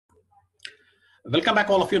Welcome back,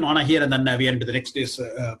 all of you. Nana here, and then we are into the next day's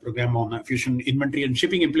program on Fusion inventory and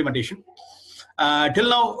shipping implementation. Till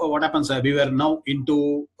now, what happens? We were now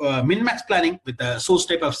into min-max planning with the source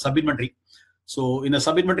type of sub-inventory. So in a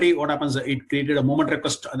sub-inventory, what happens? It created a moment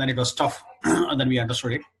request, and then it was tough, and then we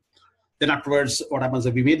understood it. Then afterwards, what happens?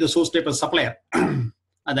 We made the source type of supplier, and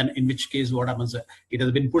then in which case, what happens? It has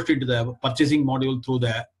been pushed into the purchasing module through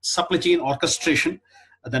the supply chain orchestration.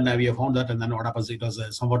 And then we have found that, and then what happens? It was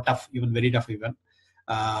somewhat tough, even very tough even.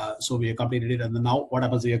 So we have completed it, and then now what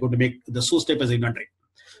happens? We are going to make the source type as inventory.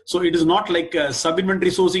 So it is not like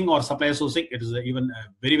sub-inventory sourcing or supplier sourcing. It is even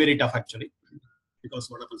very, very tough actually,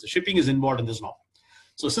 because what happens? Shipping is involved in this now.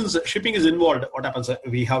 So since shipping is involved, what happens?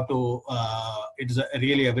 We have to. It is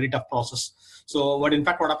really a very tough process. So what in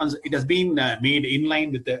fact what happens? It has been made in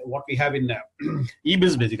line with what we have in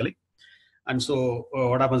eBiz basically. And so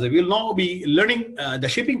what happens? We will now be learning the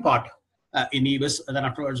shipping part in eBiz, and then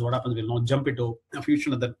afterwards what happens? We'll now jump into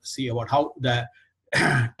Fusion and then see about how the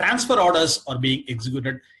transfer orders are being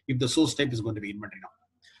executed if the source type is going to be inventory now.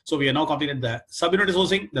 So we have now completed the sub-inventory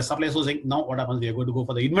sourcing, the supply sourcing. Now what happens? We are going to go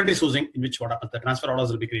for the inventory sourcing, in which what happens? The transfer orders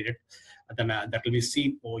will be created, and then that will be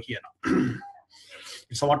seen over here now.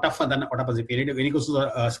 It's somewhat tough, and then what happens? If you need any questions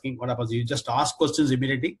are asking, what happens? You just ask questions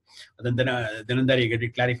immediately, and then and there you get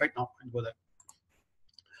it clarified. Now and go there.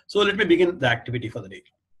 So let me begin the activity for the day.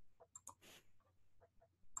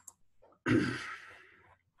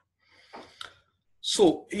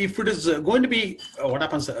 So if it is going to be what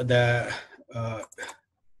happens? What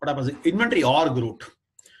happens? Inventory org route.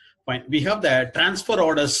 Fine. We have the transfer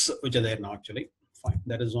orders which are there now actually. Fine.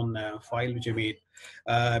 That is one file which I made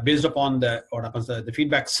based upon the what happens the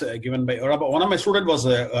feedbacks given by one of my students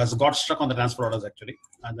was got stuck on the transfer orders actually,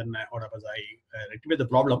 and then what happens? I rectified the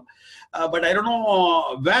problem, but I don't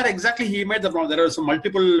know where exactly he made the problem. There are some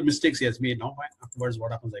multiple mistakes he has made now. Fine. Afterwards,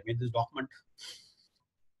 what happens? I made this document,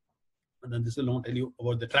 and then this will now tell you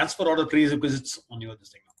about the transfer order prerequisites on your this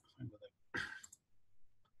thing.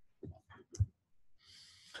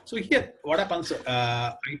 So here, what happens?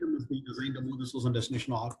 Item is being assigned to move the source and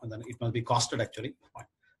destination org, and then it must be costed actually.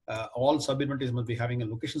 All sub-inventories must be having a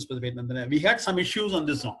location specified, and then we had some issues on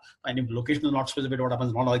this now. And if location is not specified, what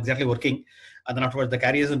happens? Not exactly working, and then afterwards the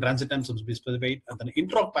carriers and transit times must be specified, and then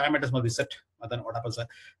intra parameters must be set. And then what happens?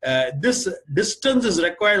 This distance is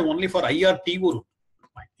required only for IRTO route,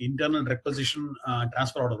 internal requisition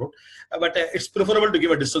transfer order route, but it's preferable to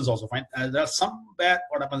give a distance also. Fine. There are some where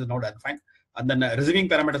what happens is not done. Fine. And then receiving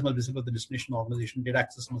parameters must be set for the destination organization. Data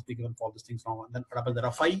access must be given for all these things now. And then what happens? There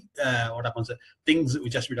are five what happens? Things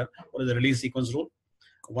which has to be done. One is the release sequence rule.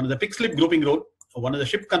 One is the pick slip grouping rule. One is the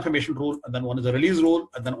ship confirmation rule. And then one is the release rule.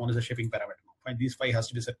 And then one is the shipping parameter. Fine. These five has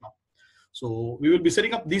to be set now. So we will be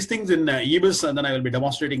setting up these things in eBiz, and then I will be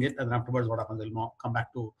demonstrating it. And then afterwards, what happens? I will now come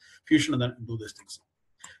back to Fusion and then do these things.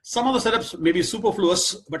 Some of the setups may be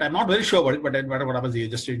superfluous, but I'm not very sure about it. But what happens? You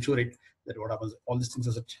just ensure it that what happens, all these things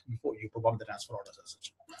are set before you perform the transfer orders as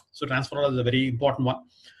such. So transfer orders is a very important one.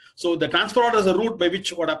 So the transfer order is a route by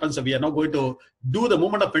which what happens, we are now going to do the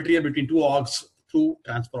movement of material between two orgs through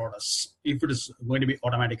transfer orders, if it is going to be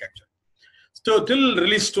automatic actually. So till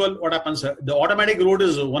release 12, what happens, the automatic route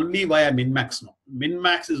is only via min-max now.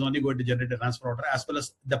 Min-max is only going to generate a transfer order, as well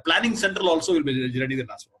as the planning central also will be generating the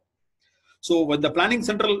transfer order. So when the planning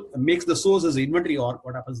central makes the source as inventory org,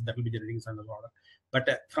 what happens? That will be generating transfer order.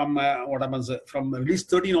 But from what happens from release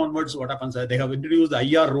 13 onwards, what happens? They have introduced the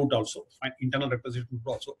IR route also, internal requisition route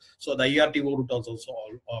also. So the IRTO route also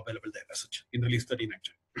all available there as such in release 13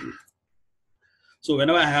 actually. So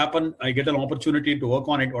whenever I get an opportunity to work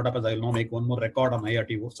on it, what happens? I will now make one more record on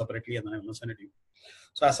IRTO separately, and then I will send it to you.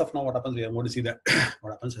 So as of now, what happens? We are going to see that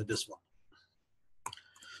what happens with this one.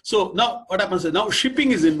 So now what happens is now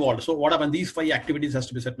shipping is involved. So what happens? These five activities has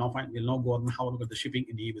to be set now. Fine. We'll now go on how to look at the shipping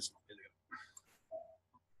in the eBiz.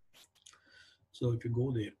 So if you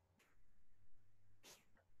go there,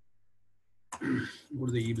 go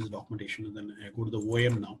to the eBiz documentation, and then go to the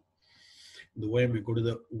OM now. The OM, we go to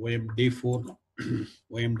the OM day 4 now.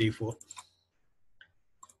 OM day 4.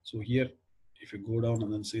 So here, if you go down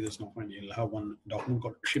and then see this now, fine, you'll have one document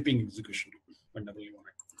called shipping execution.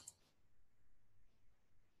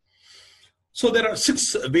 So there are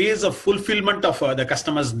 6 ways of fulfillment of the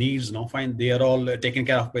customer's needs now. Fine, they are all taken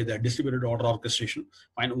care of by the distributed order orchestration.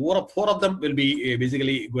 Fine, 4 of them will be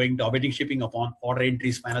basically going to awaiting shipping upon order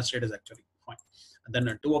entries final status actually. Fine, and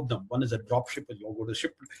then 2 of them. One is a drop ship, you'll go to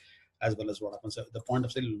ship, as well as what happens at the point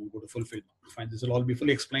of sale, you'll go to fulfill. Fine, this will all be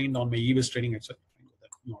fully explained on my eBiz training actually.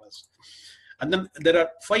 And then there are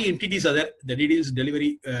 5 entities are there. The details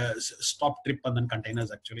delivery, stop, trip, and then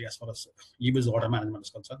containers actually, as far as eBiz order management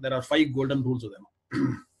is concerned. There are 5 golden rules of them.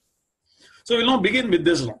 So we'll now begin with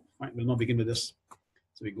this now. Right? We'll now begin with this.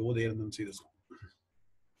 So we go there and then see this now.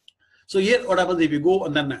 So here, what happens if you go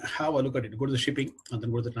and then have a look at it, go to the shipping and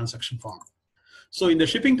then go to the transaction form. So in the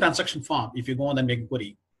shipping transaction form, if you go and then make a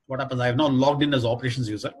query, what happens? I have now logged in as operations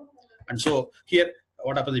user. And so here,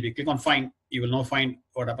 what happens if you click on find, you will now find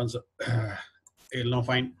what happens. You will now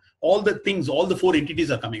find all the things, all the 4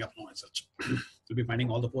 entities are coming up now as such. You'll be finding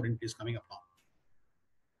all the 4 entities coming up now.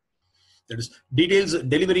 That is details,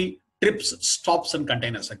 delivery, trips, stops, and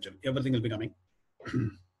containers actually. Everything will be coming.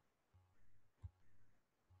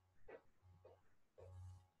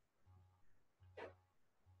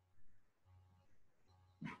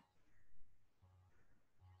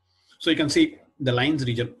 So you can see the lines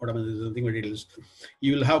region, whatever is the thing with details.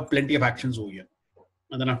 You will have plenty of actions over here.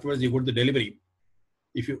 And then afterwards you go to the delivery.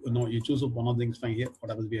 If you know, you choose one of the things fine here, what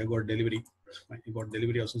happens, we have got delivery. Fine, you got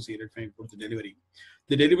delivery associated, fine, put the delivery.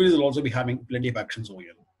 The deliveries will also be having plenty of actions over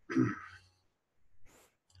here.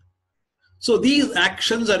 So these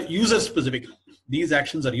actions are user specific. These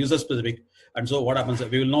actions are user specific. And so what happens,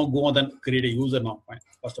 we will now go and then create a user now. Fine.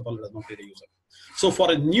 First of all, let us now create a user. So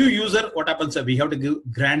for a new user, what happens, we have to give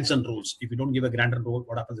grants and roles. If you don't give a grant and role,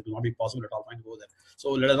 what happens, it will not be possible at all. Fine, go there. So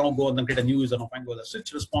let us now go and then create a new user now. Fine, go there.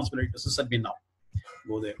 Switch responsibility to sysadmin now.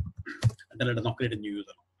 Go there. And then let us now create a new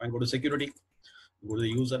user. Fine, go to security, go to the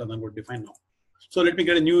user, and then go to define now. So let me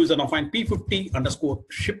get a new user now. Find P50 underscore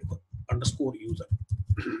ship underscore user.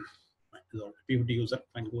 P50 user,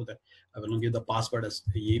 fine, go there. I will now give the password as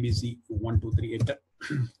ABC123 enter.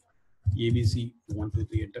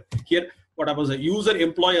 ABC123 enter. Here, what happens? The user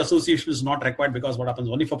employee association is not required because what happens,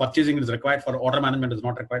 only for purchasing it is required, for order management is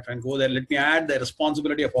not required. Fine, go there. Let me add the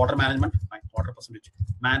responsibility of order management. Fine, order percentage,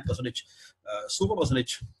 man percentage, super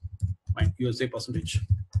percentage, fine, USA percentage.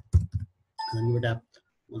 And then give it a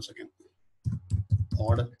 1 second.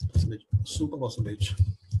 Order percentage, super percentage,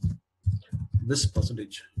 this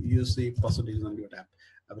percentage, USA percentage, and give it a.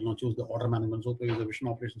 I will now choose the order management. So user vision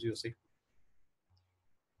operations USA.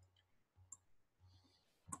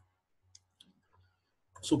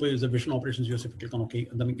 Super user vision operations USA. Click on OK,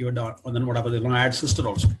 and then give it down. And then what happens? They're going to add sister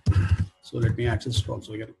also. So let me add sister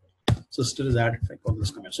also here. Sister is added. Like on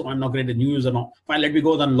this command. So I'm now creating a new user now. Fine. Let me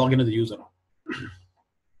go then log into the user now.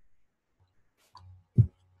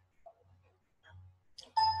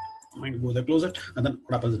 Fine, go there, close it, and then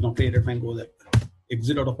what happens is now created. Fine, go there,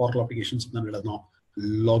 exit out of Oracle applications, and then let us now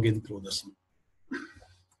log in through this.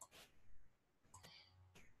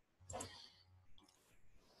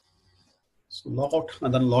 So log out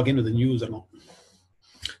and then log in with the new user now.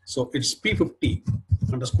 So it's P50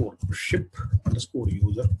 underscore ship underscore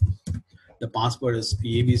user. The password is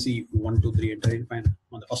ABC123 enter it. Fine.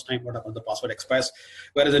 On the first time, what happens? The password expires.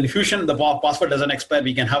 Whereas in Fusion, the password doesn't expire.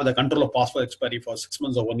 We can have the control of password expiry for 6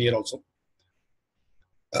 months or 1 year also.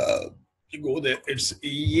 You go there. It's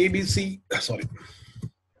ABC. Sorry,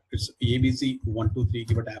 it's ABC123.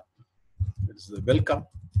 Give a tab. It's the welcome,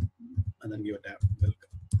 and then give a tab.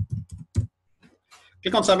 Welcome.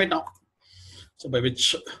 Click on submit now. So by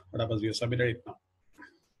which what happens? We have submitted it now.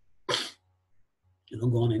 You know,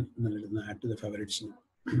 go on in and then let add to the favorites now.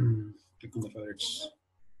 Click on the favorites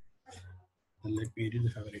and let me edit the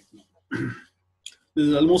favorite now. This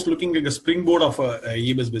is almost looking like a springboard of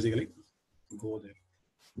eBus basically. Go there.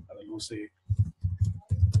 I will now say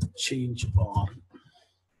change or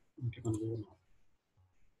click on go now.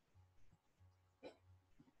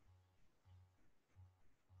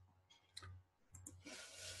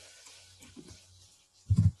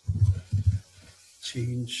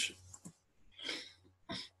 Change.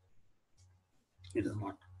 It is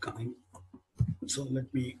not coming. So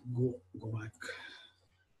let me go back.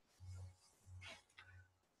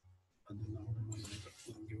 And then now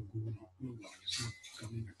it's not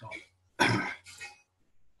coming at all.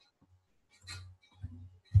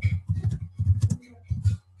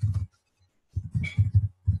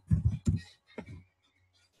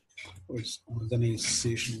 Oh, it's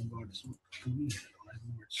organization, but it's not coming. I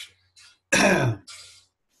know it's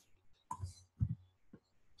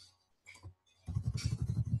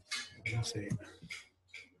say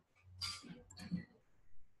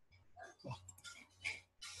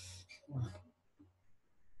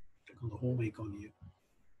click on the home icon here.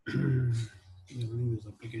 Use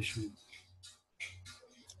application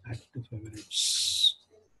active favorites.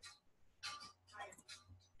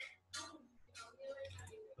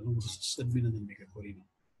 Admin and then make a query now.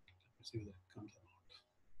 See whether it comes or not.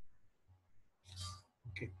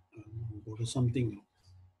 Okay, go to something now.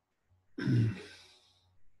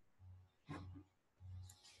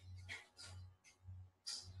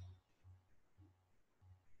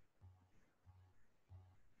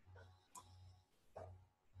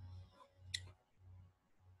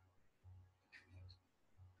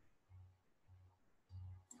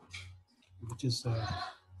 which is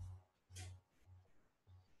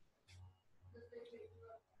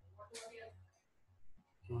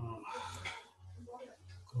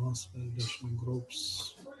cross validation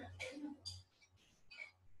groups.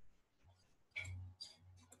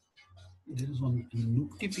 There is one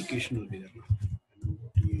notification will be there.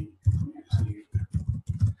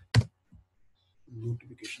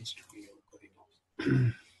 Notifications to be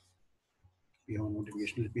now. We have a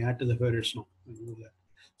notification. Let me add to the favorites now.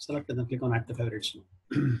 Select and then click on add to favorites now.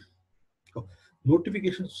 So,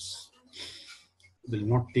 notifications will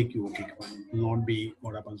not take you. Okay, will not be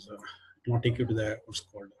what happens. Will not take you to the what's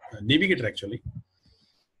called navigator actually.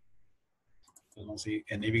 I'll see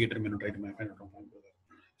a navigator menu. Try to my find out.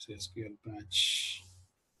 Say SQL patch.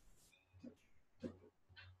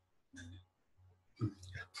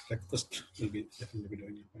 Request will be definitely be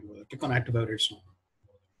doing it. Click on add to favorites now.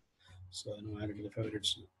 So now add it to the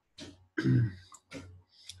favorites now.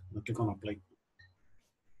 Now click on apply.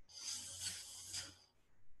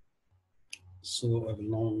 So I will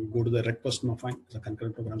now go to the request now. Fine, the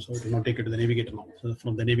concurrent program. So it will now take you to the navigator now. So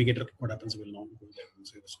from the navigator, what happens? We will now go there and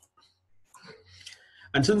see this.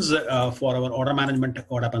 And since for our order management,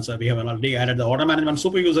 what happens? We have already added the order management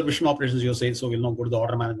super user vision operations. You say so. We'll now go to the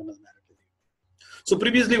order management. So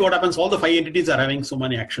previously, what happens? All the 5 entities are having so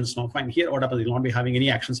many actions now. Fine. Here, what happens? Will not be having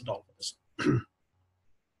any actions at all for this.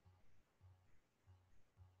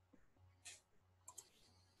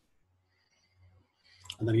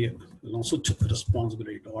 And then here, we'll now switch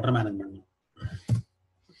responsibility to order management.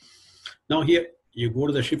 Now here, you go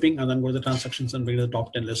to the shipping and then go to the transactions and bring the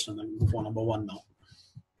top 10 list and then move on number 1 now.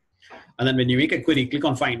 And then when you make a query, click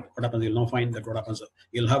on find. What happens? You'll now find that what happens?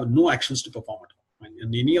 You'll have no actions to perform it.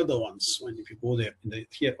 And any of the ones, when if you go there,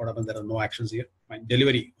 here, what happens? There are no actions here. Fine.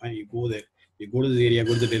 Delivery, when you go there, you go to the area,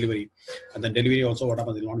 go to the delivery, and then delivery also, what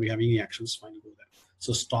happens? You'll not be having any actions. Fine, you go there.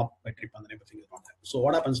 So stop by trip and then everything is not there. So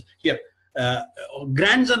what happens here?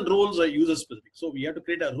 Grants and roles are user specific. So we have to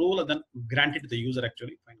create a role and then grant it to the user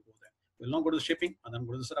actually. Fine, go there. We'll now go to the shipping and then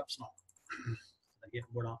go to the setups now. Again,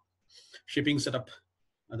 go down, shipping setup,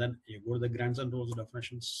 and then you go to the grants and roles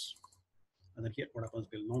definitions. And then here, what happens?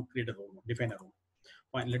 We'll now create a role, define a role.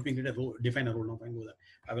 Fine, let me create a role, define a role now. Fine, go there.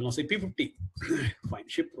 I will now say P50. Fine,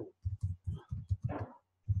 ship role.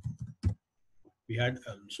 We had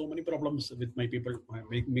so many problems with my people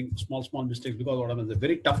making small mistakes because what happens is a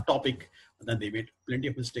very tough topic. And then they made plenty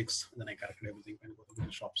of mistakes. And then I corrected everything and go to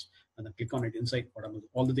the shops and then click on it inside. What happens?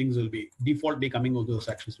 All the things will be defaultly coming with those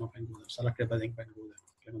actions. Now, fine, go there. Select everything. Fine, go there.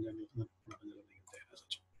 Click on the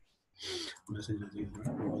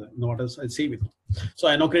notice I save it. So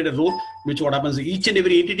I now create a role which what happens each and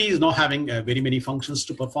every entity is now having very many functions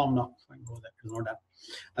to perform now. Fine, go there. It's not done.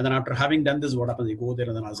 And then after having done this, what happens? You go there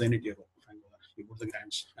and then assign it to your role. Fine, go there. You go to the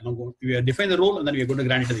grants and now go. We define the role and then we are going to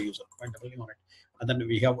grant it to the user. Fine, double click on it. And then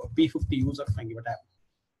we have a P50 user. Fine, give a tab.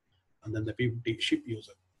 And then the P50 ship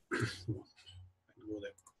user. Go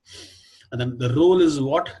there. And then the role is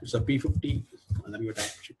what? It's a P50. And then you type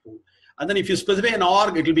ship role. And then if you specify an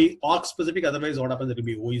org, it will be org specific. Otherwise, what happens? It will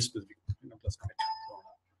be OE specific.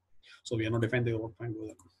 So we are not defined the role. Fine, go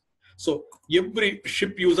there. So every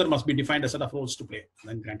ship user must be defined a set of roles to play. And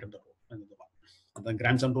then granted the role. And then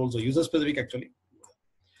grants and roles are user specific actually.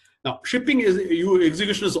 Now shipping is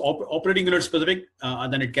execution is operating unit specific,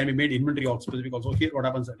 and then it can be made inventory org specific also. Here, what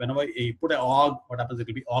happens whenever you put an org, what happens? It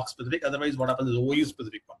will be org specific. Otherwise, what happens is OE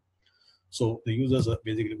specific one. So the users are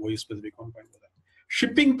basically OE specific one. Fine, go there.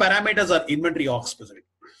 Shipping parameters are inventory org specific.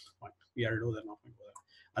 We are to do that now.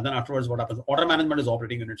 And then afterwards, what happens? Order management is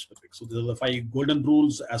operating unit specific. So these are the 5 golden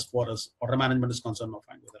rules as far as order management is concerned. Now,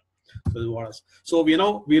 fine, go there. So this is what else. So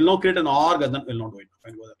we'll now create an org and then we'll not do it.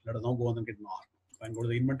 Fine, go there. Let us now go and then get an org. Fine, go to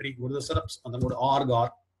the inventory, go to the setups, and then go to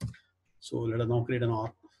org. So let us now create an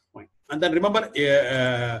org. Fine. And then remember,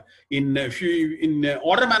 in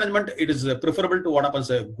order management, it is preferable to what happens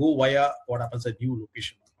go via what happens a new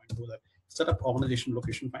location. Fine, go there. Set up organization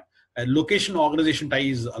location. Fine. Location organization tie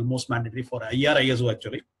is almost mandatory for IR ISO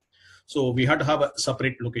actually. So we had to have a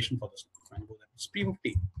separate location for this. Fine, go there. It's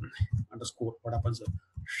P50 underscore what happens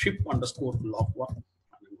ship underscore log 1 and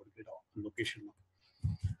then go to get our location.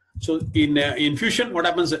 So in Fusion, what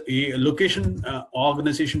happens? A location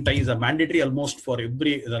organization tie is a mandatory almost for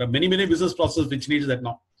every. There are many business processes which needs that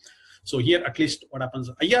now. So here at least what happens?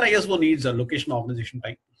 IR ISO needs a location organization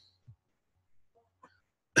tie.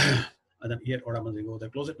 And then here, what happens? We go there,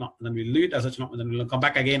 close it now, and then we leave it as such now, and then we'll come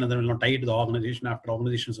back again, and then we'll tie it to the organization after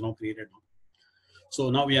organization is now created. Now.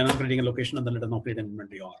 So now we are now creating a location, and then let us now create an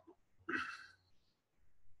inventory org.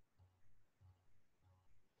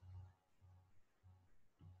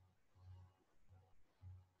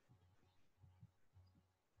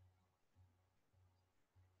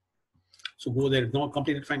 So go there, no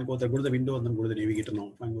completed, fine, go there, go to the window and then go to the navigator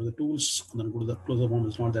now, fine, go to the tools and then go to the closer form,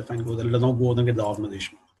 it's not there, fine, go there, let us now go and get the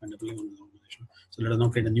organization. Fine, so let us now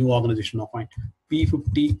create a new organization now, fine,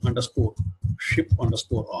 P50 underscore ship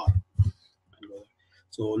underscore R.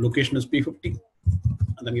 So location is P50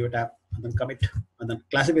 and then give a tab and then commit and then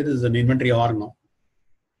classify this as an inventory R now.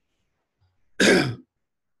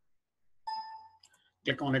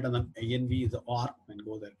 Click on it and then INV is the R and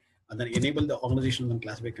go there and then enable the organization and then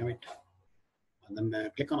classify commit. And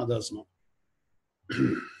then click on others now.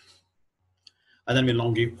 And then we'll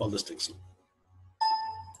now give all these things.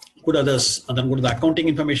 Good others, and then go to the accounting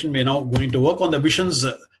information. We're now going to work on the visions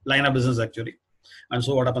line of business actually. And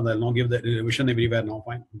so what happens? I'll now give the vision everywhere now.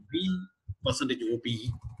 Fine. V percentage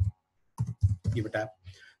OPE, give a tab.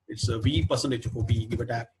 It's a V percentage OPE, give a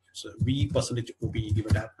tab. It's a V percentage OPE, give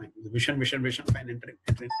a tab. Fine. The vision, fine, enter it,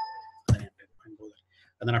 and then enter it, fine, go there.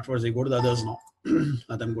 And then afterwards, they go to the others now.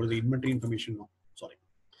 And then go to the inventory information now. Sorry,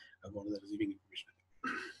 I go to the receiving information.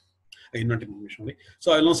 Inventory information only.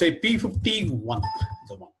 So I'll now say P51,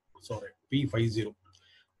 the one. Sorry, P50.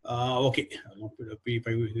 Okay, I will not put a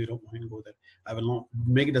P50 and go there. I will now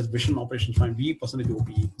make it as vision operations fine. V percentage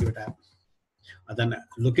OPE, give a tab. And then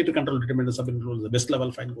locate to control determine the sub-control, the best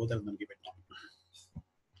level fine, go there and then give it now.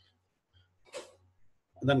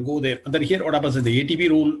 And then go there. And then here what happens is the ATP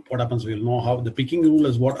rule, what happens, we'll know how the picking rule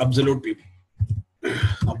is what absolute people.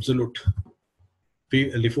 Absolute.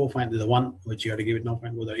 LIFO fine is the one which you have to give it now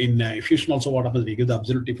fine, go there. In Fusion also what happens, we give the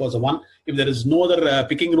absolute LIFO as a one. If there is no other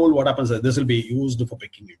picking rule, what happens is this will be used for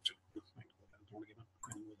picking actually.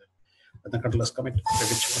 And then control commit,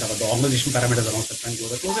 which whatever the organization parameters are also fine, go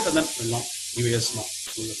there, close it, and then we'll now give yes now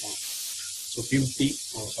to the form. So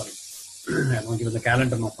P50, oh sorry, I'm going to give the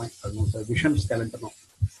calendar now fine. I'll go to visions calendar now.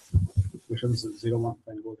 Visions 01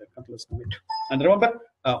 fine, go there, control commit. And remember,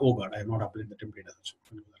 oh god, I have not uploaded the template as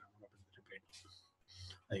well.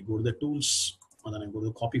 I go to the tools and then I go to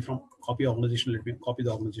the copy organization. Let me copy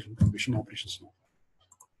the organization from vision operations now.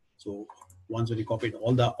 So once when you copy it,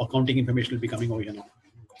 all the accounting information will be coming over here now.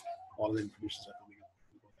 All the information are coming up.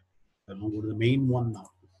 I'll now go to the main one now.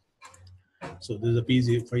 So this is a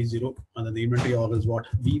P050 and then the inventory order is what?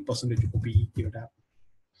 V percentage OPE, give a tab.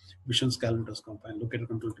 Visions calendars come fine. Look at the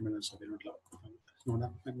control terminals of inventory. No,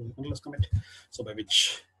 no, let's commit. So by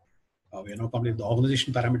which we are now completing the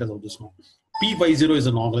organization parameters of this now. P50 is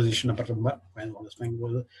an organization number, and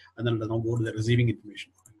then now go to the receiving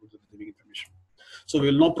information. So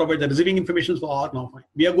we will now provide the receiving information for R now. Fine.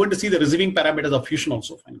 We are going to see the receiving parameters of Fusion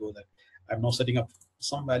also. Fine, go there. I'm now setting up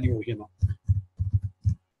some value over here now.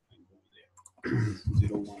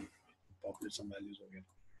 01. Populate some values over here.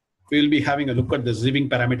 We will be having a look at the receiving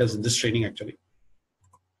parameters in this training actually.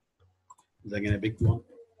 It's again a big one.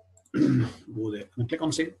 Go there and click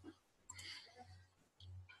on save.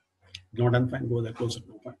 Not done, fine, go there, close it,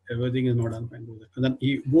 no, fine. Everything is not done, fine, go there. And then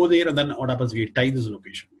you go there and then what happens, we tie this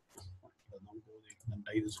location. And then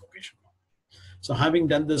tie this location. So having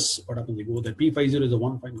done this, what happens, you go there, P50 is the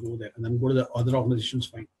one, fine, go there. And then go to the other organizations,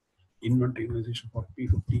 fine. Inventory organization for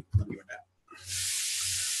P50, then you are done.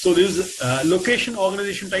 So this location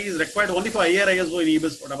organization tie is required only for IRISO in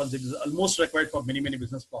EBIS. What happens, it is almost required for many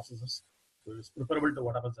business processes. So it's preferable to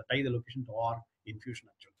what happens, tie the location to R in Fusion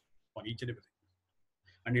actually, on each and everything.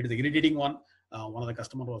 And it is a irritating one. One of the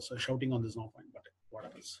customers was shouting on this now, fine, but what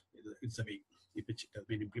happens? It's a way in which it has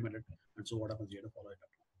been implemented, and so what happens? You have to follow it up.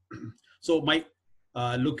 So my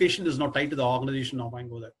location is not tied to the organization now, fine,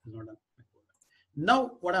 go there. It's not done.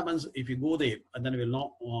 Now what happens if you go there, and then I will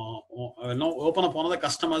now open up one of the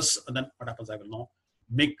customers, and then what happens? I will now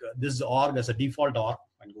make this org as a default org.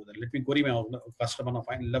 Fine, go there. Let me query my customer now.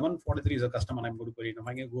 Fine, 1143 is a customer. I'm going to query now.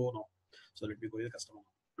 I can go now. So let me query the customer.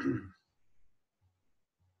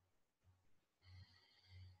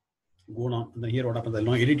 Go now, and then here what happens, I'll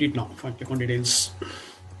now edit it now. Fine, click on details,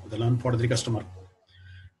 the 1143 customer.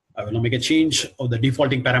 I will now make a change of the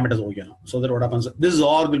defaulting parameters over here. So that what happens, this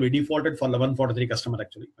org will be defaulted for 1143 customer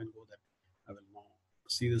actually. Fine, go there. I will now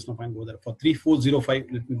see this now, fine, go there. For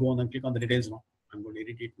 3405, let me go and then click on the details now. I'm going to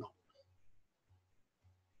edit it now.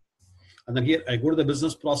 And then here I go to the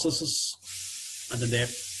business processes, and then there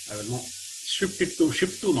I will now shift it to ship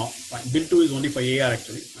to now. Fine, bill to is only for AR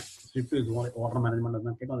actually. Fine. Shift is order management, and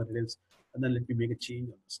then click on the details, and then let me make a change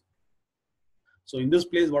on this. So in this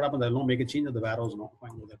place, what happens? I'll now make a change of the warehouse now.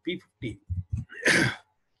 Fine, with the P50.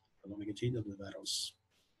 I'll now make a change of the warehouse.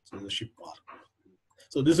 So the ship bar.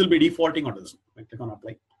 So this will be defaulting on this. I click on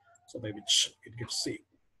apply. So by which it gets saved.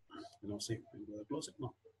 Save. Close it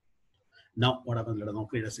now. Now what happens? Let us now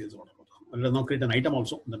create a sales order. Let us now create an item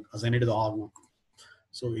also. Then assign it to the org now.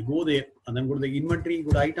 So we go there and then go to the inventory,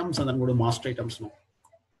 go to items, and then go to master items now.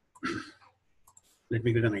 Let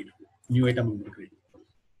me create an item. New item I'm going to create.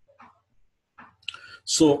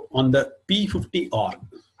 So on the P50R,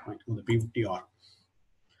 right, on the P50R,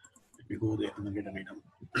 let me go there and then get an item.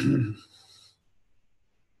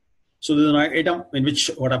 So this is an item in which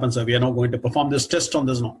what happens, we are now going to perform this test on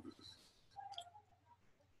this now.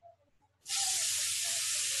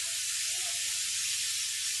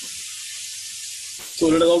 So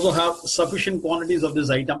let us also have sufficient quantities of this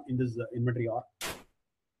item in this inventory R.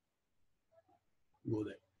 Go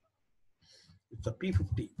there. It's a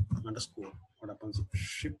P50 underscore, what happens,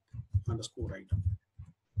 ship underscore item.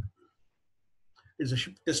 It's a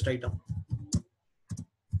ship test item.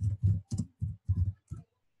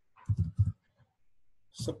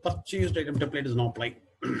 So purchased item template is now applied.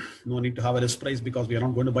 No need to have a list price because we are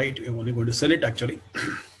not going to buy it. We are only going to sell it actually.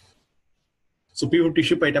 So P50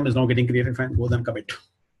 ship item is now getting created. Fine, go then commit.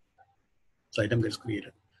 So item gets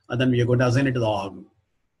created. And then we are going to assign it to the org.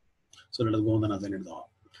 So let us go and then assign it to the org.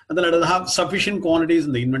 And then let us have sufficient quantities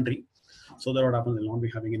in the inventory. So that what happens, we'll not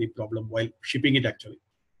be having any problem while shipping it actually.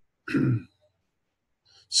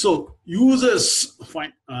 So users,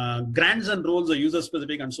 fine, grants and roles are user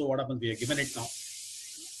specific, and so what happens, we are given it now.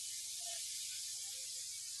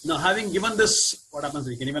 Now having given this, what happens,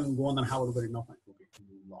 we can even go on and have a look at it now. Okay,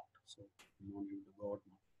 locked. So we don't need to go out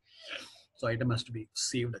now. So item has to be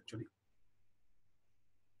saved actually.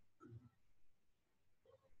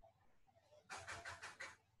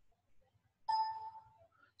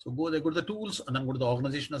 So go there, go to the tools, and then go to the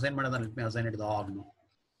organization assignment, and then let me assign it to the org now.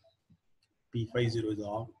 P50 is the org.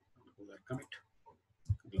 Go there, commit.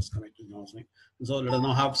 Let's commit to now. So let us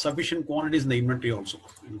now have sufficient quantities in the inventory also.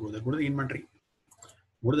 And go there, go to the inventory,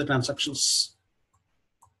 go to the transactions,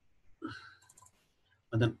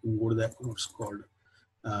 and then go to the what's called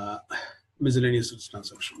miscellaneous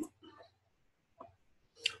transaction.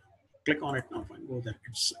 Click on it now. Fine, go there.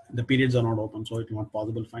 It's the periods are not open, so it's not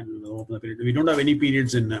possible. Fine, we'll open the period. We don't have any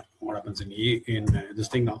periods in what happens in this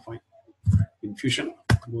thing now. Fine, in Fusion,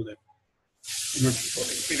 go there.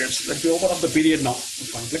 Periods. Let me open up the period now.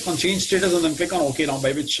 Fine. Click on change status and then click on OK now,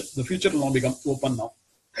 by which the future will now become open now.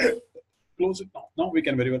 Close it now. Now we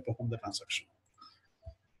can very well perform the transaction.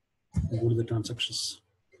 Go to the transactions,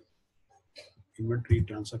 inventory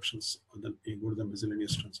transactions, and then you go to the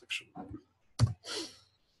miscellaneous transaction.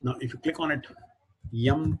 Now, if you click on it,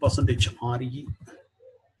 %RE,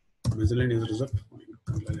 miscellaneous result,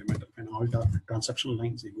 and all transaction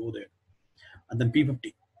lines, you go there, and then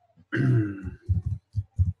P50.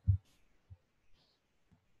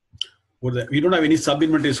 We don't have any sub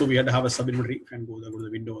inventory, so we had to have a sub inventory and go there, go to the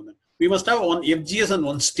window, and then we must have one FGS and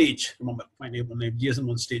one stage. Remember, one FGS and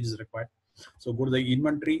one stage is required. So go to the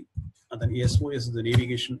inventory, and then SOS is the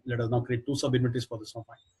navigation. Let us now create two sub inventories for this one.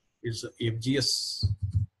 It's FGS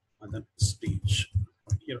and then stage.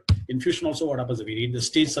 Here in Fusion also, what happens if we need the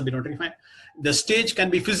stage sub inventory? Fine. The stage can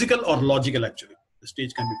be physical or logical actually. The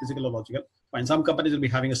stage can be physical or logical. Fine. Some companies will be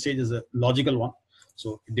having a stage as a logical one.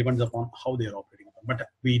 So it depends upon how they are operating. But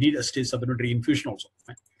we need a stage sub inventory in Fusion also.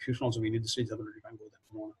 Fine. Fusion also we need the stage sub inventory. Fine. Go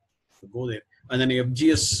there. So go there. And then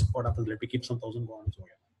FGS, what happens? Let me keep some 1,000 quantities over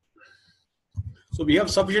here. So we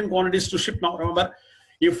have sufficient quantities to ship now. Remember,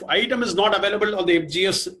 if item is not available on the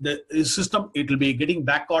FGS, the system, it will be getting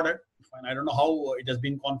back ordered. Fine. I don't know how it has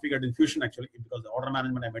been configured in Fusion actually, because the order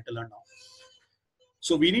management I might learn now.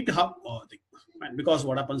 So we need to have because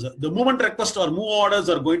what happens, the movement request or move orders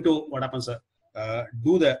are going to what happens,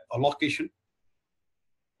 do the allocation.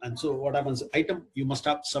 And so what happens, item, you must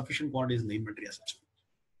have sufficient quantities in the inventory as such.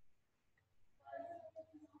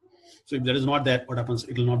 So if there is not that, what happens,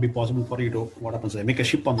 it will not be possible for you to, what happens, make a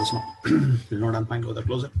ship on this now. It will not unfind, go there,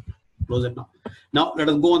 close it now. Now let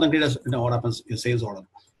us go on and create a, what happens, a sales order.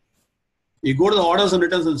 You go to the orders and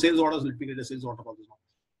returns and sales orders, let me create a sales order for this now.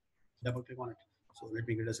 Double click on it. So let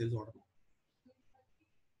me create a sales order.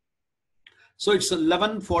 So it's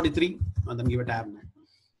 1143 and then give a tab.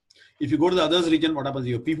 If you go to the others region, what happens?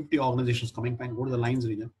 Your P50 organizations coming, fine. Go to the lines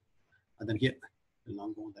region, and then here, we'll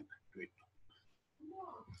now go and then do it.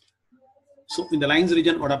 So in the lines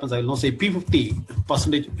region, what happens? I will now say P50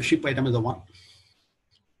 percentage ship item is the one.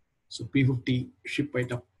 So P50 ship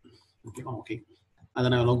item. Okay, okay. And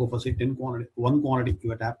then I will now go for say 10 quantity, one quantity,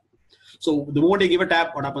 give a tab. So the moment I give a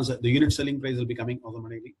tab, what happens? The unit selling price will be coming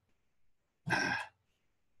automatically. Why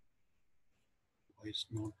is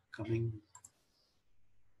not coming?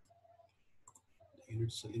 The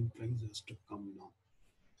unit selling price has to come now.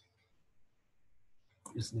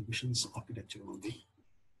 It's the missions architecture only.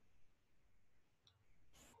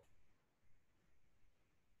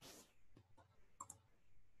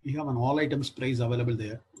 You have an all items price available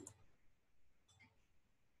there.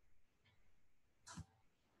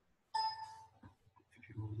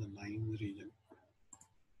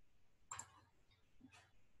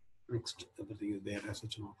 Next, everything is there as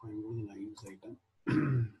such. Now fine, go to the lines item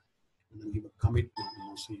and then give a commit.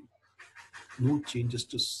 Now see, no changes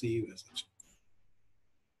to save as such.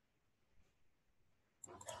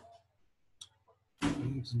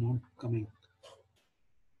 It's not coming.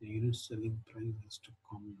 The unit selling price has to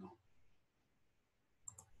come now.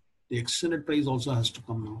 The extended price also has to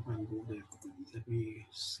come now and go there. Let me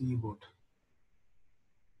see what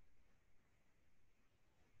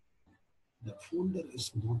the folder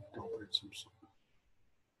is not proper. It seems.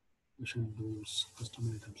 Mission doors, custom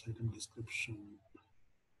items, item description.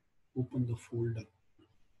 Open the folder.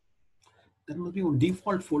 There must be a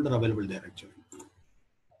default folder available there actually.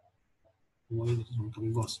 Why it is not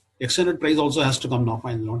coming? Because extended price also has to come now.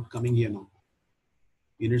 Fine, not coming here now.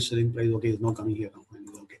 Unit selling price, okay, is not coming here now. Fine,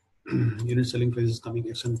 okay. Unit selling price is coming,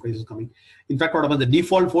 extended price is coming. In fact, what happens? The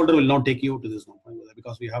default folder will not take you to this now,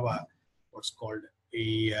 because we have a what's called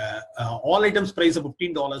a all items price of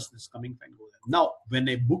 $15 is coming. Fine, go there. Now, when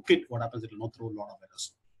I book it, what happens? It will not throw a lot of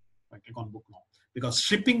errors. I click on book now because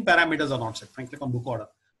shipping parameters are not set. Fine, click on book order.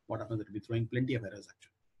 What happens? It will be throwing plenty of errors actually.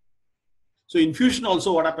 So in Fusion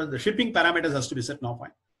also, what happens? The shipping parameters has to be set now.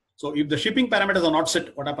 Fine. So if the shipping parameters are not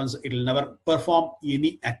set, what happens? It will never perform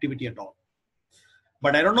any activity at all.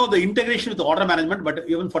 But I don't know the integration with the order management, but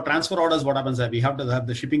even for transfer orders, what happens? We have to have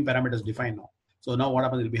the shipping parameters defined now. So now what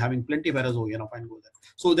happens? We'll be having plenty of errors. Oh, you know, fine, go there.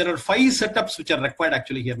 So there are 5 setups which are required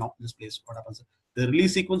actually here now in this place. What happens? The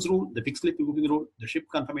release sequence rule, the fixed slip grouping rule, the ship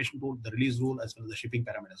confirmation rule, the release rule, as well as the shipping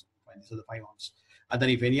parameters. Fine, these are the 5 ones. And then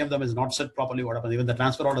if any of them is not set properly, what happens? Even the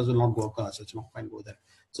transfer orders will not go such. No, fine, go there.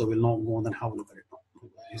 So we'll now go on and have a look at it now.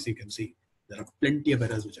 As you can see, there are plenty of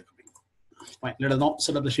errors which are coming. Fine, let us now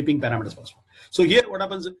set up the shipping parameters first. So here, what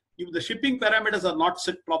happens? If the shipping parameters are not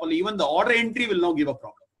set properly, even the order entry will now give a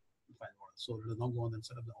problem. Fine, so let us now go on and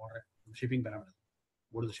set up the order shipping parameters.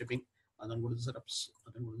 Go to the shipping and then go to the setups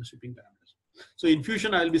and then go to the shipping parameters. So in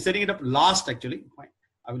Fusion, I will be setting it up last actually. Fine.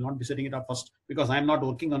 I will not be setting it up first because I am not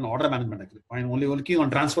working on order management actually. I am only working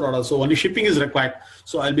on transfer orders. So only shipping is required.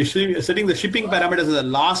 So I'll be setting the shipping parameters as the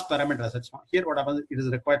last parameter. Here what happens, it is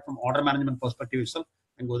required from order management perspective itself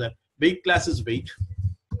and go there. Weight class is weight.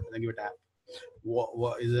 Then give it tab.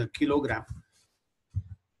 What is a kilogram.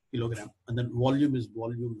 And then volume is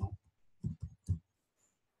volume now.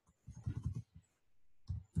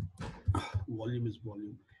 Volume is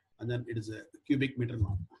volume. And then it is a cubic meter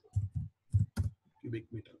now. Cubic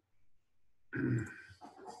meter.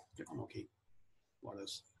 Okay. What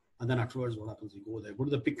else? And then afterwards, what happens? You go there, go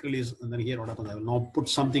to the pick release, and then here what happens? I will now put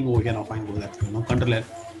something over here. Now fine, go there. Now Control L.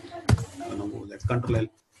 I will now go there. Control L.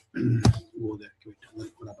 Go there. And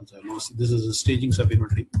then what happens? I will now see this is a staging sub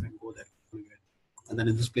inventory. And go there. And then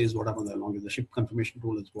in this place, what happens? I will now give the ship confirmation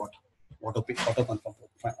tool is what? Auto pick, auto confirm,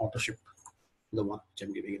 auto ship. The one which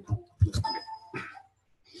I'm giving it now.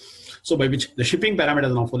 So by which the shipping parameters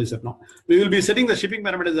are now fully set now. We will be setting the shipping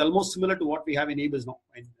parameters almost similar to what we have in ABIS now.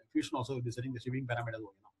 In Fusion also will be setting the shipping parameters now.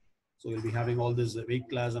 So we'll be having all this weight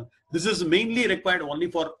class, and this is mainly required only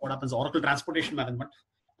for what happens Oracle transportation management.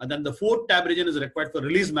 And then the 4th tab region is required for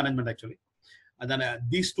release management actually. And then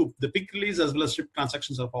these two, the pick release as well as ship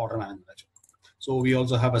transactions are for order management actually. So we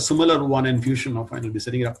also have a similar one in Fusion now. We'll be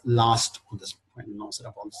setting it up last on this. We'll now set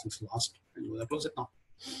up all these things last and we'll close it now.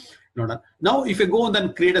 Not done. Now, if you go and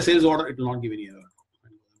then create a sales order, it will not give any error.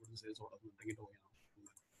 Sales order, bring it over.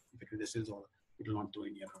 If you create a sales order, it will not throw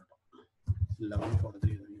any error. 11 for the 3,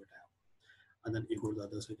 then you have. And then you go to the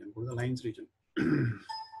other region, go to the lines region.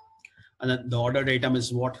 And then the ordered item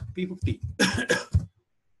is what? P50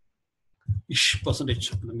 ish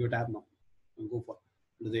percentage. And then give a tab now. And go for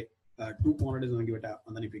the 2 quantities and give a tab.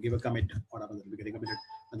 And then if you give a commit, what happens? It will be getting committed.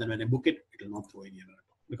 And then when I book it, it will not throw any error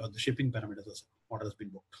because the shipping parameters are order has been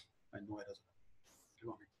booked and no errors.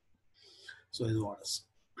 So is orders.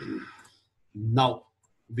 Now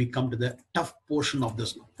we come to the tough portion of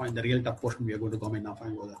this. Find the real tough portion we are going to come in now.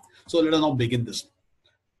 Find over there. So let us now begin this.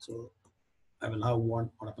 So I will have what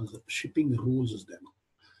happens. The shipping rules is there.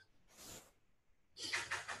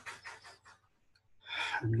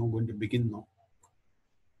 I'm now going to begin now.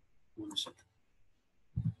 1 second.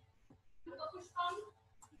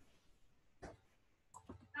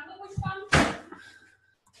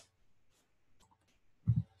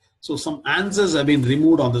 So some answers have been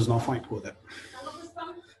removed on this now. Fine, go there.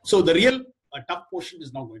 So the real tough portion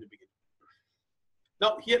is now going to begin.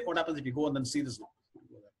 Now here, what happens if you go and then see this now?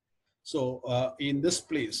 So in this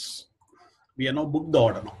place, we are now booked the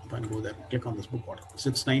order now. Fine, go there. Click on this book order.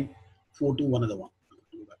 69421 is the one.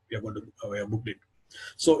 We are going to we have booked it.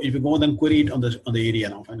 So if you go and then query it on the area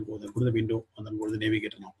now, fine, go there. Go to the window and then go to the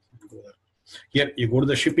navigator now. Go there. Here you go to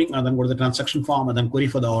the shipping and then go to the transaction form and then query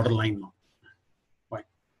for the order line now. Fine.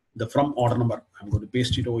 the from order number. I'm going to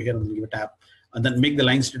paste it over here and give a tab, and then make the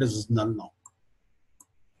line status is null now.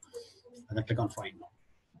 And then click on find now.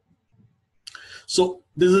 So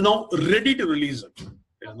this is now ready to release it.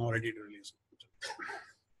 It is now ready to release it.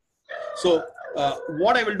 So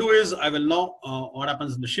what I will do is I will now, what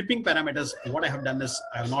happens in the shipping parameters, what I have done is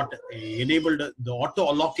I have not enabled the auto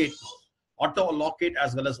allocate. Auto allocate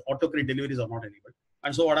as well as auto create deliveries are not enabled.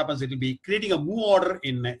 And so what happens, it will be creating a move order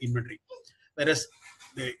in inventory. Whereas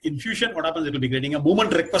in Fusion, what happens, it will be creating a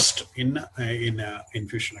movement request in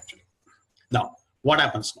Fusion actually. Now, what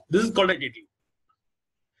happens now? This is called a detail.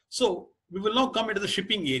 So we will now come into the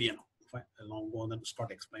shipping area now. Fine, I'll now go on and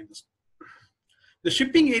start explaining this. The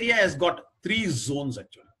shipping area has got 3 zones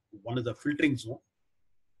actually. One is the filtering zone,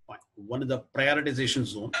 one is the prioritization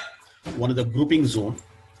zone, one is the grouping zone,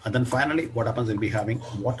 and then finally what happens, will be having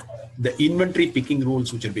what the inventory picking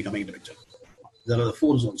rules which will be coming into picture. There are the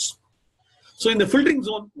 4 zones. So in the filtering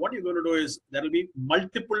zone, what you're going to do is there will be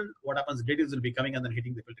multiple, what happens, details will be coming and then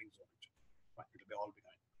hitting the filtering zone. It will be all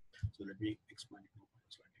behind. So let me explain it.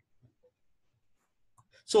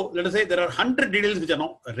 So let us say there are 100 details which are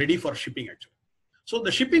now ready for shipping actually. So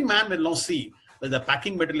the shipping man will now see whether the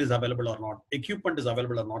packing material is available or not, equipment is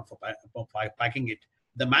available or not for packing it,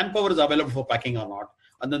 the manpower is available for packing or not,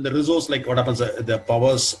 and then the resource like what happens, the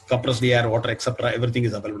powers, compressed air, water, etc., everything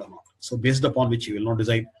is available or not. So based upon which you will now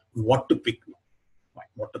decide what to pick,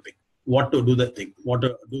 what to pick, what to do the thing, what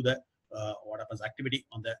to do the what happens activity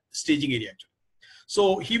on the staging area actually.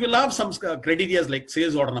 So he will have some criteria like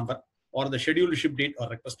sales order number or the scheduled ship date or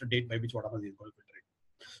requested date by which what happens is going to filter it.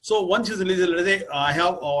 So once is released, let's say I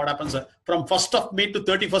have what happens from 1st of May to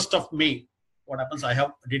 31st of May. What happens? I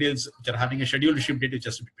have details which are having a scheduled ship date which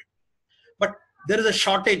has to be picked. But there is a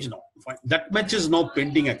shortage now. That much is now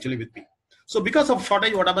pending actually with me. So because of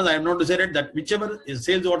shortage, what happens? I have not decided that whichever is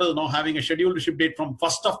sales order is now having a scheduled ship date from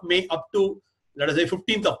 1st of May up to let us say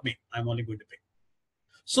 15th of May. I'm only going to pick.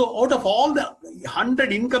 So out of all the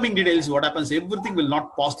 100 incoming details, what happens? Everything will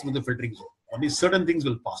not pass through the filtering zone. Only certain things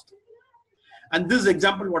will pass through. And this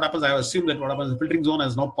example, what happens, I assume that what happens, the filtering zone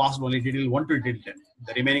has now passed only detail 1 to detail 10.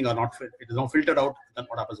 The remaining are not, it is now filtered out. Then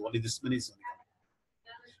what happens, only this many is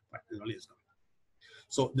only coming.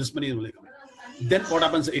 So this many is only coming. Then what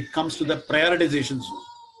happens, it comes to the prioritization zone.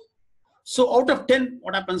 So out of 10,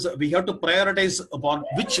 what happens, we have to prioritize upon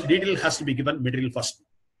which detail has to be given material first.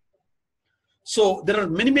 So there are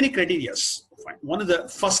many criteria. One is the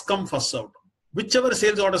first come, first out. Whichever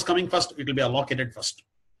sales order is coming first, it will be allocated first.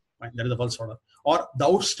 That is the first order. Or the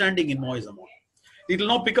outstanding invoice amount. It will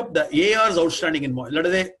now pick up the AR's outstanding invoice. Let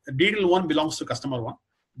us say detail 1 belongs to customer 1.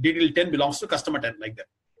 Detail 10 belongs to customer 10, like that.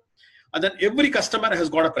 And then every customer has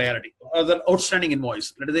got a priority. Or the outstanding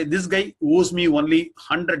invoice. Let us say this guy owes me only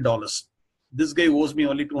 $100. This guy owes me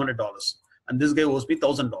only $200. And this guy owes me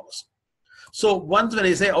 $1,000. So once when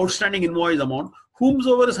I say outstanding invoice amount,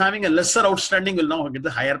 whomsoever is having a lesser outstanding will now get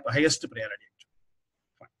the highest priority.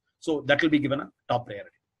 So that will be given a top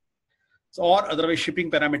priority. So, or otherwise shipping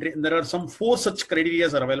parameter, and there are some 4 such criteria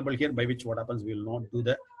are available here by which what happens, we will not do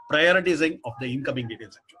the prioritizing of the incoming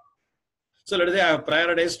details actually. So let us say I have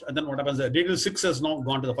prioritized, and then what happens, detail 6 has now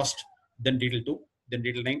gone to the first, then detail 2, then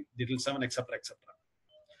detail 9, detail 7, etc., etc.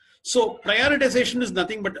 So prioritization is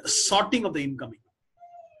nothing but sorting of the incoming.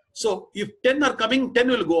 So if 10 are coming, 10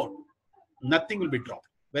 will go out, nothing will be dropped.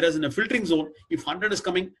 Whereas in a filtering zone, if 100 is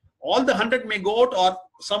coming, all the 100 may go out, or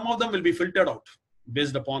some of them will be filtered out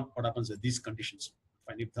based upon what happens with these conditions.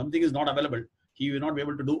 And if something is not available, he will not be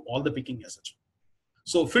able to do all the picking as such.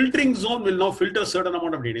 So filtering zone will now filter a certain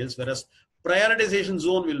amount of details, whereas prioritization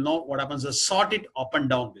zone will now what happens is sort it up and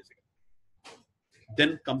down basically.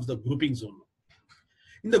 Then comes the grouping zone.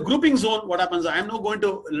 In the grouping zone, what happens, I am now going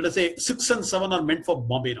to, let us say 6 and 7 are meant for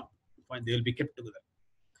Bombay now. Fine, they will be kept together.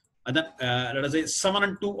 And then let us say 7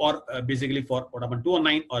 and 2 are basically for what happens, 2 and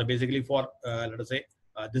 9 are basically for, let us say,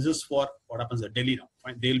 this is for what happens at Delhi now.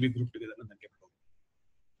 Fine, they will be grouped together and then kept together.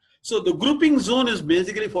 So the grouping zone is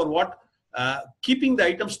basically for what? Keeping the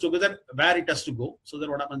items together where it has to go, so that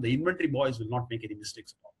what happens, the inventory boys will not make any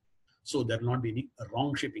mistakes at all. So there will not be any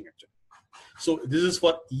wrong shipping actually. So this is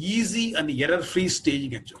for easy and error-free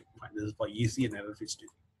staging actually. Fine. This is for easy and error-free staging.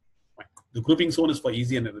 Fine. The grouping zone is for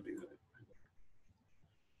easy and error-free.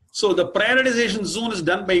 So the prioritization zone is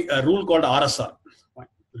done by a rule called RSR, fine,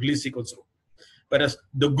 release sequence rule. Whereas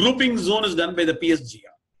the grouping zone is done by the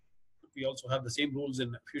PSGR. We also have the same rules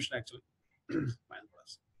in Fusion actually.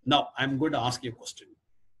 Now I'm going to ask you a question.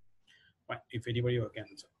 Fine. If anybody can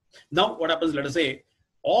answer. Now what happens? Let us say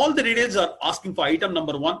all the details are asking for item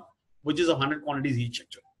number 1, which is of 100 quantities each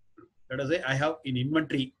actually. Let us say I have in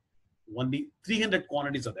inventory only 300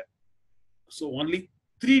 quantities are there. So only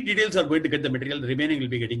 3 details are going to get the material, the remaining will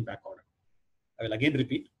be getting back ordered. I will again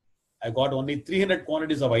repeat. I got only 300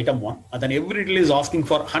 quantities of item 1, and then every detail is asking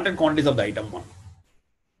for 100 quantities of the item 1.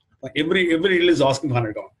 Every detail is asking for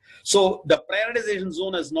 100 quantities. So the prioritization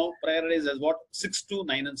zone is now prioritized as what? 6, 2,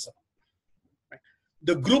 9, and 7. Right?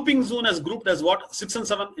 The grouping zone has grouped as what? 6 and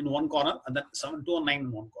 7 in one corner, and then 7, 2, and 9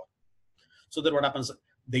 in one corner. So that what happens?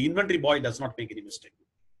 The inventory boy does not make any mistake.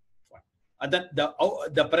 And then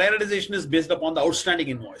the prioritization is based upon the outstanding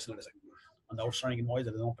invoice. On the outstanding invoice,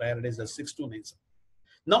 there is no prioritized as 6, 2, 9, 7.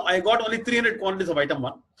 Now I got only 300 quantities of item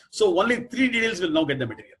 1. So only 3 details will now get the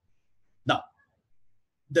material. Now,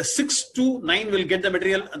 the 6 to 9 will get the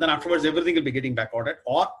material, and then afterwards everything will be getting back ordered,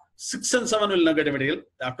 or 6 and 7 will not get the material.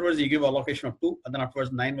 Afterwards you give allocation of 2, and then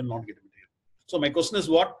afterwards 9 will not get the material. So my question is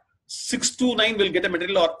what? 6 to 9 will get the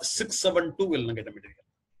material, or 6, 7, 2 will not get the material?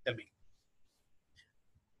 Tell me.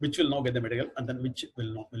 Which will now get the material, and then which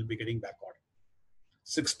will be getting back ordered?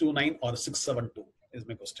 6 to 9 or 6, 7, 2 is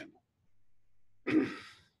my question.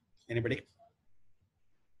 Anybody?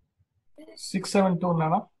 672,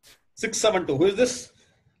 Nana. 672. Who is this?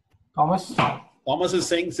 Thomas. Thomas is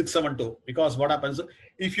saying 672 because what happens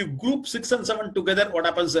if you group 6 and 7 together? What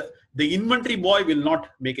happens? The inventory boy will not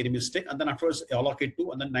make any mistake, and then afterwards allocate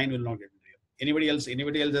 2, and then 9 will not get material. Anybody else?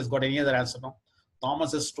 Anybody else has got any other answer now?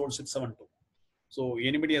 Thomas has told 672. So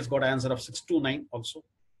anybody has got an answer of 629 also?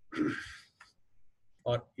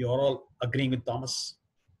 Or you're all agreeing with Thomas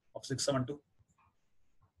of 672?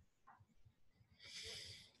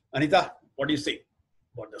 Anita, what do you say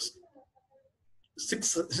about this?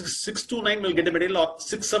 629 will get the material, or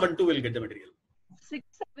 672 will get the material?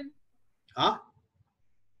 67. Huh?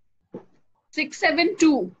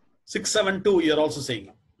 672. 672, you're also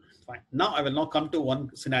saying. Fine. Now I will now come to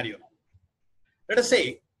one scenario. Let us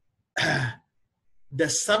say the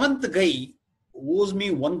 7th guy owes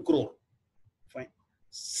me 1 crore. Fine.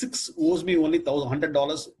 6 owes me only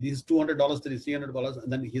 $100. This is $200, this is $300,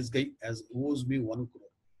 and then his guy owes me 1 crore.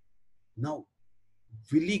 Now,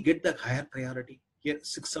 will he get the higher priority? Here,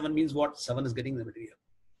 6, 7 means what? 7 is getting the material.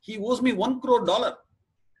 He owes me $1 crore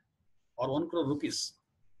or 1 crore rupees.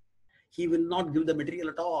 He will not give the material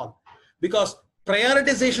at all, because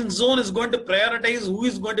prioritization zone is going to prioritize who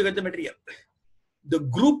is going to get the material. The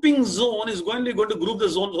grouping zone is going to group the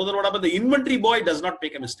zone so that what happens? The inventory boy does not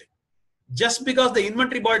make a mistake. Just because the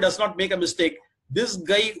inventory boy does not make a mistake, this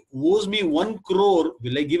guy owes me 1 crore.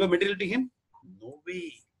 Will I give a material to him? No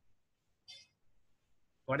way.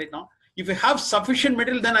 Got it now? If you have sufficient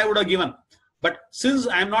material, then I would have given. But since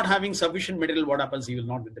I am not having sufficient material, what happens? He will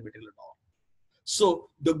not get the material at all. So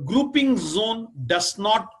the grouping zone does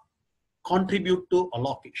not contribute to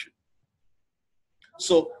allocation.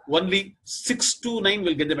 So only 6 to 9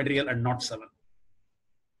 will get the material and not 7.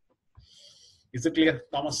 Is it clear,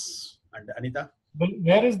 Thomas and Anita?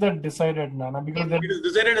 Where is that decided, Nana? Because it is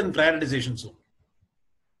decided in prioritization zone.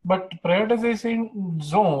 But prioritization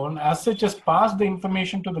zone as such has passed the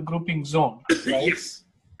information to the grouping zone. Right? Yes.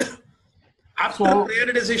 After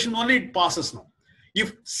prioritization only it passes now.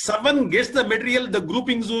 If 7 gets the material, the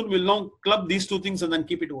grouping zone will now club these 2 things and then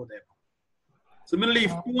keep it over there. Similarly,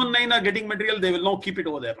 if 2 and 9 are getting material, they will now keep it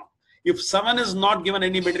over there now. If 7 is not given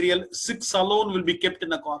any material, 6 alone will be kept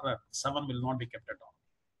in a corner. 7 will not be kept at all.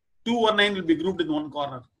 2 and 9 will be grouped in one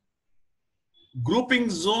corner. Grouping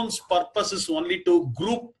zone's purpose is only to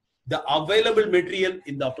group the available material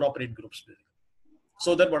in the appropriate groups.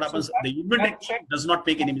 So that what happens, the inventory does not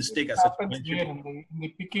make any mistake as such. In the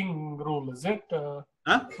picking rule, is it?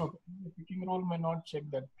 Huh? Okay. The picking rule may not check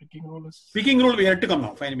that. Picking rule is... Picking rule, we had to come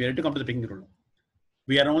now. Fine, we had to come to the picking rule.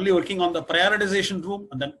 We are only working on the prioritization room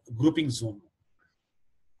and then grouping zone.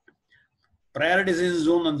 Prioritization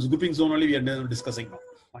zone and grouping zone only we are discussing now.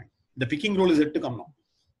 Fine. The picking rule is yet to come now.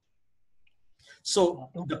 So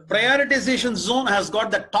the prioritization zone has got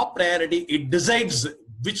the top priority. It decides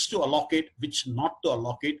which to allocate, which not to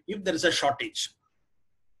allocate if there is a shortage.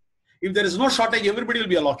 If there is no shortage, everybody will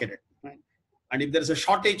be allocated. Right? And if there is a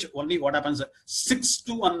shortage, only what happens? 6,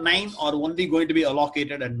 2 and 9 are only going to be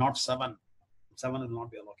allocated and not 7. 7 will not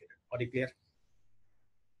be allocated. Are you clear?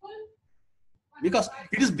 Because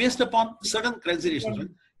it is based upon certain criteria. 2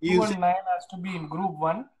 and 9 has to be in group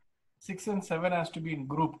 1. 6 and 7 has to be in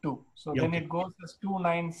group 2. So then it goes as 2,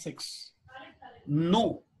 9, 6.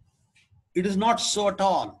 No, it is not so at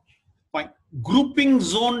all. Fine. Grouping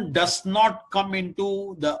zone does not come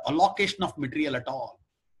into the allocation of material at all.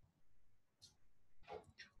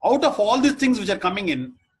 Out of all these things which are coming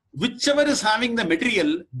in, whichever is having the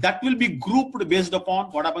material, that will be grouped based upon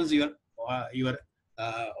what happens your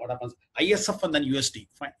what happens ISF and then USD.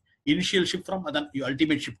 Fine. Initial ship from and then your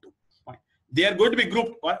ultimate ship to. Fine. They are going to be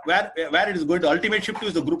grouped where it is going to ultimate shift to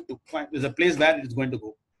is the group 2. Fine. Is a place where it is going to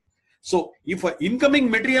go. So if an incoming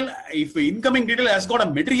material, if an incoming detail has got a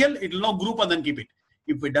material, it will now group and then keep it.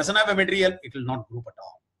 If it doesn't have a material, it will not group at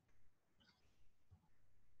all.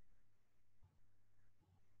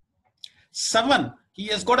 7, he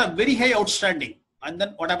has got a very high outstanding. And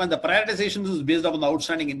then what happens? The prioritization is based upon the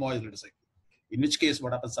outstanding invoice, let us say. In which case,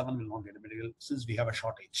 what happens? 7 will not get a material since we have a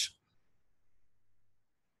shortage.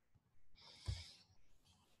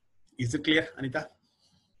 Is it clear, Anita?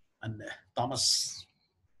 And Thomas?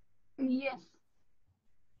 Yes.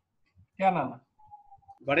 Yeah, Nana.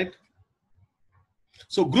 Got it?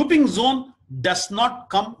 So grouping zone does not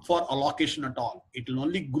come for allocation at all. It will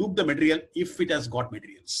only group the material if it has got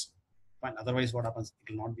materials. Fine. Otherwise, what happens?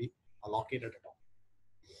 It will not be allocated at all.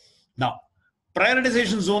 Now,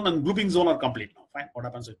 prioritization zone and grouping zone are complete now. Fine. What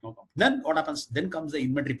happens? It's no complete. Then what happens? Then comes the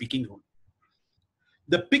inventory picking rule.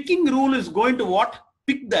 The picking rule is going to what?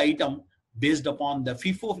 Pick the item based upon the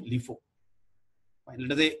FIFO, LIFO. Fine.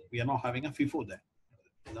 Let us say we are now having a FIFO there.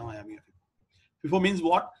 Now I am having a FIFO. FIFO means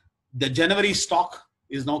what? The January stock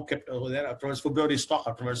is now kept over there. Afterwards, February stock.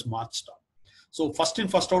 Afterwards, March stock. So first in,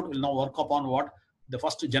 first out will now work upon what? The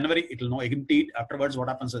first January, it will now empty it. Afterwards, what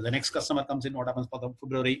happens is the next customer comes in, what happens for the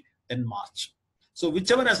February, then March. So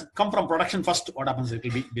whichever has come from production first, what happens? It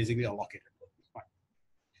will be basically allocated. Fine.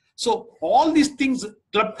 So all these things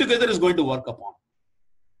clubbed together is going to work upon.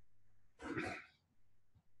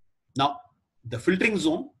 Now, the filtering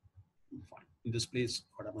zone, fine. In this place,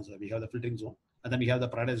 what happens? We have the filtering zone, and then we have the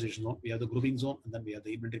prioritization zone, we have the grouping zone, and then we have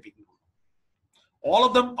the inventory picking zone. All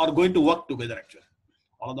of them are going to work together actually.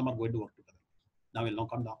 All of them are going to work together. Now we'll now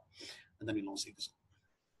come down, and then we'll now see this.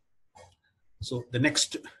 So the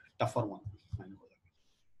next tougher one.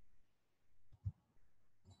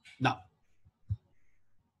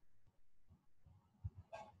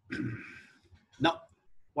 Now,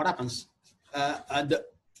 what happens? The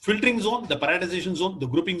filtering zone, the prioritization zone, the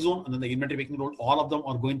grouping zone, and then the inventory picking zone, all of them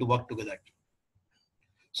are going to work together.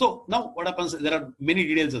 So now what happens? There are many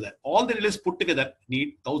details of that. All the details put together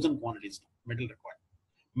need 1,000 quantities, material required.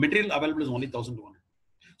 Material available is only 1,200.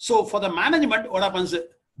 So for the management, what happens?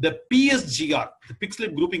 The PSGR, the pick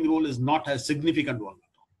slip grouping rule, is not a significant one.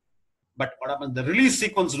 But what happens? The release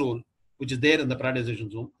sequence rule, which is there in the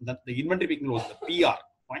prioritization zone, that the inventory picking rule, the PR,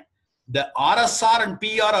 right? The RSR and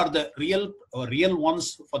PR are the real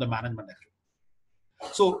ones for the management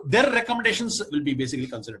actually. So their recommendations will be basically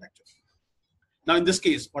considered actually. Now in this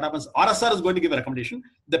case, what happens? RSR is going to give a recommendation.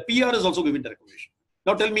 The PR is also giving the recommendation.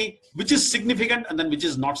 Now tell me which is significant and then which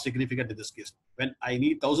is not significant in this case. When I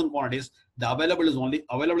need 1,000 quantities, the available is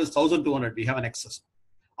 1,200. We have an excess.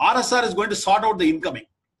 RSR is going to sort out the incoming.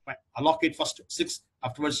 Fine. Allocate first 6,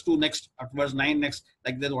 afterwards 2 next, afterwards 9 next.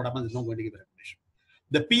 Like that, what happens is not going to give a recommendation.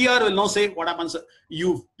 The PR will now say what happens.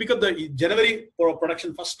 You pick up the January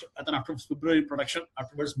production first, and then afterwards February production,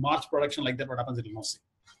 afterwards March production. Like that, what happens? It will now say.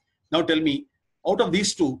 Now tell me, out of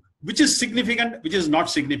these two, which is significant, which is not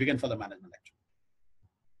significant for the management actually.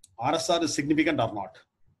 RSR is significant or not?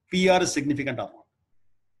 PR is significant or not?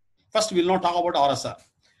 First, we will not talk about RSR.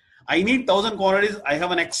 I need 1,000 quantities. I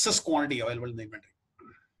have an excess quantity available in the inventory.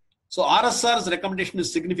 So RSR's recommendation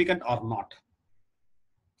is significant or not?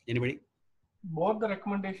 Anybody? Both the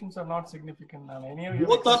recommendations are not significant.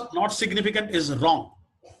 Both are not significant is wrong.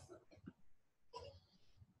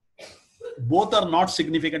 Both are not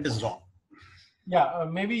significant is wrong. Yeah,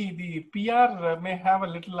 maybe the PR may have a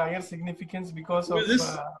little higher significance because of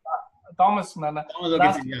Thomas, Nana.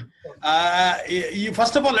 Okay, yeah.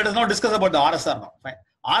 First of all, let us now discuss about the RSR now. Fine.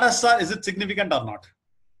 RSR, is it significant or not?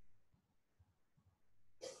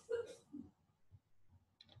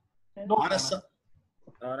 No, RSR.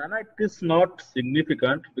 Nana, it is not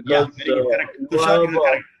significant because correct.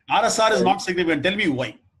 Correct. RSR is not significant. Tell me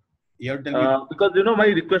why. You have to tell me. Because my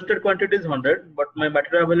requested quantity is 100, but my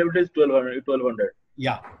material availability is 1200.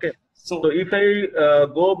 Yeah. Okay. So if I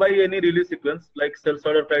go by any release sequence like sales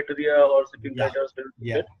order criteria or shipping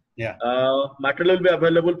criteria, material will be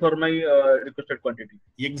available for my requested quantity.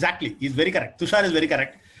 Exactly. He's very correct. Tushar is very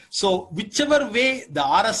correct. So whichever way the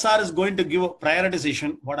RSR is going to give a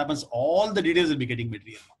prioritization, what happens? All the details will be getting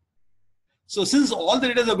material. So since all the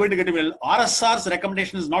details are going to get material, RSR's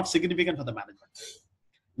recommendation is not significant for the management.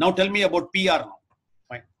 Now tell me about PR now.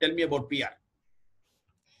 Fine. Tell me about PR.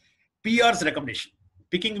 PR's recommendation.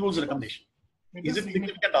 Picking rules recommendation. Is it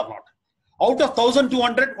significant or not? Out of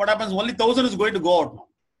 1,200, what happens? Only 1,000 is going to go out now.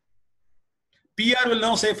 PR will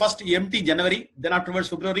now say first empty January, then afterwards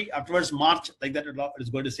February, afterwards March, like that it is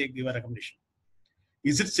going to say give a recommendation.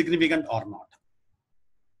 Is it significant or not?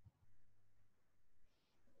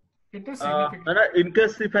 It is significant. In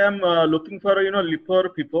case if I am looking for LIFO or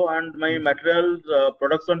FIFO and my materials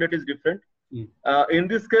production date is different, in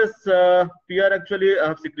this case PR actually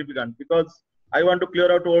have significant because I want to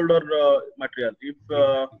clear out older material. If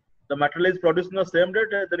the material is produced on the same date,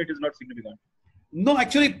 then it is not significant. No,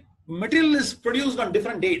 actually, material is produced on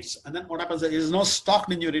different dates, and then what happens is no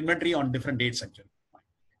stocked in your inventory on different dates. Actually,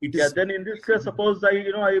 then in this case, suppose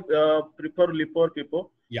I prefer LIFO or FIFO.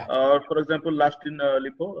 Yeah. For example, last in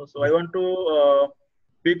LIFO, so I want to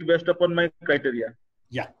pick based upon my criteria.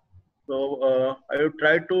 Yeah. So I would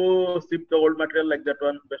try to ship the old material like that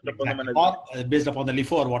one based upon the management. Or based upon the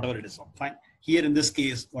LIFO or whatever it is. Fine. Here in this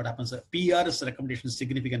case, what happens? PR's recommendation is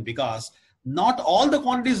significant because not all the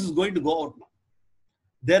quantities is going to go out now.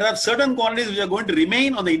 There are certain quantities which are going to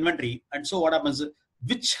remain on the inventory, and so what happens?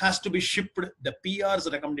 Which has to be shipped? The PR's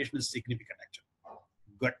recommendation is significant actually.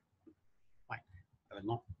 Good. Fine. I will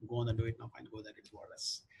not go on and do it now. Fine. Go there. It's more or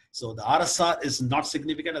less. So the RSR is not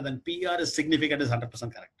significant, and then PR is significant is 100%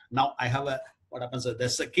 correct. Now I have what happens?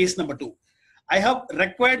 There's a case number 2. I have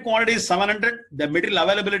required quantity is 700. The material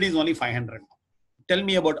availability is only 500. Tell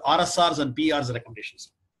me about RSRs and PR's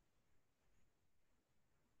recommendations.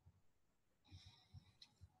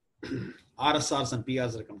 RSRs and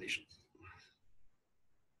PR's recommendations.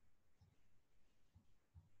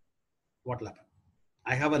 What will happen?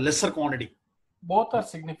 I have a lesser quantity. Both are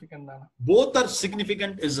significant, Nana. Both are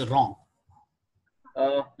significant is wrong.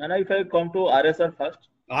 Nana, if I come to RSR first.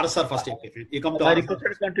 RSR first. You come to my RSR requested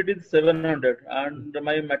first. quantity is 700 and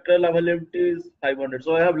my material availability is 500.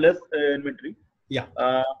 So I have less inventory. Yeah.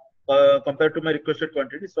 Compared to my requested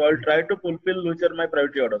quantity. So I'll try to fulfill which are my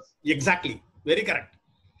priority orders. Exactly. Very correct.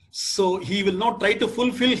 So he will not try to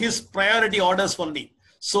fulfill his priority orders only.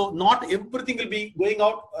 So not everything will be going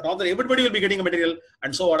out, rather everybody will be getting a material.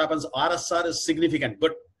 And so what happens? RSR is significant.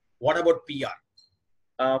 But what about PR?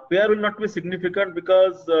 PR will not be significant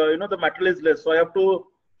because the material is less. So I have to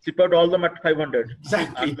ship out all the 500.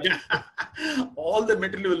 Exactly. All the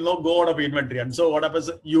material will not go out of inventory. And so what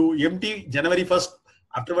happens? You empty January 1st,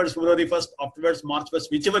 afterwards February 1st, afterwards March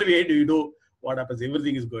 1st, whichever way you do, what happens?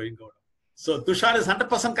 Everything is going out. So Tushar is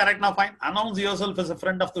 100% correct now. Fine. Announce yourself as a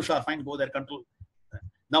friend of Tushar. Fine. Go there. Control.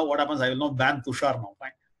 Now what happens? I will not ban Tushar now.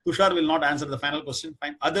 Fine. Tushar will not answer the final question.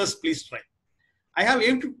 Fine. Others, please try. I have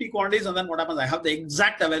 850 quantities, and then what happens? I have the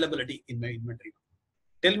exact availability in my inventory.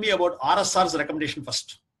 Tell me about RSR's recommendation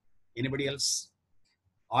first. Anybody else?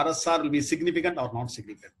 RSR will be significant or not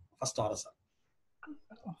significant? First RSR.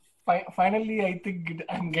 Finally, I think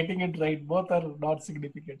I'm getting it right. Both are not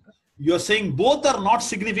significant. You're saying both are not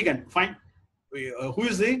significant. Fine. Who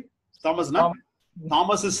is he? Thomas, no?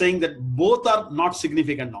 Thomas is saying that both are not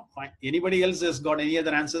significant now. Fine. Anybody else has got any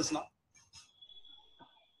other answers now?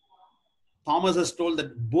 Thomas has told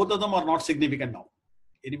that both of them are not significant now.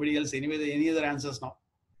 Anybody else? Any other answers now?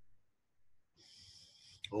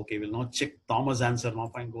 Okay, we'll now check Thomas' answer now.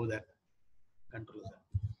 Fine, go there. Control that.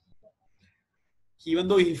 Even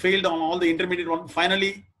though he failed on all the intermediate one,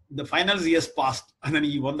 finally, the finals he has passed and then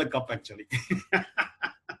he won the cup actually.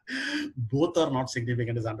 Both are not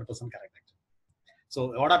significant is 100% correct actually.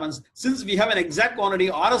 So what happens? Since we have an exact quantity,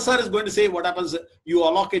 RSR is going to say what happens. You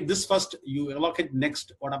allocate this first, you allocate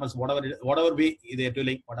next. What happens? Whatever way they are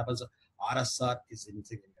doing, what happens? RSR is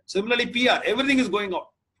insignificant. Similarly, PR, everything is going out.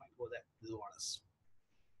 Fine, go there. This is what is.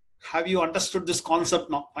 Have you understood this concept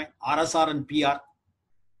now? Fine. RSR and PR.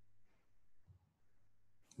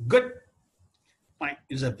 Good. Fine.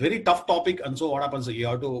 It's a very tough topic, and so what happens? You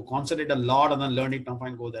have to concentrate a lot and then learn it. Now,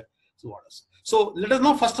 fine, go there. So what is? So let us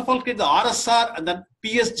now first of all create the RSR and then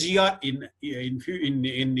PSGR in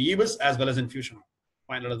EBIS as well as in Fusion.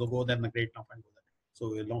 Fine. Let us go there and create now. Fine, go there. So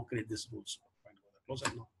we'll now create these rules. Fine, go there. Close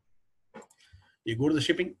it now. You go to the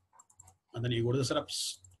shipping, and then you go to the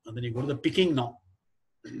setups, and then you go to the picking now.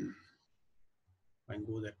 Fine,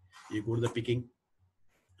 go there. You go to the picking.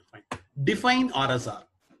 Fine. Define RSR.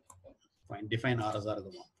 Fine. Define RSR as the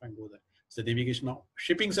one. Fine. Go there. It's the navigation now.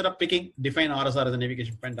 Shipping setup picking. Define RSR as a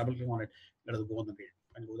navigation. Fine. Double click on it. Let us go on the page.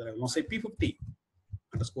 Fine. Go there. I will now say P50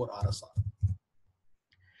 underscore RSR.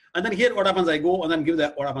 And then here what happens? I go and then give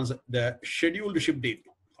the what happens the scheduled ship date.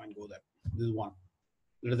 Fine. Go there. This is 1.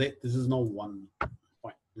 Let us say this is now 1.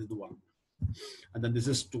 Fine. This is the 1. And then this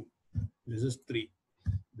is 2. This is 3.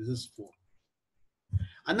 This is 4.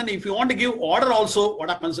 And then if you want to give order also, what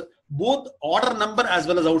happens? Both order number as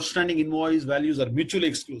well as outstanding invoice values are mutually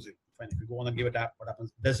exclusive. Fine. If you go on and give a tab, what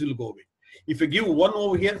happens? This will go away. If you give one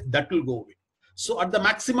over here, that will go away. So at the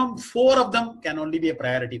maximum, 4 of them can only be a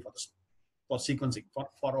priority for this, for sequencing, for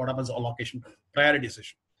what happens allocation,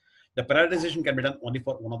 prioritization. The prioritization can be done only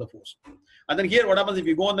for one of the 4. And then here, what happens if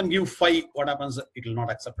you go and then give 5? What happens? It will not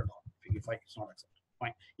accept at all. If you give 5, it's not accepted.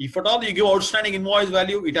 Fine. If at all you give outstanding invoice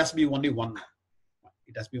value, it has to be only 1.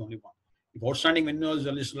 It has to be only 1. If outstanding invoice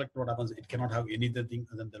value is selected, what happens? It cannot have any other thing,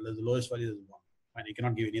 and then the lowest value is 1. Fine. You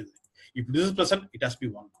cannot give any other thing. If this is present, it has to be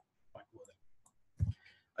 1. Fine. Go there.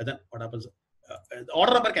 And then what happens? The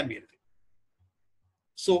order number can be anything.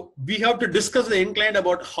 So we have to discuss the end client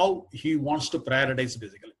about how he wants to prioritize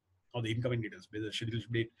basically, or the incoming details, whether schedule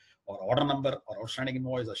date or order number or outstanding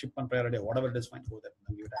invoice or shipment priority or whatever it is. Fine, go there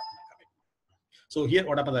and give it commit. So here,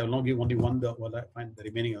 what happens? I will now give only 1. Fine, the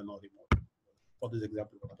remaining I will now remove. For this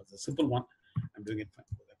example, what happens? A simple one. I'm doing it. Fine,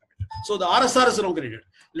 go there, commit. So the RSR is now created.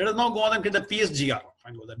 Let us now go on and create the PSGR.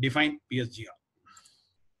 Fine, go there. Define PSGR.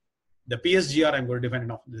 The PSGR I'm going to define it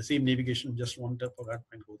now. The same navigation, just one step for that.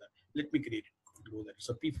 Fine, go there. Let me create it. Go there.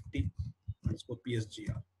 So P50 underscore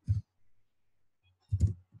PSGR.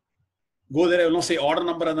 Go there. I will not say order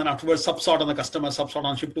number and then afterwards subsort on the customer, subsort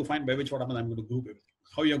on ship to. Find by which what happens. I'm going to group everything.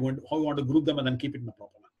 How you want to group them and then keep it in the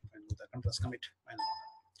proper manner. Fine, go there. Press commit. Fine.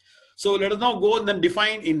 So let us now go and then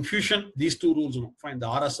define in Fusion these 2 rules. Find the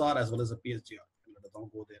RSR as well as the PSGR. Let us now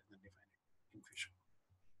go there and then define it in Fusion.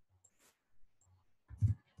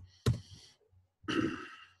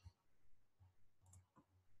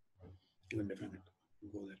 Even define it.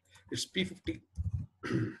 Go there. It's P50.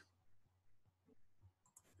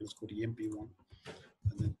 Let's go to EMP1,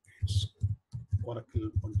 and then it's Oracle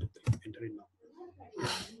 1, 2, 3. Enter it now.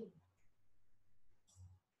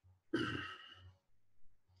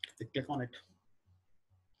 I click on it,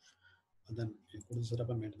 and then you go to setup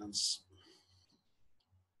and maintenance.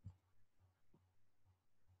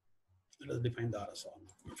 Let us define the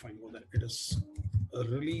RSR. Fine, go there. It is a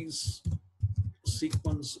release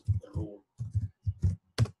sequence role.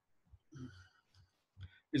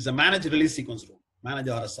 It's a manage release sequence role. Manage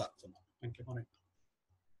RSR. So now I click on it.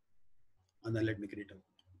 And then let me create a role.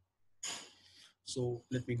 So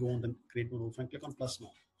let me go on and create one role. Fine, click on plus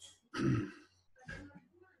now.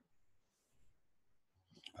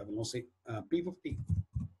 I will now say P50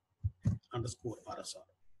 underscore RSR.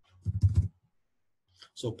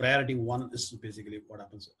 So priority 1 is basically what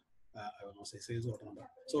happens. I will now say sales order number.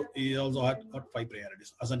 So he also had got 5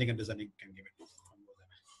 priorities. Ascending and descending can give it.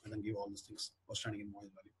 And then give all these things. Outstanding invoice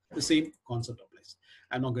value. The same concept applies.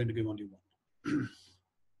 I'm not going to give only 1.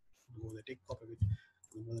 Go there, take copy of it.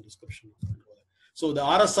 Go the description. So the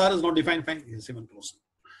RSR is not defined. Fine. It's even close.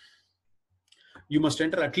 You must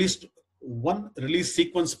enter at least 1 release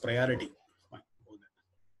sequence priority. Fine. Go there.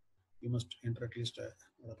 You must enter at least a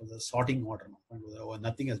sorting order. Fine. Go there. Or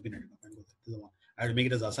nothing has been entered. Fine. Go there. This is the one. I will make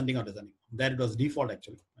it as ascending or descending. There it was default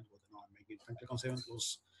actually. Fine. Go there. Now I'm making it. Fine. Click on save and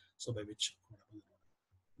close. So by which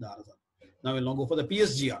the RSR. Now we'll now go for the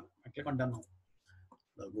PSGR. I click on done now.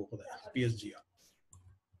 I'll go for the PSGR.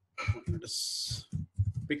 Let us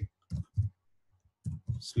pick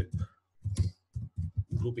slip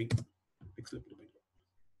grouping. Pick slip grouping.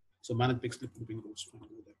 So manage pick slip grouping rules. Go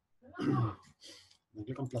there. Then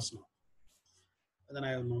click on plus now. And then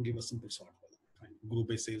I will now give a simple sort. Fine. Group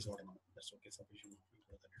by sales order now. That's okay. Sufficient.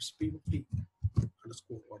 It's P50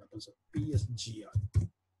 underscore what happens PSGR.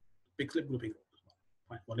 Pick slip grouping.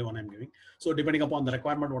 Fine, only one I'm giving. So depending upon the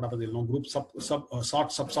requirement, what happens, group sort,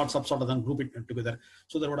 subsort, and then group it together.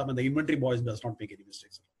 So that what happens, the inventory boys does not make any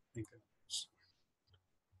mistakes.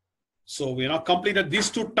 So we now completed these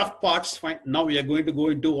 2 tough parts. Fine. Now we are going to go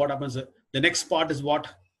into what happens. The next part is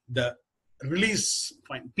what the release.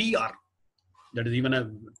 Fine. PR. That is even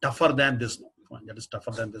tougher than this. Fine. That is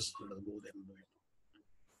tougher than this. Let us go there and do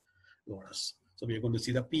it. So we are going to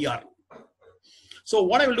see the PR. So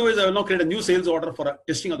what I will do is I will now create a new sales order for a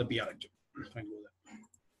testing of the PR engine. Fine, go there.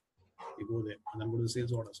 You go there and then go to the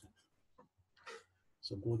sales orders.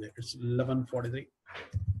 So go there. It's 1143.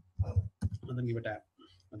 And then give a tab.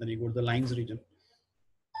 And then you go to the lines region.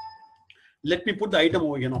 Let me put the item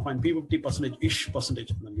over here now. Find P50%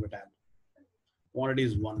 percentage. And then give a tab. Quantity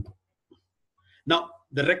is 1. Now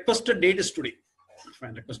the requested date is today.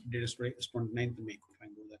 Fine. Requested date is today. It's 29th May.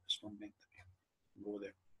 Fine. Go there. It's 29th May. Go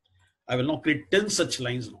there. I will now create 10 such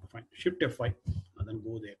lines now. Fine. Shift F5 and then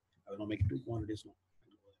go there. I will now make 2 quantities now.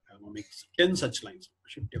 I will now make 10 such lines.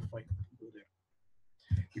 Shift F5. Go there.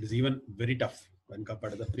 It is even very tough when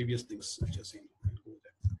compared to the previous things which you're seeing. Go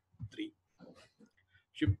there. 3.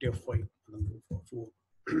 Shift F5 and then go for 4.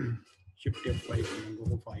 Shift F5 and then go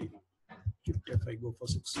for 5. Shift F5 go for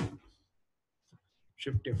 6.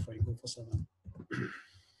 Shift F5 go for 7.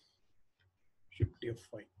 Shift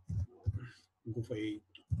F5 go for 8.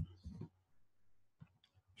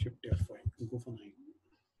 Shift F5 go for 9.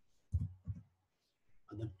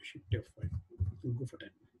 And then Shift F5 go for 10.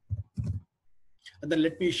 And then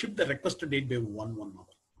let me shift the request date by 1/1 now.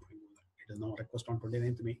 It is now request on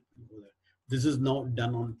 29th May. This is now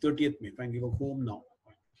done on 30th May. Fine, give a home now.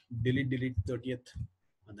 Delete 30th,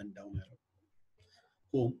 and then down arrow.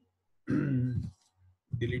 Home.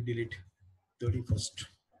 delete 31st,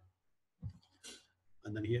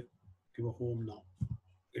 and then here give a home now.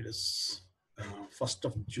 It is 1st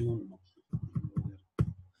of June now.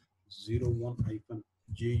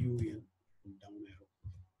 01-JUN down arrow.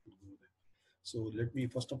 So let me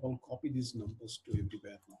first of all copy these numbers to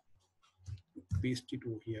everywhere now. Paste it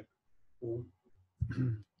over here. Home.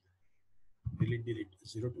 delete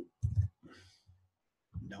 02.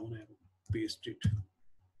 Down arrow. Paste it.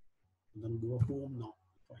 And then go home now.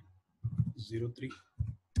 Fine. 03.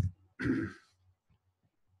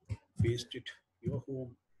 Paste it. Your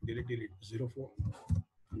home. Delete 04.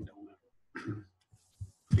 And down arrow.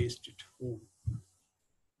 Paste it. Home.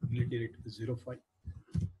 Delete 05.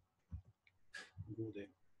 Go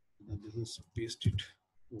there. And then this is paste it.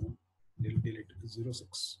 Home. Delete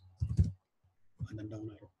 06. And then down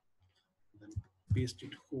arrow. And then paste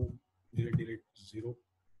it. Home. Delete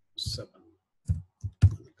 07.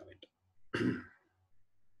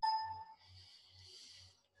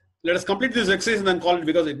 Let us complete this exercise and then call it,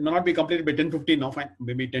 because it may not be completed by 10:15 now. Fine,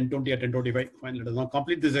 maybe 10:20 or 10:25. Fine, let us now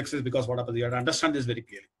complete this exercise, because what happens, you have to understand this very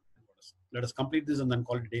clearly. Let us complete this and then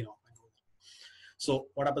call it a day now. So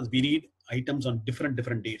what happens, we need items on different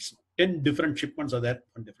dates. 10 different shipments are there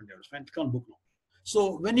on different dates. Fine, click on book now.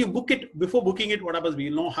 So when you book it, before booking it, what happens,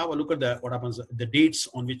 we will now have a look at the dates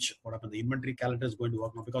on which the inventory calendar is going to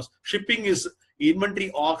work now, because shipping is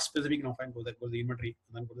inventory org specific now. Fine, go there, go to the inventory,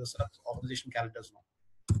 and then go to the organization calendars now.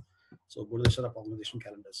 So go to the setup organization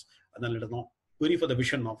calendars, and then let us now query for the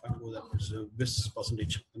vision now. Fine, go there, it's this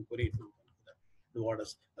percentage, and query it now. The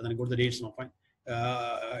orders, and then go to the dates now. Fine,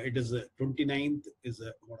 it is 29th is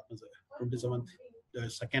 27th,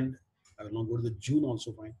 2nd. I will now go to the June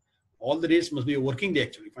also. Fine. All the days must be a working day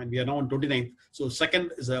actually. Fine. We are now on 29th. So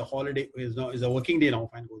 2nd is a holiday, is a working day now.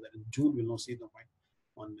 Fine. Go there. In June, we'll now see now. Fine.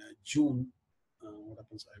 On June, what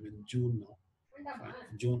happens? I'm in June now. Fine.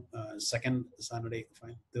 June 2nd Saturday.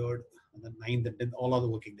 Fine. 3rd, and then 9th, and 10th. All other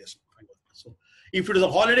working days. Fine. So if it is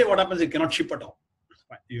a holiday, what happens? It cannot ship at all.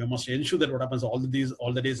 Fine. You must ensure that what happens. All the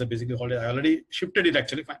days are basically holiday. I already shifted it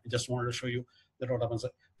actually. Fine. I just wanted to show you that what happens.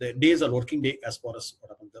 The days are working day as far as what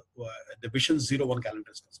happens. The Vision 01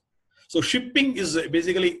 calendar is concerned. So shipping is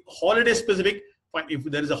basically holiday specific. Fine. If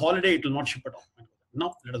there is a holiday, it will not ship at all. Fine.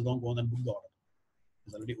 Now let us go on and book the order.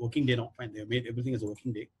 It's already working day now. Fine. They have made everything as a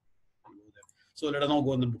working day. So let us now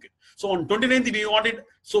go and book it. So on 29th, we want it.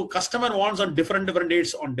 So customer wants on different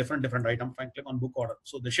dates on different item. Fine. Click on book order.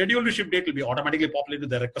 So the scheduled ship date will be automatically populated with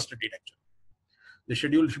the requested date actually. The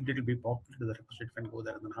scheduled ship date will be populated with the requested date. Fine. Go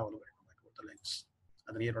there and then have a look at it. Go to the links.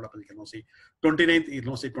 And then here what happens, you can now see 29th, you can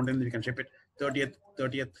now say 29th, we can ship it. 30th,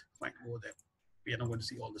 fine, go there. We are now going to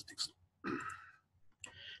see all these things.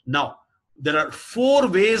 Now, there are 4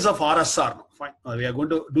 ways of RSR now. Fine. We are going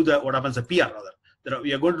to do the, what happens, the PR rather.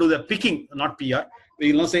 We are going to do the picking, not PR.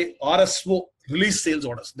 We will now say RSO, release sales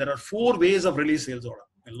orders. There are 4 ways of release sales order.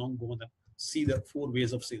 We'll now go and see the 4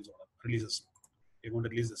 ways of sales order, releases. You're going to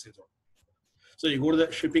release the sales order. So you go to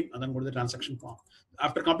the shipping and then go to the transaction form.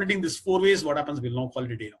 After completing these 4 ways, what happens? We'll now call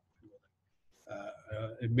it a day now.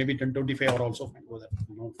 Maybe 10:25 or also fine. Go there.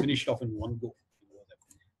 Finish it off in one go. Go there.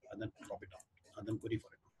 And then drop it down. And then query for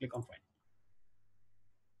it. Click on find.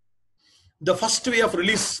 The first way of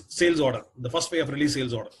release sales order.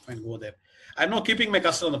 Fine. Go there. I'm now keeping my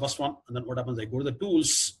cursor on the first one. And then what happens? I go to the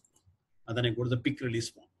tools. And then I go to the pick release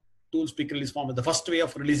form. Tools pick release form is the first way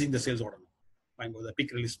of releasing the sales order. Fine. Go to the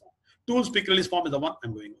pick release form. Tools pick release form is the one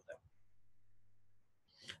I'm going with that.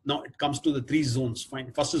 Now it comes to the 3 zones.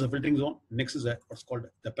 Fine. First is a filtering zone. Next is what's called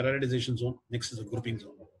the prioritization zone. Next is a grouping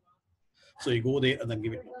zone. So you go there and then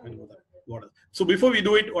give it. So before we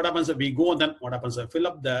do it, what happens? We go and then what happens? Fill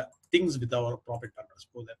up the things with our profit parameters.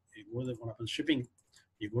 Go there. You go to the, what happens? Shipping.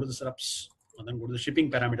 You go to the setups and then go to the shipping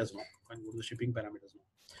parameters now. Fine. Go to the shipping parameters now.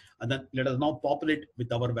 And then let us now populate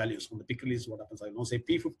with our values. On the pick release, what happens? I now say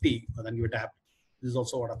P50 and then give it a tab. This is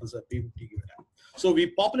also what happens at P50 give it tab. So we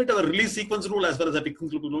populate our release sequence rule as well as the picking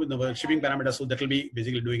rule in the shipping parameters. So that will be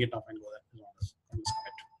basically doing it now. Fine, go there.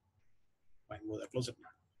 Fine, go there. Close it now.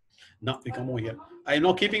 Now we come over here. I am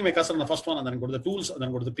now keeping my cursor on the first one and then go to the tools and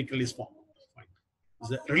then go to the pick release form. Fine.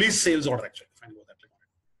 This is the release sales order actually. Fine, go there. Click on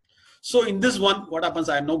it. So in this one, what happens?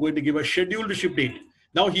 I am now going to give a scheduled ship date.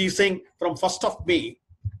 Now he is saying from 1st of May,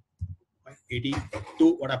 80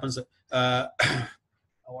 to what happens?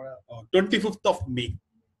 25th of May.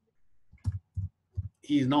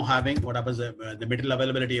 He is now having what happens, the material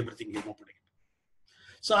availability, everything he is now putting it.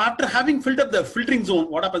 So after having filled up the filtering zone,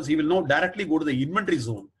 what happens? He will now directly go to the inventory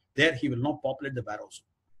zone. There he will now populate the warehouse.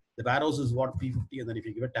 The warehouse is what P50, and then if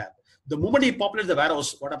you give a tab, the moment he populates the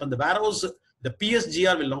warehouse, what happens? The warehouse, the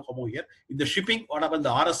PSGR will now come over here. In the shipping, what happens? The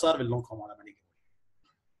RSR will now come automatically.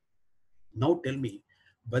 Now tell me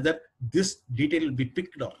whether this detail will be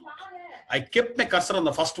picked or not. I kept my cursor on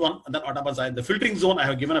the first one, and then what happens? In the filtering zone, I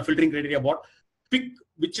have given a filtering criteria about pick,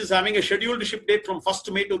 which is having a scheduled ship date from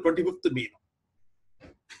 1st May to 25th May.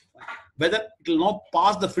 Whether it will now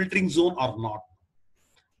pass the filtering zone or not.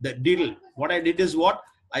 The deal, what I did is what?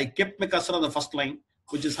 I kept my cursor on the first line,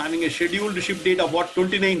 which is having a scheduled ship date of what?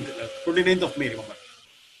 29th of May, remember.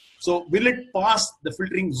 So will it pass the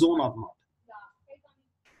filtering zone or not?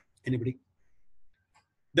 Anybody?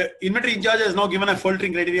 The inventory in charge has now given a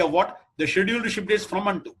filtering criteria of what? The scheduled ship dates from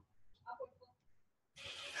and to.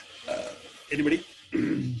 Anybody?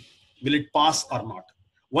 Will it pass or not?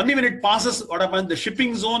 Only when it passes, what happens? The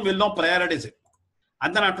shipping zone will now prioritize it.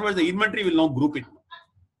 And then afterwards, the inventory will now group it.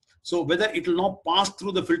 So whether it will now pass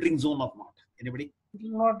through the filtering zone or not. Anybody? It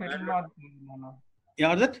will not. It will not. No.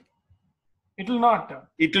 Yeah, is it? It will not.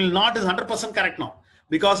 It will not is 100% correct now.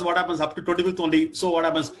 Because what happens up to 25th only. So what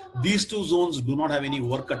happens? These two zones do not have any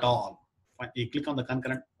work at all. Fine. You click on the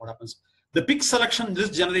concurrent. What happens? The pick selection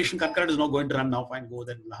list generation concurrent is now going to run now. Fine, go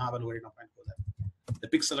there. Have a word now. Fine, go there. The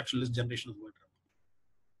pick selection list generation is going to run.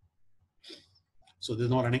 So this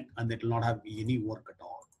is not running, and it will not have any work at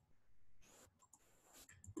all.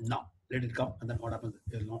 Now let it come, and then what happens?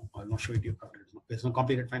 I'll not show it to you. It's not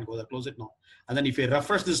completed. Fine, go there, close it now. And then if you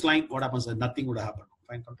refresh this line, what happens? Nothing would happen.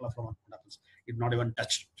 Fine, control from what happens? It not even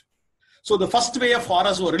touched it. So the first way of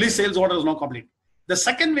RS or release sales order is now complete. The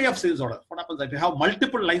second way of sales order, what happens? That you have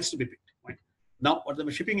multiple lines to be picked. Right? Now, what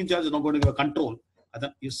the shipping in charge is now going to give a control, and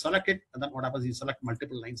then you select it, and then what happens? You select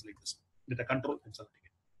multiple lines like this. With a control and select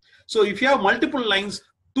it. So if you have multiple lines,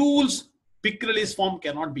 tools pick release form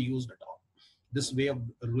cannot be used at all. This way of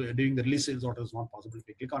doing the release sales order is not possible. If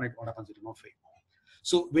you click on it, what happens? It will not fail.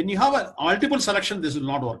 So when you have a multiple selection, this will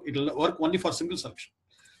not work. It will work only for single selection.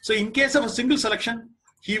 So in case of a single selection,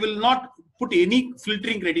 he will not put any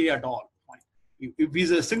filtering criteria at all. If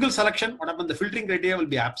it's a single selection, what happens? The filtering criteria will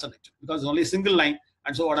be absent because it's only a single line.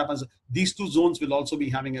 And so what happens? These two zones will also be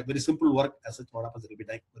having a very simple work as such. What happens? It will be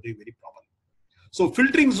done very, very properly. So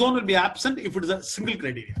filtering zone will be absent if it is a single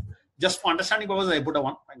criteria. Just for understanding purposes, I put a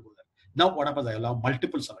one and go there. Now what happens? I allow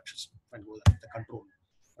multiple selections and go there. The control.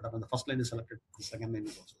 What happens? The first line is selected. The second line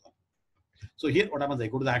is also done. So here what happens? I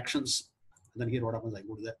go to the actions. And then here what happens? I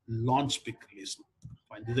go to the launch pick release.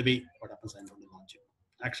 Fine. This is the way what happens? I'm going to launch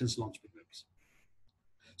it. Actions launch pick release.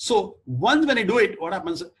 So once when I do it, what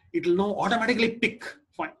happens? It will now automatically pick.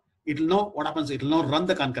 Fine. It will know what happens. It will now run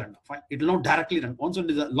the concurrent. Fine. It will now directly run. Once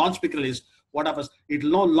it is a launch pick release, what happens? It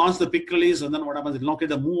will now launch the pick release, and then what happens? It will now create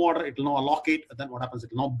the move order. It will now allocate, and then what happens?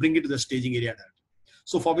 It will now bring it to the staging area directly.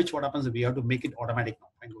 So for which what happens? We have to make it automatic now.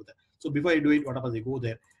 Fine, go there. So before I do it, what happens? I go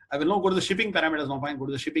there. I will now go to the shipping parameters now. Fine, go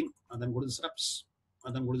to the shipping, and then go to the steps,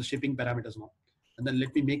 and then go to the shipping parameters now, and then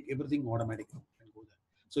let me make everything automatic now. Fine, go there.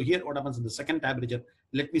 So here what happens in the second tab region?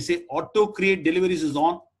 Let me say auto create deliveries is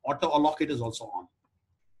on, auto allocate is also on.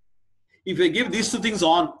 If I give these two things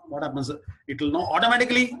on, what happens? It will now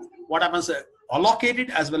automatically what happens? Allocate it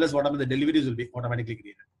as well as what happens? The deliveries will be automatically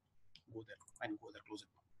created. Go there and go there, close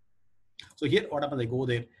it. So here what happens? I go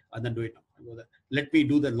there and then do it now. I go there. Let me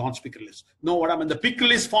do the launch pick release. No, what happens? The pick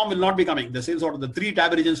release form will not be coming. The sales order, the three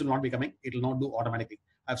tab regions will not be coming. It will not do automatically.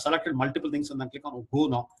 I've selected multiple things and then click on go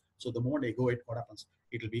now. So the moment I go it, what happens?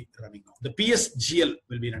 It will be running now. The PSGL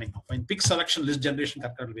will be running now. Fine. Pick selection list generation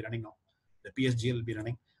concurrent will be running now. The PSGL will be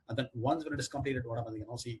running. And then once when it is completed, what happens? You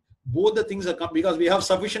know, see, both the things are come because we have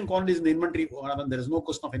sufficient quantities in the inventory. What happens? There is no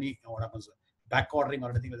question of any what happens back ordering or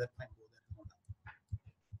anything like that. Fine, go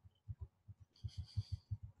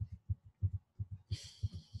there.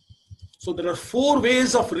 So there are 4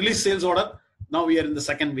 ways of release sales order. Now we are in the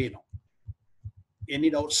second way now. Any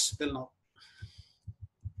doubts till now?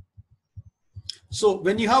 So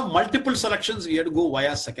when you have multiple selections, you have to go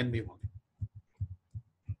via second way only.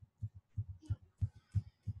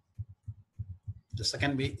 The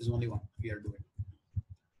second way is only one we are doing.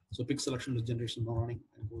 So pick selection list generation now running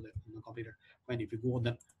and go there and complete it. Fine. If you go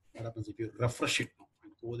then what happens? If you refresh it now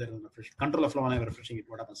and go there and refresh it. Control F when I'm refreshing it,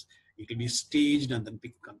 what happens? It will be staged and then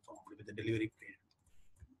pick confirmed with the delivery created.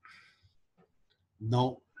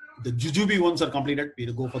 Now the jujube ones are completed. We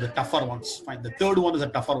will go for the tougher ones. Fine. The third one is a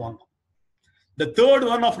tougher one. The third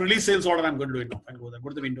one of release sales order, I'm going to do it now. Fine, go there. Go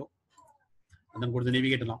to the window and then go to the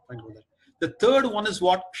navigator now. Fine, go there. The third one is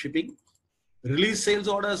what? Shipping. Release sales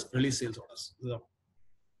orders, release sales orders.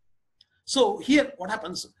 So here what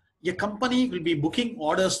happens? a company will be booking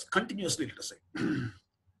orders continuously, let us say.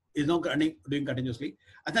 Is not doing continuously.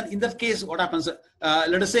 And then in that case, what happens,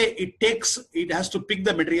 let us say it has to pick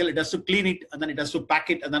the material, it has to clean it, and then it has to pack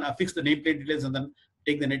it, and then affix the nameplate details, and then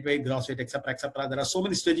take the net weight, gross weight, etc., etc. There are so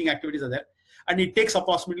many staging activities are there, and it takes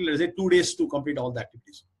approximately, let us say, 2 days to complete all the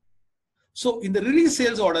activities. So in the release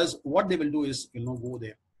sales orders, what they will do is, you will not go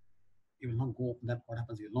there. You will not go, then what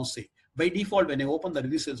happens, you will not say. By default, when you open the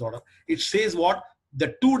release sales order, it says what?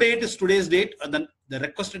 The to date is today's date, and then the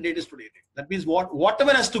requested date is today's date. That means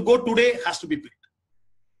whatever has to go today has to be picked.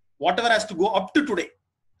 Whatever has to go up to today,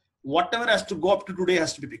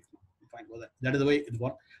 has to be picked. Fine, go there. That is the way it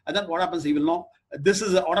works. And then what happens? He will know this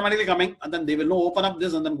is automatically coming, and then they will know open up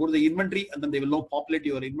this, and then go to the inventory, and then they will know populate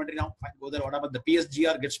your inventory now. Fine, go there. What happens? The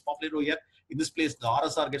PSGR gets populated over here. In this place, the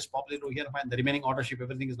RSR gets populated over here. Fine, the remaining order sheet,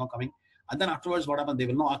 everything is now coming. And then afterwards, what happens? They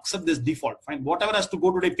will now accept this default. Fine, whatever has to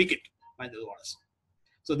go today, pick it. Fine, those orders.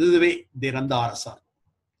 So this is the way they run the RSR.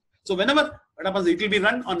 So whenever what happens, it will be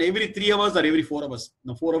run on every 3 hours or every 4 hours.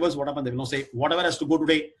 Now 4 hours, what happens? They will now say whatever has to go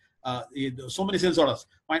today. So many sales orders.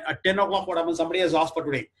 Fine. At 10 o'clock, what happens? Somebody has asked for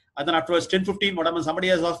today. And then afterwards, 10:15, what happens? Somebody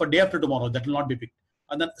has asked for day after tomorrow. That will not be picked.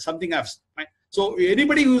 And then something else. Fine. So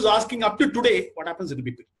anybody who is asking up to today, what happens? It will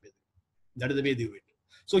be picked. That is the way they do it.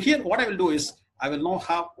 So here, what I will do is I will now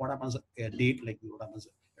have what happens a date like what happens.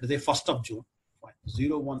 It is a 1st of June. Fine.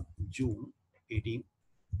 01 June 18.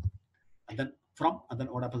 And then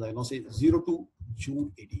what happens? I will now say 02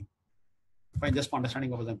 June 18. Fine, just for understanding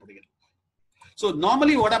what I'm putting it. So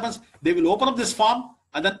normally what happens? They will open up this form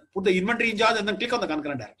and then put the inventory in charge and then click on the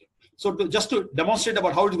concurrent directly. So just to demonstrate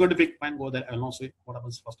about how it's going to pick, fine, go there. I will now say what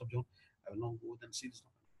happens 1st of June. I will now go then see this.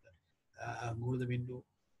 Go to the window.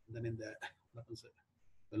 And then in the what happens?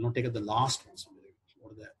 I will now take up the last one. So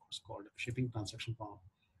what's called shipping transaction form.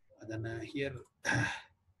 And then here.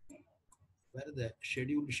 Where is the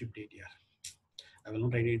scheduled ship date here? I will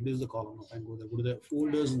not write it. This is the column. I go there, go to the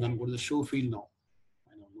folders, and then go to the show field now.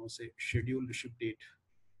 I will now say scheduled ship date.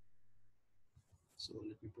 So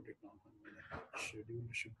let me put it now. Scheduled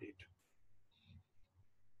ship date.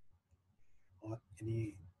 Or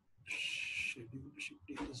any scheduled ship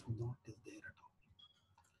date is not there at all.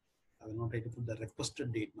 I will not try to put the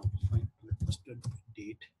requested date now. Fine. Requested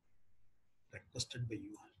date. Requested by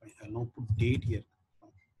you. Fine. I will now put date here.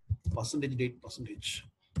 Percentage date, percentage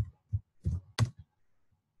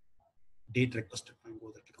date requested. Fine,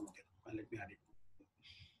 go there, click on OK. Fine, let me add it.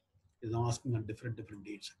 It's now asking on different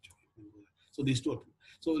dates actually. So these two are true.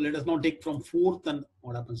 So let us now take from 4th and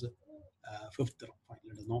what happens 5th. Fine,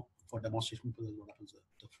 let us know for demonstration purposes what happens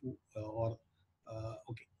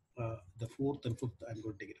the 4th and 5th. I'm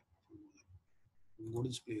going to take it up. Go to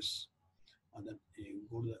this place and then you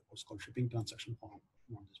go to the what's called shipping transaction form.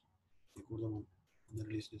 Not this one. You go to the one. And then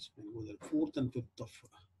release this and go there 4th and 5th of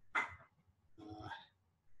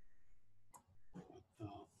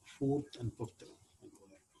 4th and 5th.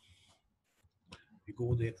 You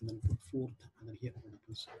go there and then put 4th, and then here what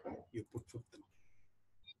happens? You put 5th.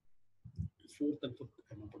 4th and 5th.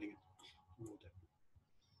 I'm not putting it. Go there.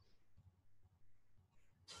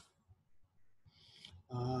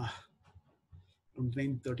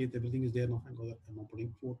 29th, 30th, everything is there now. And go there. I'm not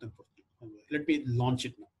putting 4th and 5th. Let me launch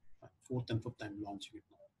it now. 4th and 5th, I'm launching it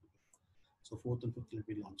now. So 4th and 5th, let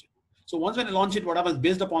me launch it. So once when I launch it, what happens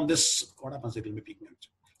based upon this, what happens, it will be peaking.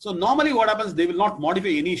 So normally what happens, they will not modify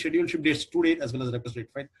any scheduled ship dates to date as well as request date,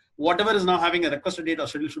 right? Whatever is now having a requested date or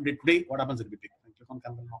scheduled ship date today, what happens, it will be picked. Click on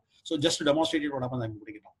calendar now. So just to demonstrate it, what happens, I'm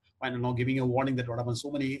putting it now. Fine, I'm now giving a warning that what happens,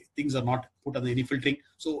 so many things are not put on any filtering.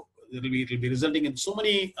 So it will be resulting in so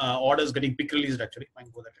many orders getting pick released actually.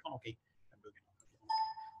 Fine, go there, click on OK. I'm doing it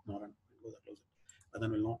now. Now run, go there, close it. And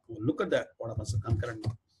then we'll look at that, what happens, concurrent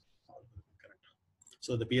now.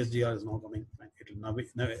 So the PSGR is now coming. It will now be.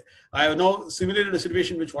 I have now simulated a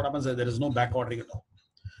situation which what happens is there is no back ordering at all.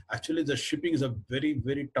 Actually, the shipping is a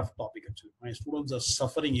very tough topic. Actually, my students are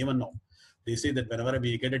suffering even now. They say that whenever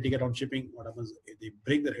we get a ticket on shipping, what happens? They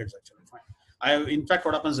break their heads. Actually, fine. I have, in fact,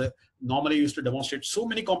 what happens? Normally, used to demonstrate so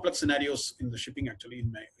many complex scenarios in the shipping. Actually,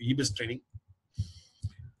 in my EBIS training,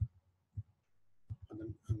 and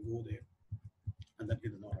then go there, and then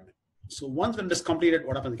it is not running. So once when it is completed,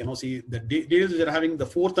 what happens? You can now see the details which are having the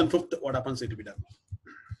 4th and 5th. What happens? It will be done.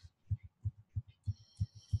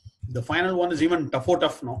 The final one is even tough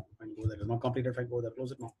now. And go there. It is not completed. If I go there,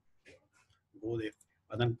 close it now. Go there.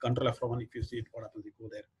 And then Control F1. If you see it, what happens? You go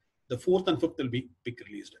there. The 4th and 5th will be pick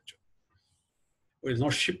released actually. It is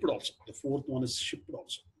not shipped also. The 4th one is shipped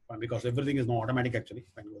also. Fine, because everything is now automatic actually.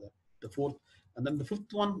 Fine, go there. The 4th and then the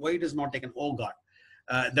 5th one. Why it is not taken? Oh God,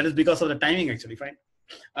 that is because of the timing actually. Fine.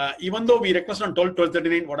 Even though we request on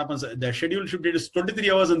 12:39, what happens? The schedule should be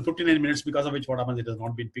 23 hours and 59 minutes, because of which what happens? It has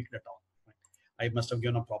not been picked at all. Right? I must have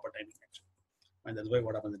given a proper timing actually, and that's why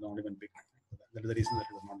what happens? It's not even picked. That is the reason that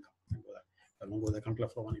it has not come. I will not go the control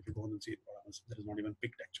for one. If you go and see it, what happens? That is not even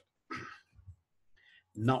picked actually.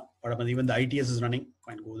 Now, what happens? Even the ITS is running.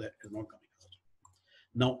 Fine, go there. It is not coming.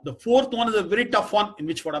 Now, the fourth one is a very tough one, in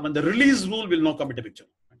which what happens? The release rule will not come into picture.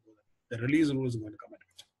 The release rule is going to come into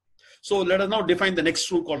picture. So let us now define the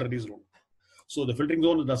next rule called release rule. So the filtering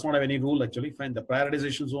zone does not have any rule actually. Find the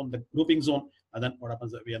prioritization zone, the grouping zone, and then what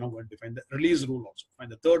happens? We are now going to define the release rule also.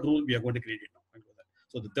 Find the third rule. We are going to create it now.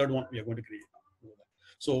 So the third one we are going to create now.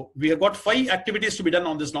 So we have got 5 activities to be done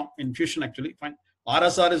on this now in Fusion actually. Fine.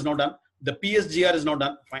 RSR is now done. The PSGR is now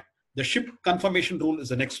done. Fine. The ship confirmation rule is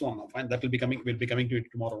the next one now. Fine. That will be coming. We'll be coming to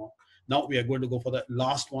it tomorrow. Now we are going to go for the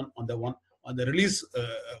last one on the release.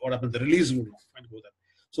 What happens? The release rule now. Fine. Go there.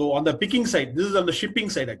 So on the picking side, this is on the shipping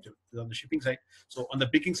side actually. This is on the shipping side. So on the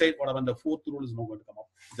picking side, what happens? The fourth rule is now going to come up.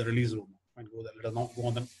 The release rule. Fine. Go there. Let us now go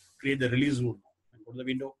on and create the release rule. Fine. Go to the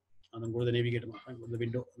window and then go to the navigator. Fine. Go to the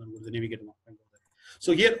window and then go to the navigator. Fine. Go there.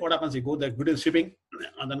 So here, what happens? You go there, go to the shipping,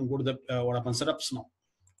 and then go to the what happens? Setups now,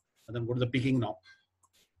 and then go to the picking now.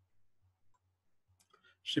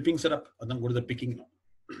 Shipping setup, and then go to the picking now.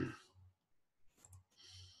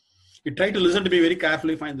 You try to listen to me very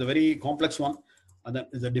carefully. Find the very complex one, and then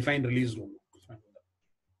is the defined release rule.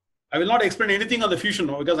 I will not explain anything on the Fusion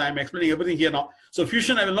now because I am explaining everything here now. So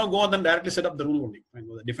Fusion, I will not go and then directly set up the rule only. Find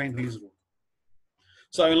the defined release rule.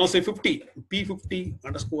 So I will now say 50 P50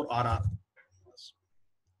 _ RR.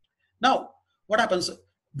 Now, what happens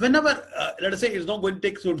whenever, let us say, it's not going to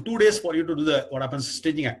take 2 days for you to do the what happens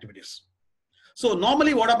staging activities. So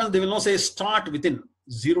normally, what happens? They will not say start within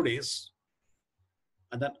 0 days,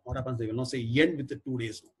 and then what happens? They will not say end with the 2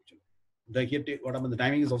 days. Here, what happens? The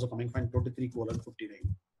timing is also coming. Find 23:59,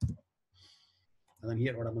 and then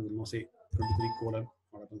here, what happens? They will not say 23:.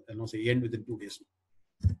 What happens? They will not say end within 2 days,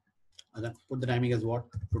 and then put the timing as what?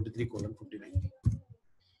 23:59.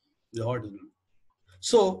 The hard.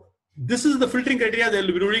 So this is the filtering criteria. They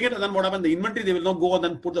will be doing it, and then what happens? The inventory they will not go and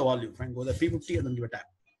then put the value. Fine, go the P50 and then give a tab.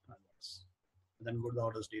 And then go to the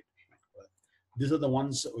order state. These are the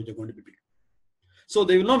ones which are going to be picked. So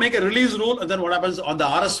they will not make a release rule, and then what happens on the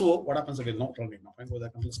RSO? What happens? They will not run it now. Fine, go there.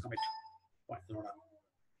 Just commit. Fine,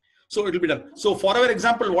 so it will be done. So for our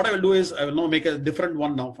example, what I will do is I will now make a different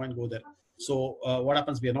one now. Fine, go there. So what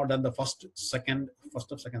happens? We have not done the first of second.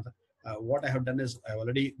 What I have done is I have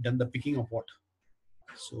already done the picking of what.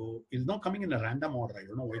 So it's not coming in a random order. I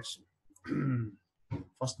don't know why it's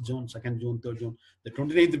 1st June, 2nd June, 3rd June. The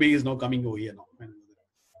 29th May is now coming over here now.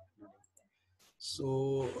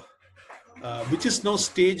 So which is no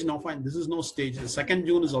stage now. Fine. This is no stage. The 2nd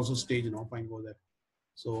June is also stage now. Fine. Go there.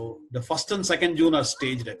 So the 1st and 2nd June are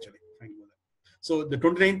staged actually. Fine. Go there. So the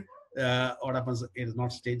 29th. What happens? It is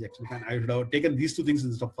not staged actually. Fine. I would have taken these 2 things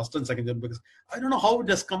instead of 1st and 2nd June because I don't know how it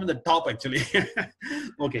has come in the top actually.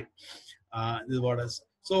 Okay. This is what it is.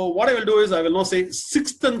 So what I will do is I will now say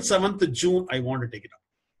 6th and 7th June I want to take it up.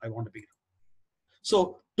 I want to pick it up.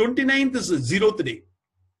 So 29th is the 0th day.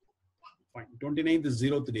 Fine. 29th is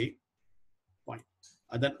 0th day. Fine.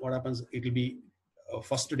 And then what happens? It will be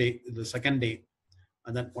first day, the 2nd day,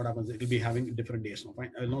 and then what happens? It will be having different days now.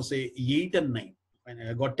 Fine. I will now say 8 and 9. Fine.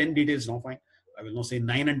 I got 10 details now. Fine. I will now say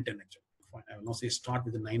 9 and 10 actually. Fine. I will now say start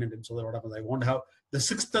with the 9 and 10. So that what happens? I want to have the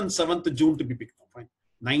 6th and 7th June to be picked now. Fine.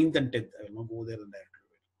 9th and 10th. I will now go there and there.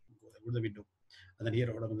 Go to the window, and then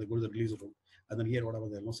here what happens? I go to the release room, and then here what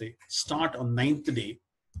happens? I will say start on 9th day.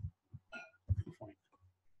 Fine.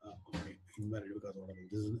 Okay. Invalid because what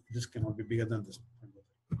happens? This cannot be bigger than this.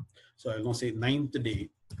 So I will now say 9th day,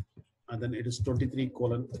 and then it is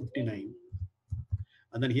 23:59,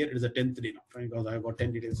 and then here it is the 10th day now. Fine, because I have got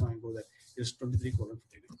 10 details, so I go there. It is 23:59,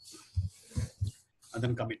 and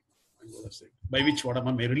then commit. And go there. By which what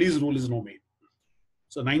happens? My release rule is now made.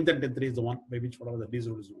 So 9th and 10th day is the one by which whatever the release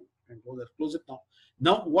rule is known. And go there, close it now.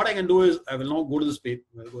 Now what I can do is I will now go to this page.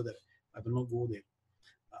 I will go there. I will not go there.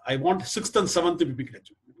 I want 6th and 7th to be picked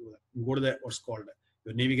actually. Go to the what's called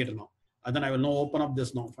your navigator now. And then I will now open up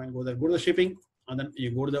this now. Fine, go there. Go to the shipping, and then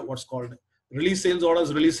you go to the what's called release sales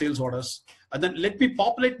orders, and then let me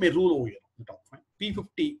populate my rule over here on the top. Fine.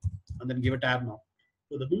 P50, and then give a tab now.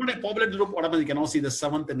 So the moment I populate the rule, what happens? You can now see the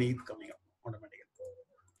 7th and 8th coming up automatically.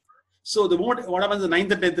 So the moment what happens the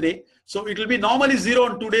 9th and 10th day, so it will be normally 0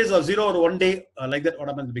 on 2 days or 0 or 1 day like that. What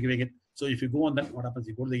happens at the beginning? So if you go on, then what happens?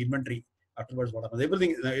 You go to the inventory. Afterwards, what happens?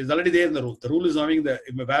 Everything is already there in the rule. The rule is having the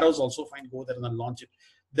warehouse also. Fine, go there and then launch it.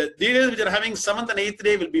 The days which are having 7th and 8th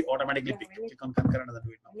day will be automatically picked. Click on concurrent and then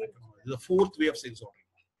do it now. This is the 4th way of sales ordering.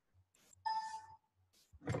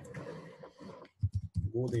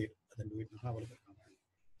 Go there and then do it. Have a look at it.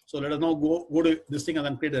 So let us now go to this thing and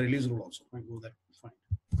then create a release rule also. Fine, go there. Fine.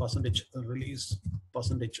 Percentage release,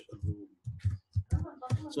 percentage rule.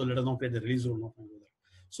 So let us now create the release rule now. Fine, go there.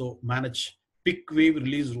 So manage pick wave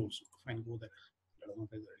release rules. Fine, go there. Let us now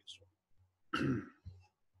create the release rule.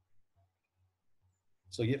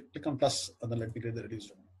 So here click on plus and then let me create the release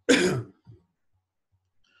rule.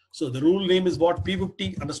 So the rule name is what?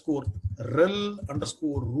 P50 underscore rel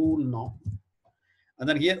underscore rule now. And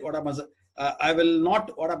then here what happens, I will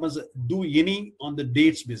not what happens do any on the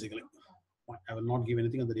dates basically. I will not give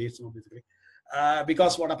anything on the dates now basically.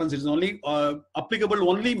 Because what happens is only applicable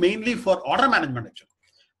only mainly for order management actually.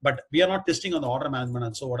 But we are not testing on the order management,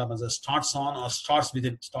 and so what happens is starts on or starts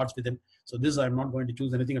within. So this I'm not going to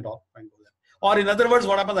choose anything at all. Fine, go there. Or in other words,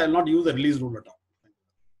 what happens, I will not use the release rule at all.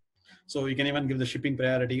 So you can even give the shipping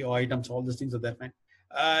priority or items, all these things are there. Fine.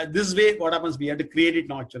 This way, what happens, we have to create it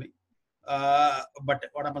now actually. But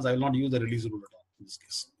what happens, I will not use the release rule at all in this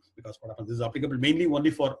case. Because what happens, this is applicable mainly only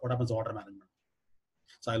for what happens order management.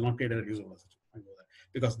 So I will not create a release rule.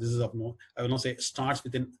 Because this is of no, I will not say starts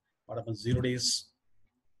within what happens 0 days.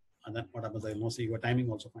 And then what happens, I will not say your timing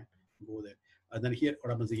also fine. Go there. And then here,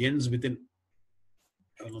 what happens, it ends within,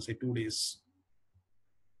 I will not say 2 days.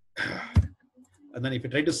 And then if you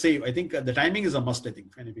try to save, I think the timing is a must, I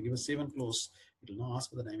think. And if you give a save and close, it will not ask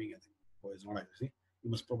for the timing, I think. Oh, it's not actually.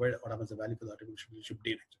 You must provide what happens, the value for the article ship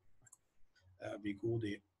date. We go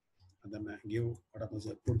there. And then give what happens,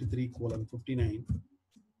 23:59.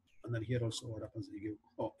 And then here also what happens, you give,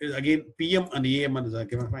 oh, again, PM and AM is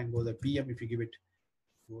given, fine, go there. PM, if you give it,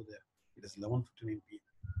 go there. It is 11:59 PM.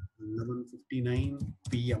 11:59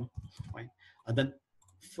 PM, fine. And then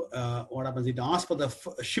what happens, it asks for the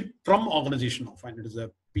ship from organization now, fine. It is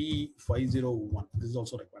a P501. This is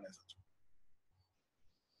also required as such.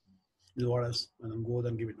 This is what else, and then go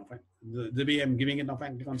then give it now, fine. The way I'm giving it now,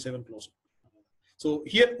 fine, click on save and close. So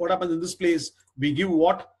here, what happens in this place, we give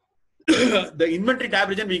what? The inventory tab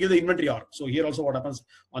region, we give the inventory org. So here also what happens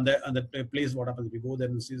on the place, what happens, we go there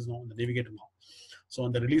and see this now on the navigator now. So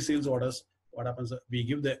on the release sales orders, what happens, we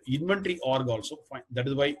give the inventory org also, fine. That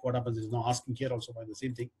is why what happens is now asking here also, fine, the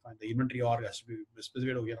same thing, fine. The inventory org has to be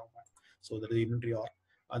specified over here now, fine. So that is the inventory org.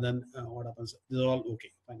 And then what happens, this is all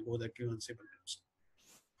okay, fine, go there, Q and save and close.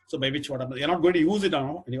 So by which what happens, you're not going to use it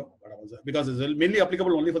now, anyway, what happens, because it's mainly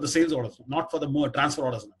applicable only for the sales orders, not for the more transfer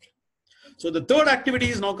orders. So the third activity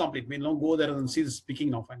is now complete. We now go there and see this picking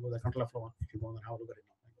now. Fine, go there. Control F1. If you go there, have a look at it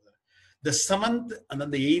now. Fine, go there. The 7th and then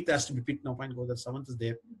the 8th has to be picked now. Fine, go there. 7th is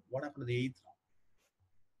there. What happened to the 8th now?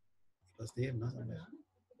 It was there, not there.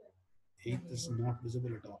 8th is not visible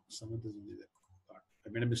at all. 7th is only there. I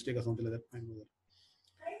made a mistake or something like that. Fine, go there.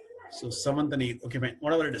 So 7th and 8th. Okay, fine.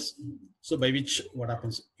 Whatever it is. So by which what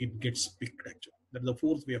happens? It gets picked actually. That is the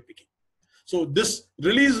 4th way of picking. So this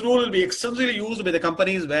release rule will be extensively used by the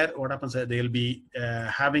companies where what happens, they will be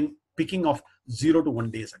having picking of 0 to 1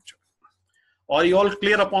 days actually. Are you all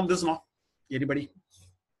clear upon this now? Anybody?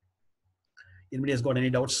 Anybody has got any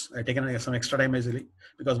doubts? I've taken some extra time easily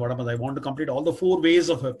because what happens, I want to complete all the 4 ways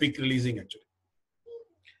of pick releasing actually.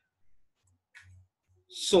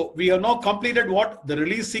 So we have now completed what? The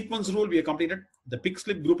release sequence rule we have completed. The pick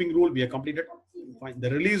slip grouping rule we have completed. Fine. The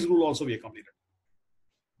release rule also we have completed.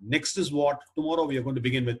 Next is what? Tomorrow we are going to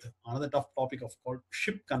begin with another tough topic of called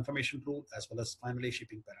ship confirmation rule as well as finally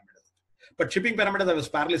shipping parameters. But shipping parameters I was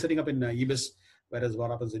parallelly setting up in EBIS, whereas what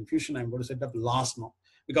happens in Fusion I'm going to set up last now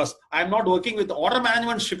because I'm not working with the order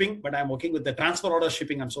management shipping, but I'm working with the transfer order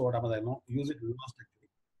shipping, and so what happens I know use it last activity.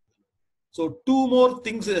 So 2 more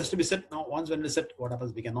things has to be set now. Once when it is set, what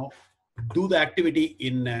happens we can now do the activity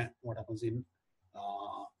in what happens in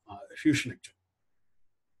Fusion actually.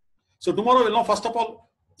 So tomorrow we'll know first of all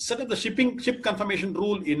set up the ship confirmation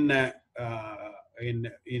rule in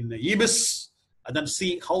EBIS and then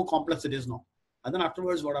see how complex it is now. And then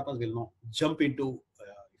afterwards, what happens, we'll now jump into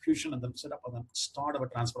Fusion and then set up and then start our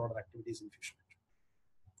transfer order activities in Fusion.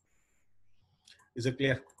 Is it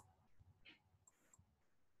clear?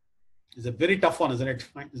 It's a very tough one, isn't it?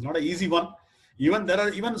 It's not an easy one. Even there are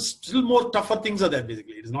even still more tougher things are there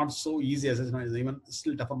basically. It is not so easy as it's not. It's even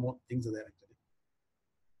still tougher, more things are there actually.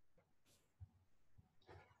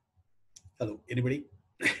 Hello, anybody?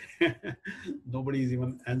 Nobody is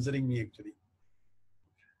even answering me actually.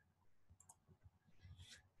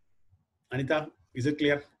 Anita, is it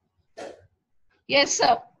clear? Yes,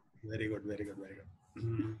 sir. Very good, very good, very good.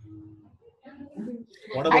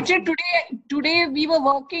 What about Actually, today we were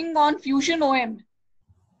working on Fusion OM.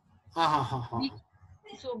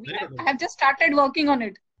 So I have just started working on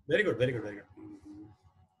it. Very good, very good, very good.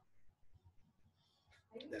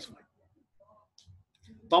 That's fine.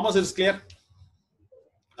 Thomas is clear.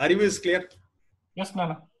 Arivu is clear. Yes,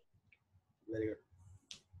 Nana. Very good.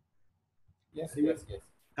 Yes.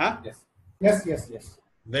 Huh? Yes.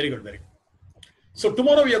 Very good. Very good. So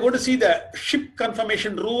tomorrow we are going to see the ship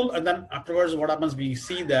confirmation rule, and then afterwards what happens, we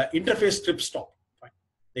see the interface strip stop. Fine.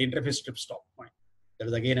 The interface strip stop. Fine. That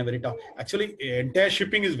is again a very tough. Actually, entire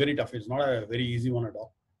shipping is very tough. It's not a very easy one at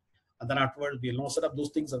all. And then afterwards we'll now set up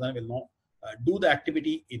those things, and then we'll now do the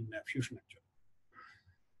activity in Fusion actually.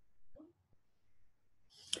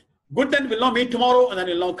 Good, then we'll now meet tomorrow, and then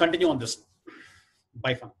we'll now continue on this.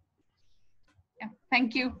 Bye for now. Yeah,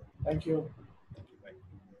 thank you. Thank you.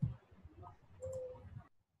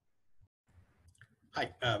 Hi,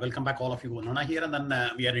 welcome back all of you. Nana here, and then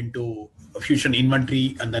we are into Fusion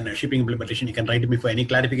inventory and then shipping implementation. You can write to me for any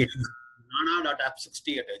clarifications.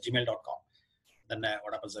 nana.apps60@gmail.com. Then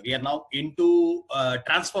what happens? We are now into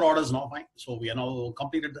transfer orders now. Fine. So we are now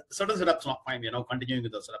completed certain setups now. Fine. We are now continuing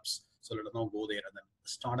with the setups. So let us now go there and then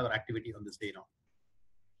start our activity on this day now.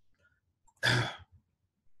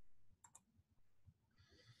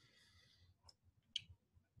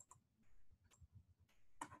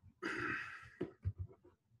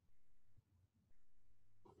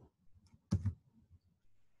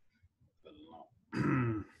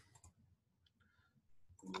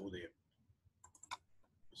 Go there.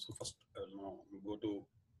 So first now go to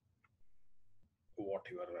what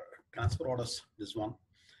your transfer orders, this one.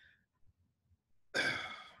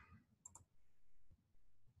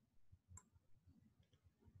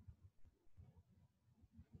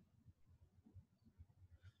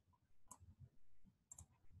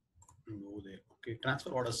 Go there. Okay,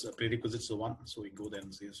 transfer orders prerequisites the one. So we go there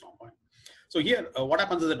and see this now. Fine. So here, what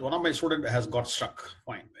happens is that one of my students has got stuck.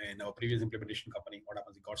 Fine. In our previous implementation company, what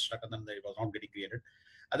happens? He got stuck, and then it was not getting created.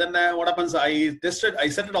 And then what happens? I tested, I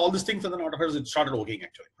set it all these things, and then afterwards it started working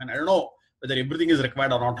actually. And I don't know whether everything is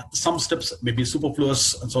required or not. Some steps may be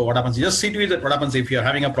superfluous. And so what happens? You just see to it that what happens if you're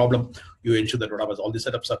having a problem, you ensure that what happens, all the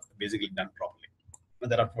setups are basically done properly.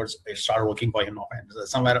 And then afterwards it started working for him now. And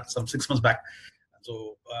somewhere, some 6 months back.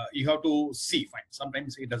 So you have to see, fine.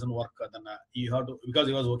 Sometimes it doesn't work. Then you have to, because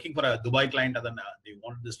he was working for a Dubai client, and then they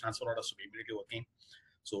wanted this transfer orders to be immediately working.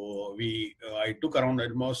 So I took around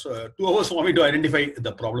almost 2 hours for me to identify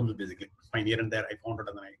the problems basically. Fine, here and there I found it,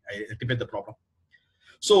 and then I rectified the problem.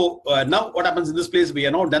 So now what happens in this place? We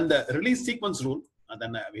have now done the release sequence rule, and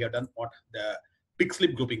then we have done what the pick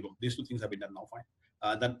slip grouping rule. These 2 things have been done now. Fine.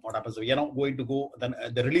 Then what happens? We are now going to go. Then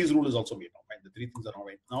the release rule is also made now. Fine. The 3 things are now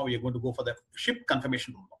right. Now we are going to go for the ship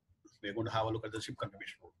confirmation rule. Now we are going to have a look at the ship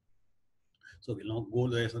confirmation rule. So we'll now go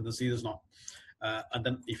there and see this now. And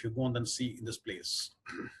then if you go and then see in this place,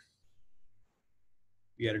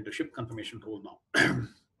 we are into ship confirmation rule now.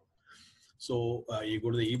 So you go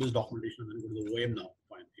to the EBIS documentation, and then go to the OM now.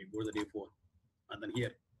 Fine. You go to the day 4, and then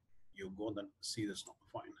here you go and then see this now.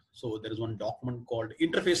 Fine. So there is one document called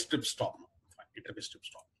interface strip stop now. Fine. Interface strip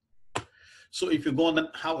stop. So if you go and then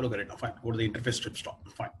have a look at it now, fine. Go to the interface strip stop.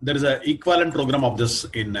 Fine. There is an equivalent program of this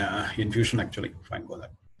in Fusion actually. Fine. Go there.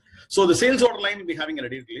 So the sales order line will be having a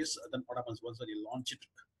ready release. Then what happens once you launch it?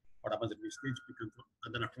 What happens? It will stage pick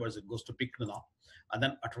and then afterwards it goes to pick now. And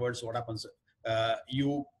then afterwards what happens?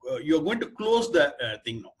 You are going to close the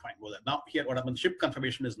thing now. Fine. Go there. Now here what happens? Ship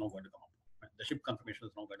confirmation is now going to come up. Fine. The ship confirmation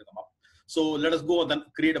is now going to come up. So let us go and then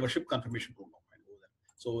create our ship confirmation rule now. Fine. Go there.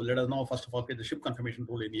 So let us now first of all create the ship confirmation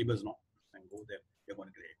rule in EBIS now. And go there. You're going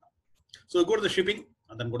to create it now. So go to the shipping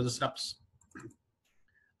and then go to the steps.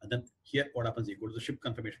 And then here, what happens? You go to the ship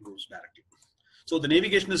confirmation rules directly. So the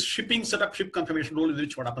navigation is shipping setup ship confirmation rule, in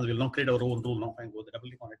which what happens? We'll now create our own rule now and go the double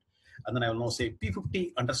click on it. And then I will now say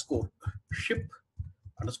P50 underscore ship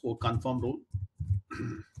underscore confirm rule.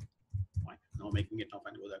 Fine. Now making it now,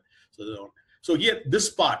 fine. Go there. So here, this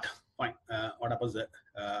part, fine. What happens?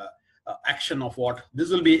 Action of what? This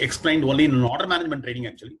will be explained only in order management training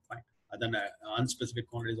actually. Fine. And then unspecific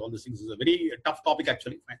quantities, all these things is a very tough topic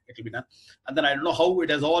actually. Fine, it will be done. And then I don't know how it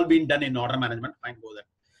has all been done in order management. Fine, go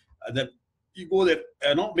there. Then you go there,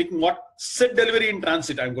 making what? Set delivery in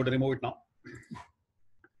transit. I'm going to remove it now.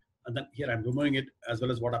 And then here I'm removing it, as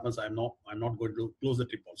well as what happens. I'm not going to close the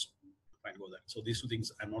trip also. Fine, go there. So these 2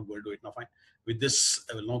 things I'm not going to do it now. Fine. With this,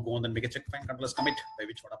 I will now go on and make a check. Fine, control commit, by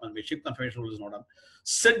which what happens? My ship confirmation rule is not done.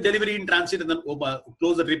 Set delivery in transit, and then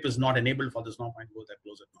close the trip is not enabled for this now. Fine, go there,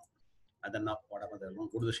 close it now. And then now what happens?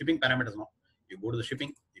 Go to the shipping parameters now. You go to the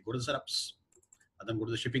shipping, you go to the setups, and then go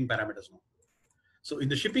to the shipping parameters now. So in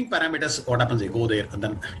the shipping parameters, what happens? You go there, and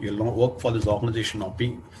then you'll now work for this organization of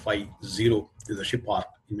P50 is the ship part,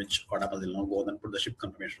 in which what happens? You'll now go and then put the ship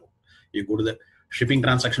confirmation. You go to the shipping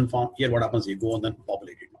transaction form. Here, what happens? You go and then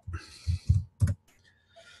populate it now.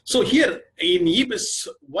 So here in EBIS,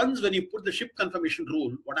 once when you put the ship confirmation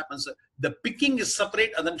rule, what happens? The picking is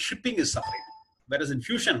separate and then shipping is separate. Whereas in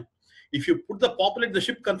Fusion, if you populate the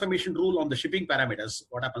ship confirmation rule on the shipping parameters,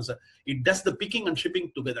 what happens? It does the picking and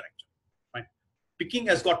shipping together actually. Fine. Picking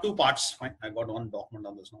has got two parts. Fine. I got one document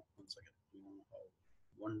on this now. One second.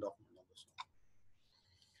 One document on this.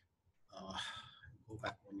 Go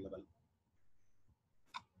back one level.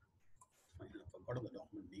 Fine. I forgot the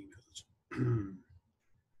document name.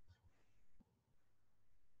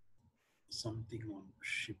 Something on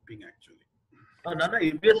shipping actually. Nana,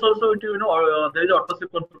 EBS also, there is auto ship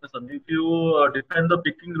confirmation. If you define the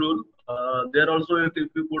picking rule, there also if you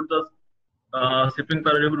put the shipping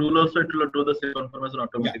paradigm rule also, it will do the same confirmation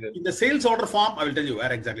automatically. Yeah. In the sales order form, I will tell you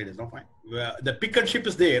where exactly it is. No fine. The pick and ship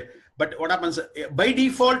is there, but what happens by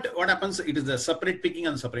default? What happens? It is the separate picking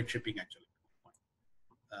and separate shipping actually.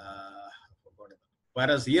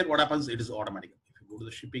 Whereas here, what happens? It is automatic. If you go to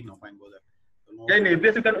the shipping, now fine, go there. Yeah, in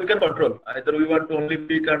ABS we can control. Either we want to only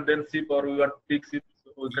pick and then ship, or we want pick ship.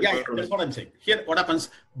 So we can control that's what I'm saying. Here, what happens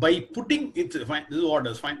by putting it? Fine, this is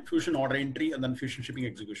orders. Fine, Fusion order entry and then Fusion shipping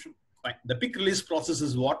execution. Fine. The pick release process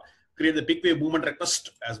is what create the pick wave movement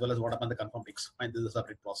request as well as what happens the confirm picks. Fine, this is a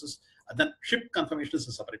separate process. And then ship confirmation is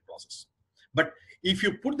a separate process. But if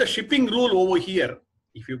you put the shipping rule over here,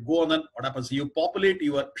 if you go on, then what happens? You populate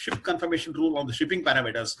your ship confirmation rule on the shipping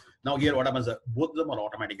parameters. Now here, what happens? Both of them are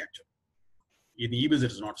automatic actually. In EBIS,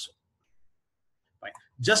 it is not so. Fine.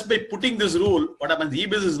 Just by putting this rule, what happens?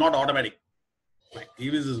 EBIS is not automatic. Fine.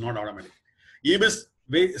 EBIS is not automatic. EBIS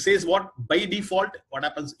says what? By default, what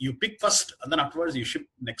happens? You pick first and then afterwards you ship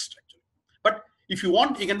next actually. But if you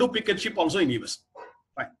want, you can do pick and ship also in EBIS.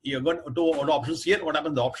 Fine. You're going to auto options here. What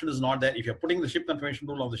happens? The option is not there. If you're putting the ship confirmation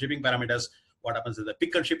rule on the shipping parameters, what happens is the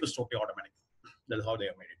pick and ship is totally automatic. That is how they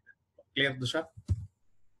have made it. Clear this up?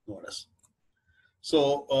 No worries.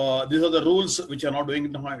 So these are the rules which are not doing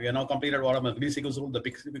it now. We are now completed what happens release sequence rule, the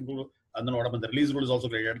pick shipping rule, and then what happens the release rule is also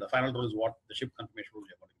created. The final rule is what the ship confirmation rule.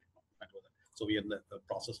 So we are in the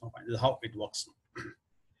process now. This is how it works.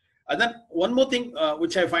 And then one more thing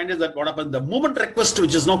which I find is that what happens the movement request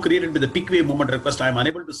which is now created with the pick wave movement request. I am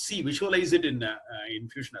unable to visualize it in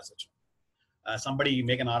Fusion as such. Somebody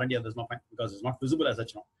make an R&D on this now, fine, because it's not visible as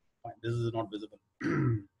such now. Fine, this is not visible.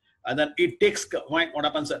 And then it takes what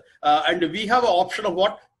happens, and we have an option of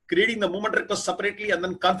what creating the movement request separately and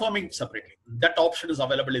then confirming it separately. That option is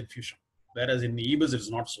available in Fusion, whereas in EBIS it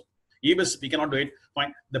is not so. EBIS we cannot do it.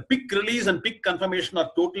 Fine, the pick release and pick confirmation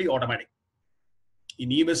are totally automatic. In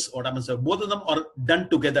EBIS, what happens? Both of them are done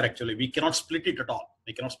together. Actually, we cannot split it at all.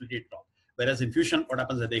 We cannot split it at all. Whereas in Fusion, what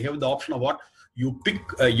happens? They have the option of what you pick,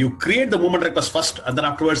 you create the movement request first, and then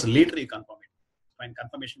afterwards later you confirm it. Fine,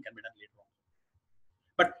 confirmation can be done later on.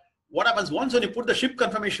 But what happens once when you put the ship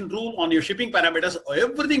confirmation rule on your shipping parameters,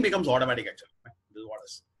 everything becomes automatic actually. This is what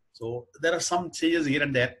is. So there are some changes here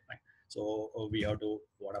and there. So we have to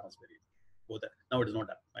what happens go there. Now it is not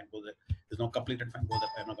done. Fine, go there. It's not completed. Fine, go there.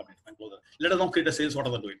 I have not completed. Fine, go there. Let us now create a sales order.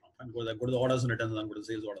 Doing now. Fine, go there. Go to the orders and returns and then go to the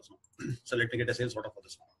sales orders now. So let me get a sales order for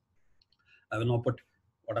this now. I will now put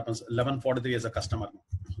what happens 1143 as a customer.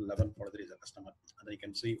 1143 is a customer. And then you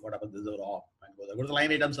can see what happens. This is all. Fine, go there. Go to the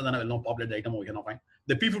line items and then I will now populate the item over here now. Fine.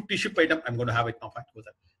 The P50 ship item, I'm going to have it now. Fine, go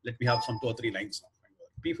there. Let me have some 2 or 3 lines now. Fine, go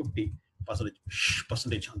there. P50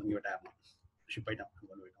 percentage and then give it a tab. Ship item. I'm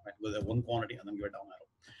going to do it. Fine, go there. One quantity and then give it down arrow.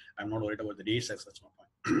 I'm not worried about the dates. That's not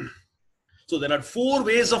fine. So there are 4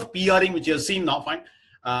 ways of PRing which you have seen now. Fine.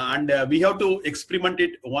 And we have to experiment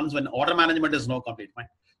it once when order management is now complete. Fine.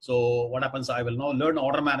 So what happens? I will now learn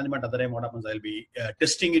order management. At the time, what happens? I'll be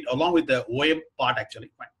testing it along with the OM part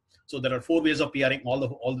actually. Fine. So there are 4 ways of PRing. All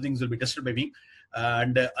the things will be tested by me.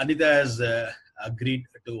 And Anita has agreed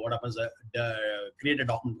to what happens? Create a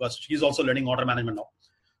document because she's also learning order management now.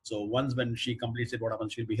 So once when she completes it, what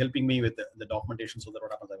happens? She'll be helping me with the documentation. So that what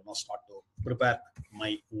happens? I will now start to prepare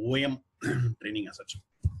my OM training as such.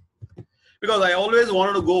 Because I always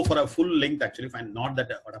wanted to go for a full length actually. Fine. Not that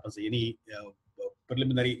what happens any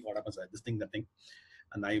preliminary what happens this thing that thing,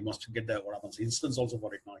 and I must get the what happens instance also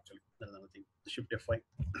for it now actually. That's another thing. The shift F5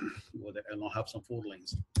 go there. I'll now have some 4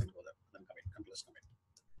 lines and go there. Then commit, plus commit.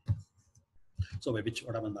 So by which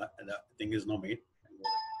what happens the thing is now made.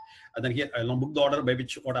 And then here I'll now book the order by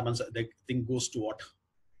which what happens the thing goes to what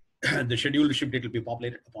the scheduled ship date will be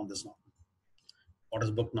populated upon this now. What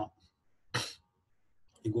is booked now?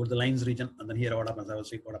 You go to the lines region and then here what happens? I will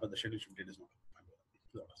see what happens the scheduled ship date is not.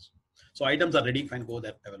 So items are ready. Fine, go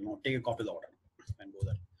there. I will now take a copy of the order and go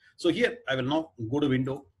there. So here I will now go to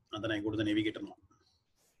window and then I go to the navigator now.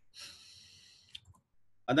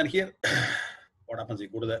 And then here what happens? You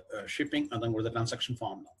go to the shipping and then go to the transaction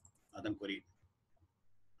form now and then query.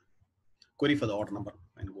 query for the order number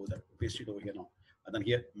and go there, paste it over here now. And then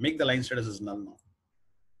here, make the line status is null now.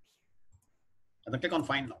 And then click on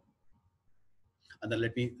find now. And then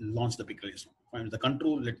let me launch the pick release now. Find the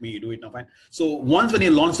control, let me do it now. Fine. So once when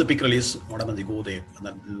you launch the pick release, what happens? You go there and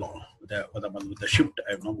then with the shift,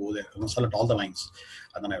 I will now go there and select all the lines.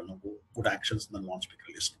 And then I will now go put actions and then launch pick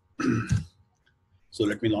release. So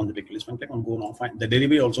let me launch the pick release. Fine. Click on go now. Fine. The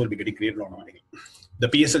delivery also will be getting created automatically. The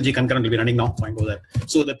PSLG concurrent will be running now. Fine. Go there.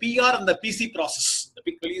 So the PR and the PC process, the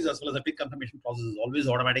pick release as well as the pick confirmation process is always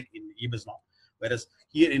automatic in eBiz now. Whereas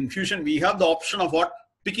here in Fusion, we have the option of what?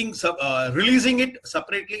 Picking, releasing it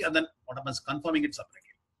separately and then what happens? Confirming it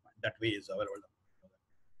separately. That way is available.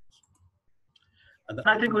 And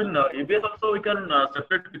I think in EBS also we can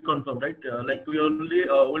separate pick confirm, right? Like we only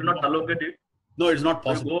will not allocate it. No, it's not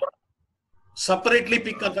possible. Separately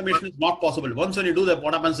pick confirmation is not possible. Once when you do that,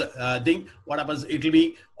 what happens? What happens? It will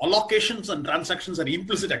be allocations and transactions are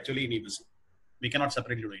implicit actually in EBS. We cannot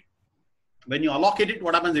separately do it. When you allocate it,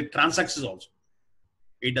 what happens? It transacts also.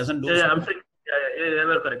 It doesn't do. Yeah, I'm saying. Yeah,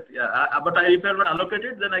 you're correct. Yeah, but if I'm not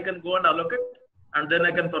allocated, then I can go and allocate, and then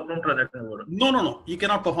I can perform transaction order. No. You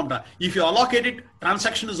cannot perform that. If you allocate it,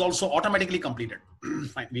 transaction is also automatically completed.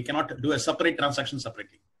 Fine. We cannot do a separate transaction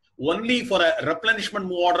separately. Only for a replenishment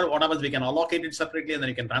move order, what happens? We can allocate it separately, and then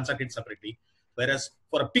you can transact it separately. Whereas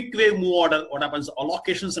for a pick wave move order, what happens?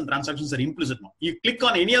 Allocations and transactions are implicit now. You click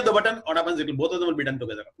on any of the button, what happens? Both of them will be done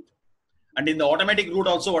together. And in the automatic route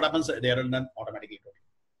also, what happens? They are done automatically.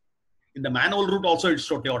 In the manual route also, it's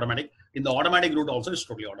totally automatic. In the automatic route also, it's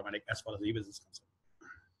totally automatic as far as EBIS is concerned.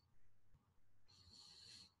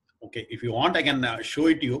 Okay, if you want, I can show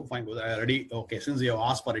it to you. Fine, go there. Already. Okay, since you have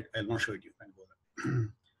asked for it, I'll not show it to you. Fine, go there.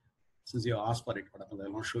 Since you have asked for it, what happens?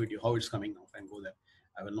 I'll not show it to you how it's coming now. Fine, go there.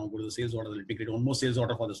 I will now go to the sales order. Let me create one more sales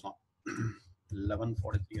order for this now.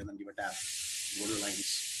 1143 and then give a tab. Go to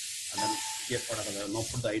lines. And then here, what happens? I will now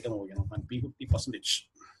put the item over here. Fine, P50%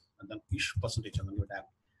 and then ish percentage and then give a tab.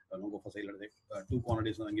 I'll go for sale order. 2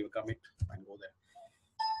 quantities and then give a commit and go there.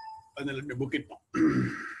 And then let me book it now.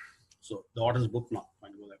 So the order is booked now.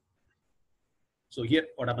 Fine, go there. So here,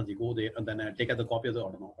 what happens? You go there and then take out the copy of the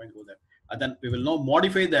order now. Fine, go there. And then we will now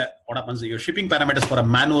modify the what happens? Your shipping parameters for a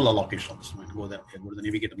manual allocation. So go there. Go to the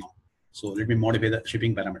navigator now. So let me modify the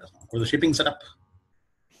shipping parameters now. Go to the shipping setup.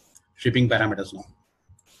 Shipping parameters now.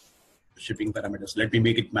 Shipping parameters. Let me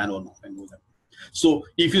make it manual now. Fine, go there. So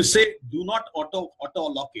if you say do not auto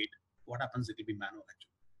allocate, what happens? It will be manual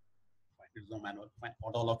actually. Fine, it is no manual. Fine,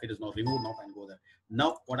 auto allocate is now removed now. Fine, go there.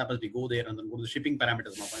 Now what happens? We go there and then go to the shipping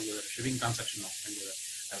parameters now. Fine, go there. Shipping transaction now. Fine, go there.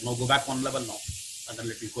 I will now go back one level now and then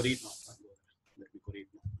let me query it now. Fine, go there. Let me query it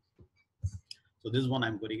now. So this one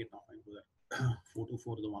I'm querying it now. Fine, go there.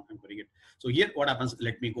 424 is the one I'm querying it. So here what happens?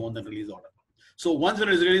 Let me go on the release order. So once it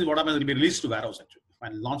is released, what happens? It will be released to warehouse actually.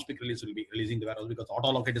 Fine, launch pick release will be releasing the warehouse because auto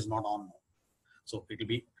allocate is not on now. So it will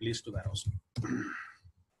be released to warehouse.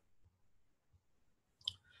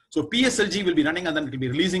 So PSLG will be running and then it will be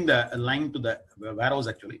releasing the line to the warehouse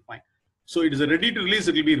actually. Fine. So it is ready to release.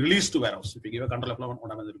 It will be released to warehouse. If you give a control F11, what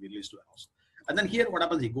happens? It will be released to warehouse. And then here, what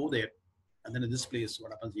happens? You go there, and then in this place,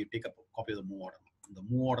 what happens? You take a copy of the move order. The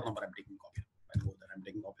move order number, I'm taking copy. I go there. I'm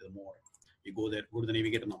taking copy of the move order. You go there, go to the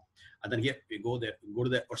navigator now, and then here you go there, go to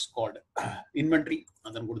the what's called inventory,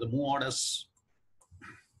 and then go to the move orders.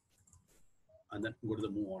 And then go to the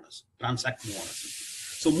move orders, transact move orders.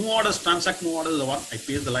 So move orders, transact move orders is the one. I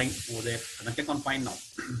paste the line over there and then click on find now.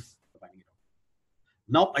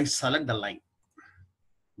 Now I select the line.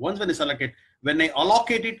 Once when I select it, when I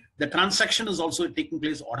allocate it, the transaction is also taking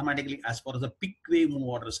place automatically as far as the pick wave move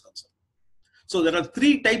order is concerned. So there are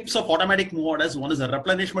 3 types of automatic move orders. One is the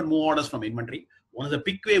replenishment move orders from inventory. One is the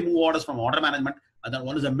pick wave move orders from order management. And then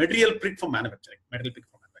one is a material pick from manufacturing. Material pick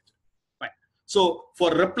from manufacturing. So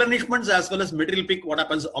for replenishments as well as material pick, what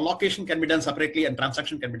happens? Allocation can be done separately and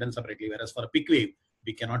transaction can be done separately. Whereas for a pick wave,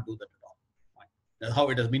 we cannot do that at all. That's how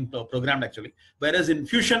it has been programmed actually. Whereas in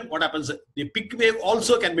Fusion, what happens? The pick wave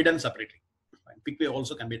also can be done separately. Pick wave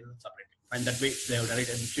also can be done separately. And that way they have done it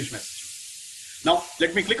in Fusion message. Now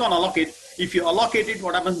let me click on allocate. If you allocate it,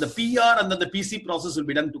 what happens? The PR and then the PC process will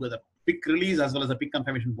be done together. Pick release as well as the pick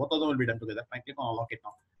confirmation, both of them will be done together. I click on allocate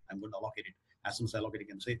now. I'm going to allocate it. As soon as I allocate, I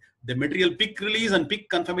can say the material pick release and pick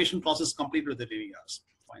confirmation process complete with the areas.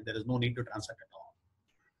 Fine, there is no need to transact at all.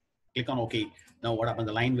 Click on OK. Now what happens?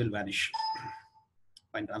 The line will vanish.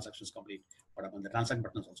 Fine, transaction is complete. What happens? The transact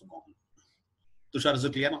button is also gone. Tushar, is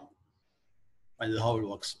it clear now? Fine, this is how it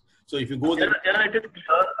works. So if you go there, yeah, it is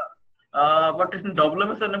clear. But in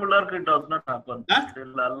WMS enabled it does not happen.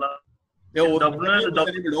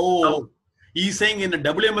 Oh, he's saying in a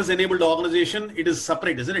WMS enabled organization, it is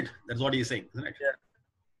separate, isn't it? That's what he's saying, isn't it? Yeah.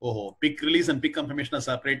 Oh, pick release and pick confirmation are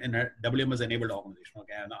separate in a WMS enabled organization.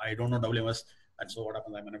 Okay, and I don't know WMS, and so what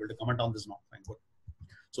happens? I'm unable to comment on this now. Fine, good.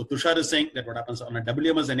 So Tushar is saying that what happens on a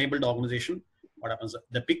WMS enabled organization, what happens?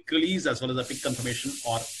 The pick release as well as the pick confirmation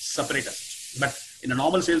are separate assets. But in a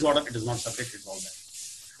normal sales order, it is not separate, it's all there.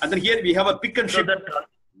 And then here we have a pick and ship.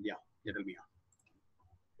 Yeah, it will be.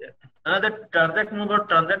 Yeah. That transact mover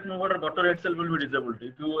or button itself will be disabled.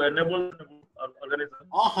 If you enable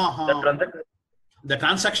organism, the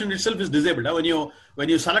transaction itself is disabled. When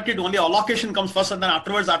you select it, only allocation comes first, and then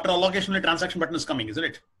afterwards, after allocation, the transaction button is coming, isn't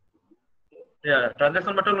it? Yeah,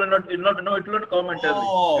 transaction button will not come entirely.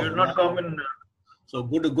 It will not come in. So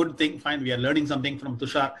good thing. Fine, we are learning something from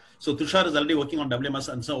Tushar. So Tushar is already working on WMS,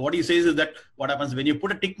 and so what he says is that what happens when you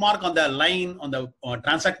put a tick mark on the line on the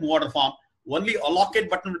transact move order form, only allocate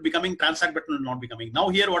button will be coming, transact button will not be coming. Now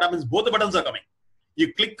here, what happens? Both the buttons are coming.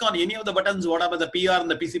 You click on any of the buttons, what happens? The PR and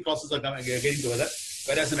the PC process are coming getting together.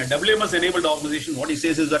 Whereas in a WMS enabled organization, what he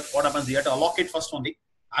says is that what happens? You have to allocate first only.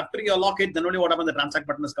 After you allocate, then only what happens? The transact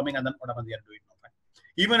button is coming, and then what happens? You have to do it now.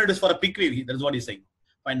 Even it is for a pick query, that is what he's saying.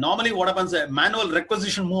 Fine. Normally, what happens? Manual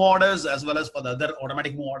requisition move orders as well as for the other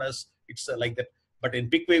automatic move orders, it's like that. But in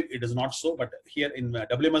pick wave, it is not so. But here in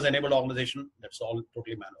WMS enabled organization, that's all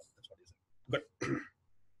totally manual. That's what he's saying. Good.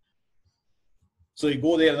 So you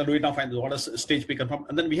go there and do it now. Find the order stage pick and from,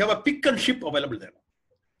 and then we have a pick and ship available there.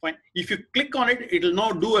 Fine. If you click on it, it will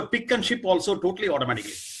now do a pick and ship also totally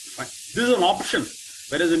automatically. Fine. This is an option.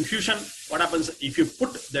 Whereas in Fusion, what happens if you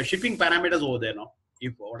put the shipping parameters over there now?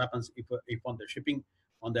 If what happens if on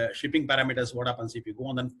the shipping parameters, what happens if you go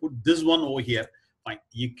on and put this one over here? Fine,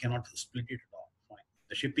 you cannot split it at all. Fine,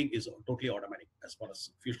 the shipping is totally automatic as far as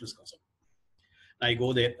Fusion is concerned. Now I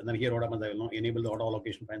go there and then here what happens? I will now enable the auto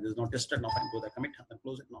allocation. Fine, this is not tested now. Fine, go there, commit and then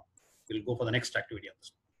close it now. We'll go for the next activity of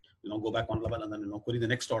this. We'll now go back one level and then we'll now query the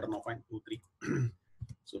next order now. Fine, 2, 3.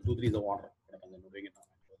 So 2, 3 is the order. What happens? I'm doing it now.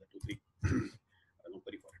 Go there, 2, 3. I will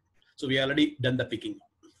query for it. So we already done the picking.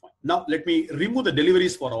 Fine. Now let me remove the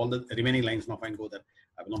deliveries for all the remaining lines. Now fine, go there.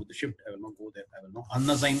 I will now with the shift. I will now go there. I will now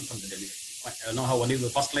unassign from the delivery. Fine. I will now have only the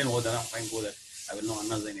first line over there. Fine, go there. I will now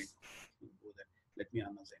unassign it. Go there. Let me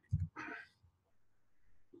unassign it.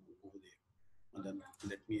 Go there. And then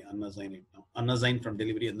let me unassign it now. Unassign from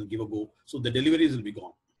delivery and then give a go. So the deliveries will be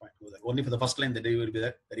gone. Fine, go there. Only for the first line the delivery will be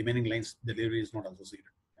there. The remaining lines the delivery is not associated.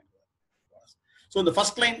 So in the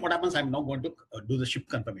first line, what happens? I'm now going to do the ship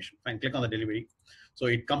confirmation. Fine, click on the delivery. So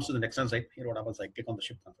it comes to the next side. Here, what happens? I click on the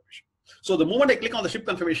ship confirmation. So the moment I click on the ship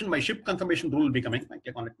confirmation, my ship confirmation rule will be coming. I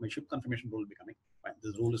click on it. My ship confirmation rule will be coming. Fine,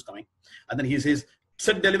 this rule is coming. And then he says,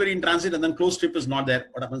 set delivery in transit, and then closed ship is not there.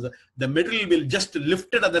 What happens? The material will just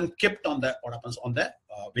lifted and then kept on the what happens on the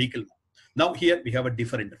vehicle. Now here we have a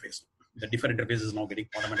differ interface. The differ interface is now getting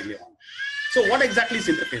automatically on. So what exactly is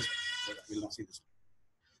interface? We'll now see this.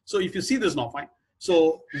 So if you see this now, fine.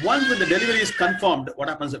 So once when the delivery is confirmed, what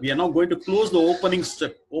happens? We are now going to close the opening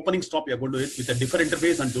step. Opening stop, we are going to do it with a differ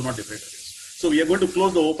interface and do not differ interface. So we are going to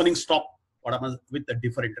close the opening stop. What happens with the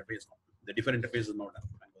differ interface now? The differ interface is not done.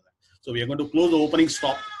 So we are going to close the opening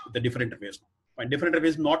stop with the differ interface now. Fine, differ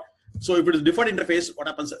interface not. So if it is different interface, what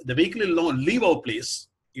happens? The vehicle will now leave our place.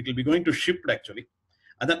 It will be going to shipped actually.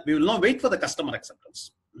 And then we will now wait for the customer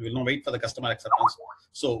acceptance. We will now wait for the customer acceptance.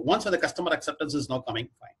 So once when the customer acceptance is now coming,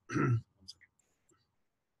 fine.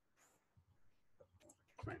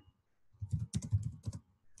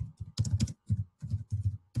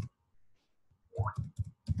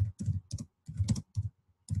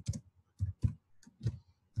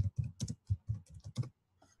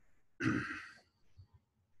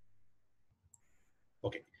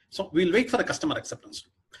 Okay, so we'll wait for the customer acceptance.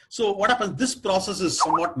 So what happens? This process is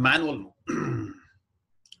somewhat manual now.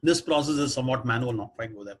 This process is somewhat manual now.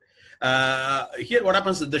 Fine, go there. Here, what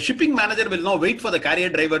happens? The shipping manager will now wait for the carrier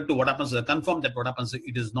driver to what happens? Confirm that what happens?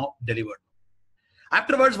 It is now delivered.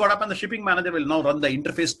 Afterwards, what happens? The shipping manager will now run the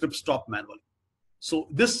interface trip stop manually. So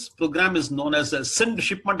this program is known as a send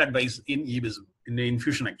shipment advice in eBusiness in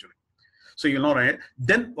Fusion actually. So you know, right?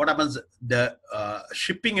 Then what happens? The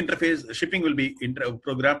shipping interface, shipping will be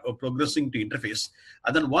progressing to interface,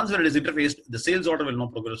 and then once when it is interfaced, the sales order will now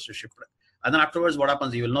progress to ship. And then afterwards, what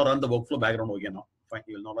happens? You will now run the workflow background again now. Fine,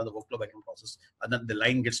 you will now run the workflow background process, and then the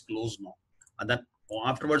line gets closed now. And then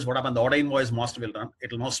afterwards, what happens? The order invoice master will run.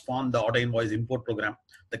 It will now spawn the order invoice import program.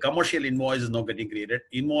 The commercial invoice is now getting created.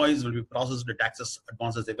 Invoice will be processed, the taxes,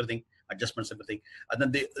 advances, everything, adjustments, everything. And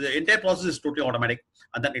then the entire process is totally automatic.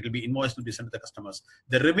 And then it will be invoice will be sent to the customers.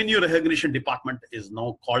 The revenue recognition department is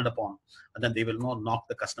now called upon, and then they will now knock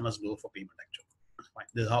the customer's door for payment. Actually, fine.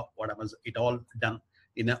 This is how what happens. It all done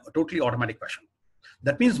in a totally automatic fashion.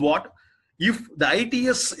 That means what? If the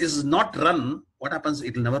ITS is not run, what happens?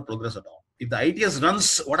 It will never progress at all. If the ITS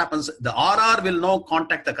runs, what happens? The RR will now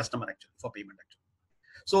contact the customer actually for payment actually.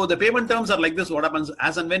 So the payment terms are like this. What happens?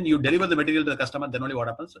 As and when you deliver the material to the customer, then only what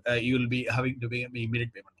happens? You will be having to pay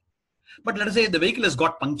immediate payment. But let us say the vehicle has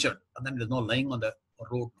got punctured and then it is now lying on the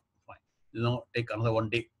road. Fine. Take another 1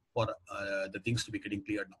 day for the things to be getting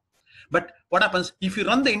cleared now. But what happens if you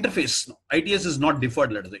run the interface? No, ITS is not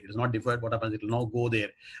deferred. Let us say it is not deferred. What happens? It will now go there,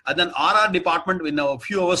 and then RR department in a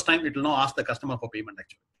few hours time it will now ask the customer for payment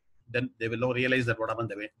actually. Then they will now realize that what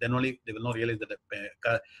happened. Then only they will now realize that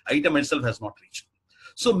the item itself has not reached.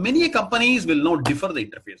 So many companies will now defer the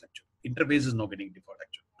interface actually. Interface is now getting deferred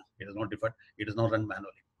actually. It is not deferred. It is now run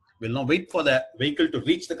manually. We'll now wait for the vehicle to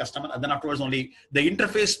reach the customer, and then afterwards only the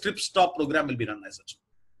interface strip stop program will be run as such.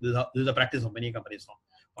 This is a practice of many companies now.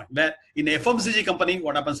 Where in a FMCG company,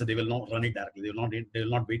 what happens? They will not run it directly. They will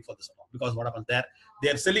not wait for this because what happens there? They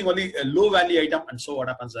are selling only a low value item, and so what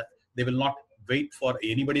happens? They will not wait for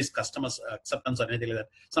anybody's customer's acceptance or anything like that.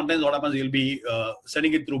 Sometimes what happens? You'll be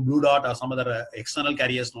sending it through Blue Dot or some other external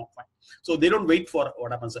carriers. No, fine. So they don't wait for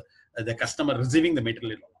what happens. The customer receiving the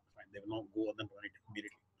material. Fine. They will not go and then run it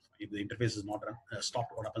immediately. If the interface is not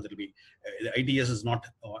stopped, what happens? It will be the ITS is not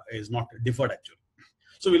deferred actually.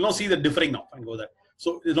 So we'll now see the differing now. Fine, go there.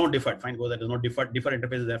 So it's not deferred. Fine, go there. There's no deferred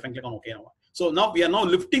interface is there. Fine, click on OK now. So now we are now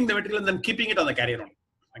lifting the material and then keeping it on the carrier only.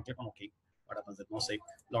 Fine, click on OK. What happens? It now say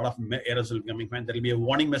a lot of errors will be coming. Fine, there will be a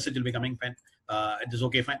warning message will be coming. Fine, it is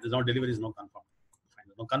okay. Fine, there's no delivery is not confirmed. Fine,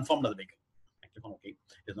 there's no confirmed of the vehicle. Fine, click on OK.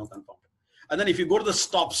 There's no confirmed. And then if you go to the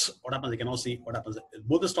stops, what happens? You can now see what happens.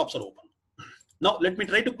 Both the stops are open. Now let me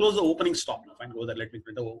try to close the opening stop. Now, fine, go there. Let me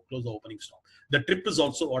try to close the opening stop. The trip is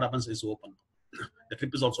also what happens is open. The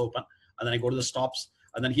trip is also open, and then I go to the stops,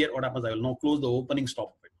 and then here what happens? I will now close the opening stop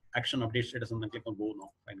of it. Action update status, and then click on go now.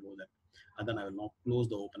 Fine, go there, and then I will now close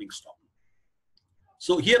the opening stop.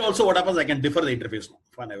 So here also what happens? I can defer the interface now.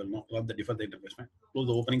 Fine, I will now defer the interface. Fine, close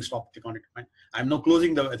the opening stop. Click on it. Fine, I'm now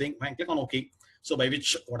closing the thing. Fine, click on OK. So by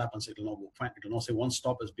which what happens? It will now go. Fine, it will now say one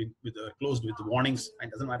stop has been closed with the warnings. Fine,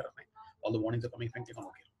 doesn't matter. Fine, all the warnings are coming. Fine, click on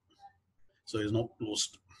OK. So it is now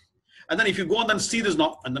closed. And then if you go and then see this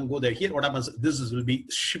now and then go there, here what happens? This will be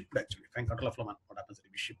shipped actually. Fine, control of what happens? It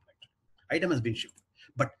will be shipped actually. Item has been shipped,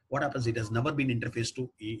 but what happens? It has never been interfaced to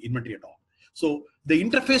inventory at all. So the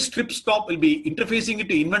interface strip stop will be interfacing it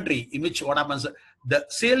to inventory, in which what happens? The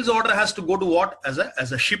sales order has to go to what as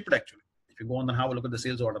a shipped actually. If you go on and have a look at the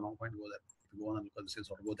sales order now, fine, go there. If you go on and look at the sales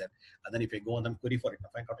order, go there. And then if you go on and query for it,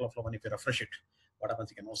 fine, control of if you refresh it, what happens?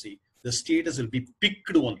 You can now see the status will be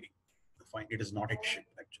picked only. Fine, it is not yet shipped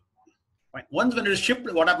actually. Fine. Once when it is shipped,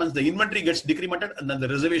 what happens? The inventory gets decremented and then the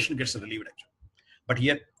reservation gets relieved actually. But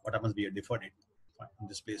here, what happens? We are deferred it. Fine. In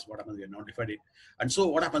this place, what happens? We are not deferred it. And so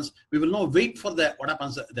what happens? We will now wait for the what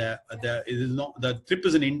happens? The trip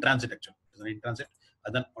is in transit actually. It's in transit.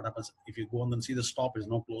 And then what happens? If you go on and see the stop is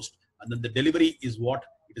now closed, and then the delivery is what?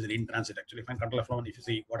 It is in transit actually. Fine, control F1. If you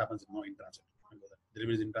see what happens, it's now in transit.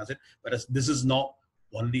 Delivery is in transit, whereas this is now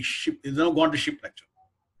only shipped. It's now gone to ship actually.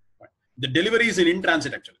 The delivery is in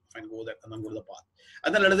transit actually. Fine, go there and then go to the path.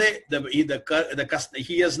 And then let us say the customer,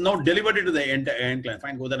 he has now delivered it to the end client.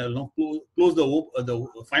 Fine, go there. I will now close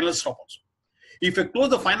the final stop also. If you close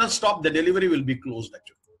the final stop, the delivery will be closed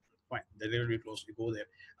actually. Fine, the delivery will be closed. You go there,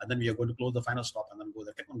 and then we are going to close the final stop and then go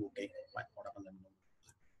there. Click on OK. Fine, what happens then?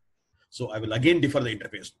 So I will again defer the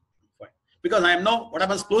interface. Fine, because I am now what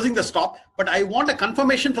happens closing the stop, but I want a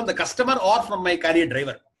confirmation from the customer or from my carrier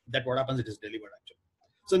driver that what happens it is delivered actually.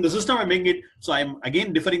 So in the system, I'm making it. So I'm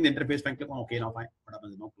again deferring the interface. Fine, click on OK now. Fine. What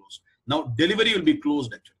happens? Now closed. Now delivery will be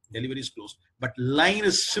closed actually. Delivery is closed, but line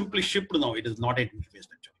is simply shipped now. It is not an interface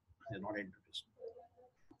actually. It is not an interface.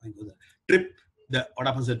 Fine, go there. Trip. What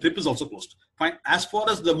happens? The trip is also closed. Fine. As far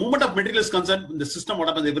as the movement of material is concerned, in the system, what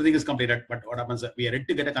happens? Everything is completed. But what happens? We are ready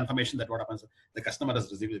to get a confirmation that what happens? The customer has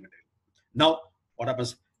received the material. Now what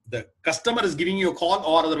happens? The customer is giving you a call,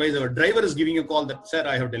 or otherwise our driver is giving you a call that sir,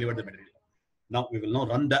 I have delivered the material. Now we will now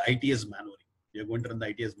run the ITS manually. We are going to run the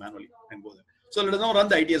ITS manually and go there. So let us now run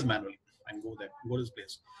the ITS manually and go there. Go to this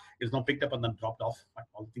place. It's now picked up and then dropped off.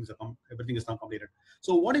 All the things are come. Everything is now completed.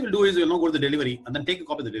 So what you will do is you will now go to the delivery and then take a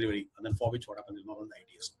copy of the delivery and then for which what happens is now run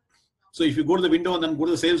the ITS. So if you go to the window and then go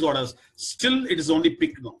to the sales orders, still it is only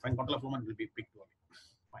picked now. Fine, control of will be picked only.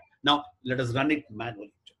 Fine. Now let us run it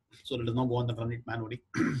manually. So let us now go on and run it manually.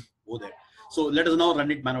 Go there. So let us now run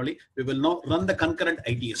it manually. We will now run the concurrent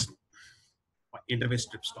ITS. Interface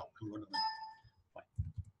strip stop. I'm going to run.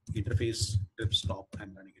 Interface strip stop.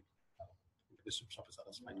 I'm running it. Interface strip stop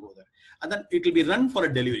is fine. Go there, and then it will be run for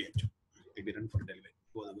a delivery. Actually, it will be run for a delivery.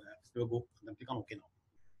 Go and then click on OK now.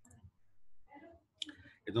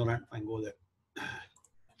 It's not run. Fine, go there.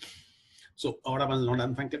 So what happens is not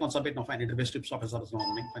done. Fine, click on submit now. Fine, interface strip stop is not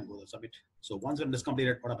running. Fine, go there, submit. So once when this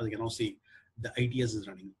completed, what happens? You can now see the ITS is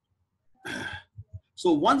running.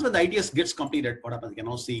 So once when the ITS gets completed, what happens? You can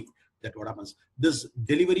now see that what happens. This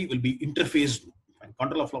delivery will be interfaced. Fine,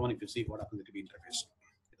 control of flow one. If you see what happens, it will be interfaced.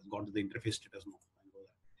 It has gone to the interface status now. Fine, go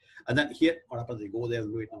there. And then here, what happens? You go there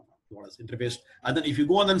and do it now. What is interfaced? And then if you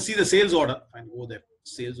go and then see the sales order, fine, go there,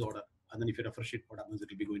 sales order. And then if you refresh it, what happens? It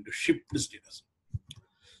will be going to ship the status.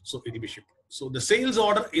 So it will be shipped. So the sales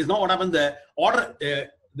order is now what happens. The order,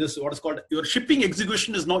 this what is called your shipping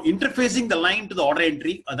execution is now interfacing the line to the order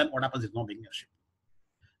entry. And then what happens is now being a ship.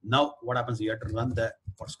 Now what happens? You have to run the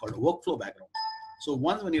what's called workflow background. So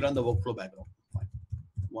once when you run the workflow background, fine.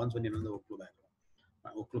 Once when you run the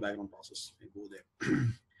workflow background process, you go there,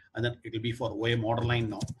 and then it will be for OM order line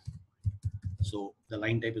now. So the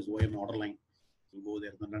line type is OM order line. You go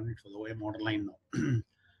there and run it for the OM order line now.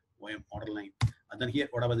 OM order line. And then here,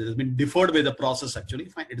 whatever it has been deferred by the process actually,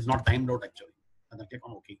 fine, it is not timed out actually. And then click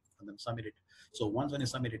on OK and then submit it. So once when you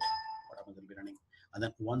submit it, what happens will be running. And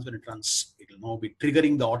then once when it runs, it will now be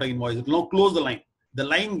triggering the auto invoice. It will now close the line. The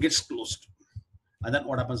line gets closed. And then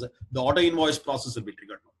what happens? The auto invoice process will be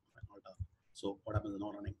triggered now. So what happens is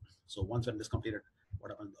now running. So once when it is completed,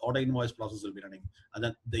 what happens? The auto invoice process will be running. And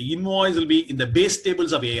then the invoice will be in the base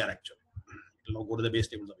tables of AR actually. It will now go to the base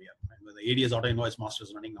tables of AR. Where the ADS auto invoice master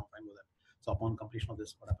is running now. Fine with that. So upon completion of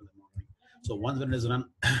this, what happens? So once when it is run,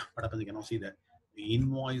 what happens? You can now see that the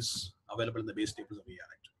invoice available in the base tables of AR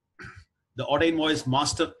actually. The auto invoice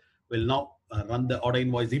master will now run the auto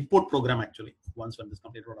invoice import program actually. Once when this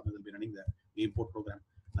completed, what happens? Will be running the import program.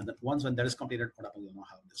 And then once when that is completed, what happens? You now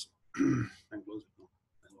have this and close it now.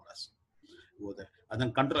 And what else? Go there. And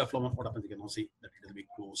then control F11, what happens? You can now see that it will be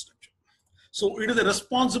closed actually. So it is the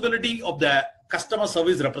responsibility of the customer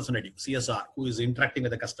service representative, CSR, who is interacting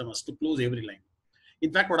with the customers to close every line.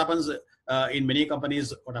 In fact, what happens in many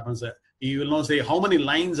companies, what happens, you will now say how many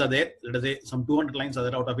lines are there. Let us say some 200 lines are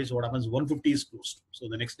there, out of which what happens, 150 is closed. So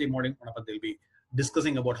the next day morning, what happens, they'll be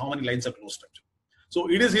discussing about how many lines are closed. So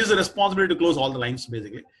it is his responsibility to close all the lines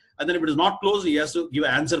basically. And then if it is not closed, he has to give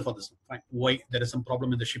an answer for this. Fine. Why there is some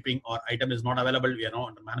problem in the shipping or item is not available. We are now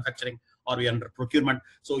under manufacturing or we are under procurement.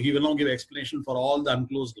 So he will now give an explanation for all the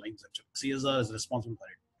unclosed lines. Actually, CSR is responsible for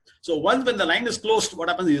it. So once when the line is closed, what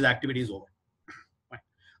happens? His activity is over. Fine.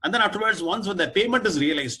 And then afterwards, once when the payment is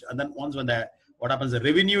realized, and then once when the what happens, the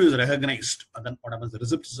revenue is recognized, and then what happens, the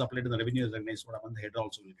receipt is applied and the revenue is recognized. What happens? The header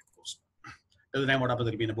also will get closed. Till the time what happens,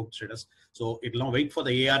 it will be in a book status. So it will now wait for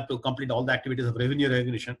the AR to complete all the activities of revenue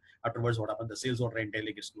recognition. Afterwards, what happens? The sales order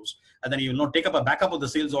entirely gets closed. And then you will now take up a backup of the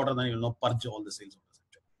sales order, then you will now purge all the sales orders.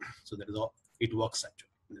 Actually. So that is how it works actually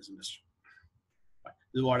in this industry. Right.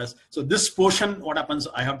 This is what is. So this portion, what happens?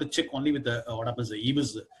 I have to check only with the what happens, the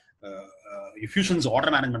EBIS, Fusion's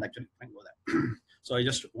order management actually. Fine, go there. So I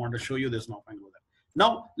just want to show you this now. Fine, go there.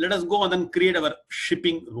 Now let us go and then create our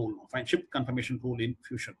shipping rule. Fine, ship confirmation rule in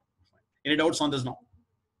Fusion. Any doubts on this now?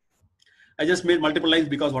 I just made multiple lines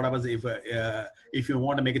because what happens if you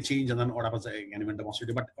want to make a change and then what happens, I can even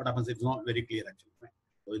demonstrate it, but what happens, it's not very clear actually. Right?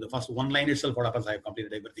 So in the first one line itself, what happens, I have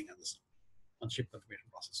completed everything on this on ship confirmation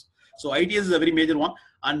process. So ITS is a very major one,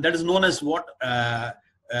 and that is known as what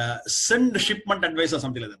send shipment advice or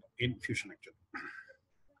something like that in Fusion actually.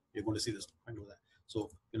 You're going to see this.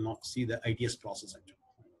 So you'll not see the ITS process actually.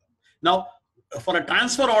 Now, for a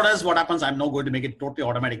transfer orders, what happens? I'm now going to make it totally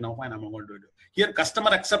automatic now. Fine, I'm going to do it. Here,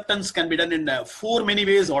 customer acceptance can be done in many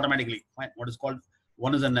ways automatically. Fine. What is called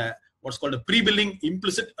one is what's called a pre-billing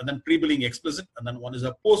implicit, and then pre-billing explicit, and then one is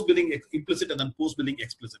a post-billing implicit, and then post-billing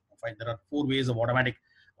explicit. Fine. There are 4 ways of automatic.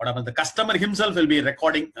 What happens? The customer himself will be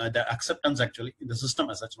recording the acceptance actually in the system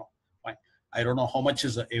as such now. Fine. I don't know how much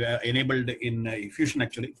is enabled in Fusion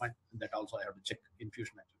actually. Fine. That also I have to check in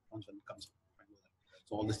Fusion actually once when it comes.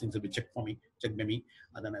 So all these things will be checked for me, checked by me,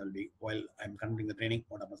 and then I will be, while I'm conducting the training,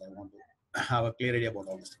 what happens, I want to have a clear idea about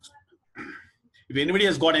all these things. If anybody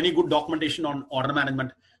has got any good documentation on order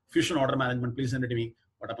management, Fusion order management, please send it to me.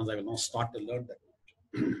 What happens, I will now start to learn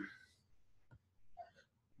that.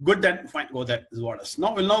 Good then, fine, go there, this is what else.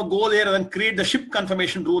 Now we'll now go there and then create the ship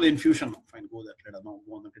confirmation rule in Fusion. Fine, go there, let us now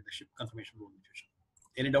go on and create the ship confirmation rule in Fusion.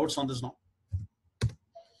 Any doubts on this now?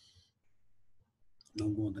 Now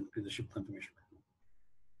go on and create the ship confirmation.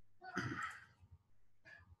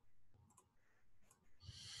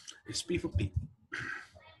 It's P50.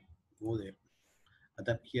 Go there. And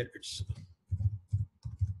then here it's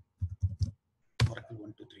Oracle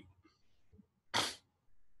 1, 2, 3.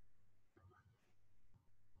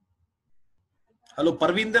 Hello,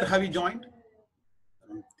 Parvinder, have you joined? I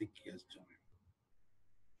don't think he has joined.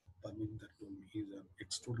 Parvinder told me he's an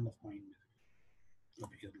student of mine.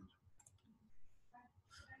 Okay, here.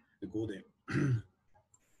 You go there.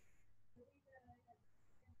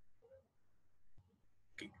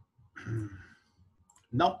 Okay.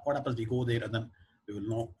 Now what happens? We go there and then we will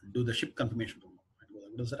now do the ship confirmation. Go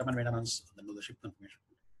to setup and maintenance, and then do the ship confirmation.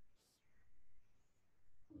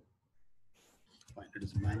 Fine, it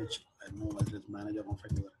is managed. I know it is manager on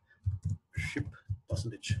ship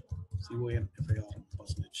percentage, CON FIR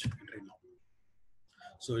percentage. Enter now.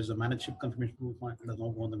 So it's a managed ship confirmation rule. Fine, it does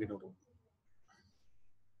not go on the data rule.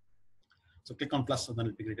 So click on plus and then it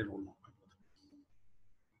will be created rule now.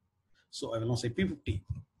 So I will now say P50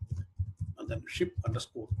 and then ship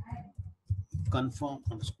underscore confirm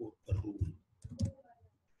underscore rule.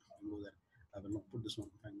 Go there. I will not put this one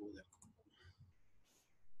and go there.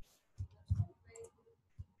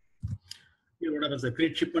 Here, what happens? I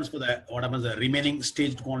create shipments for the what happens? The remaining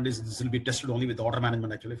staged quantities. This will be tested only with order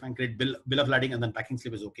management. Actually, fine. Create bill of lading and then packing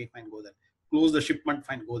slip is okay. Fine, go there. Close the shipment.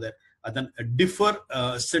 Fine, go there. And then defer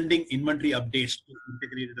sending inventory updates to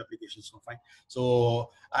integrated applications. So fine.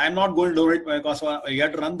 So I'm not going to do it because you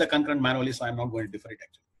have to run the concurrent manually. So I'm not going to defer it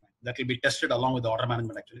actually. Fine. That will be tested along with the order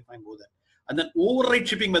management actually. Fine, go there. And then override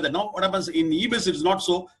shipping method. Now what happens in eBiz? It's not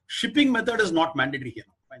so. Shipping method is not mandatory here.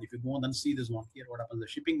 Fine. If you go and then see this one here, what happens? The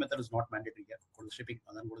shipping method is not mandatory here. Go to the shipping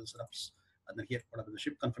and then go to the setups. And then here, what happens? The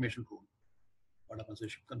ship confirmation rule. What happens? The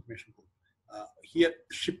ship confirmation rule. Here,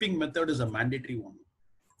 shipping method is a mandatory one.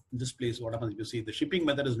 In this place, what happens? If you see the shipping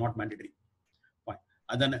method is not mandatory. Fine.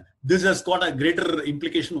 And then this has got a greater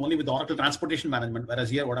implication only with Oracle transportation management. Whereas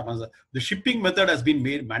here, what happens? The shipping method has been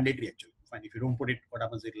made mandatory actually. Fine. If you don't put it, what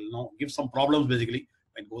happens? It will now give some problems basically.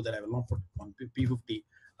 When go there, I will not put on P50.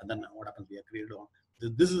 And then what happens? We are created on.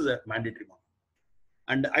 This is a mandatory one.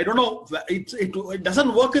 And I don't know, it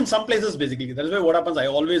doesn't work in some places basically. That is why what happens, I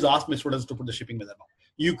always ask my students to put the shipping method now.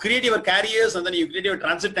 You create your carriers and then you create your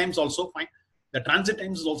transit times also, fine. The transit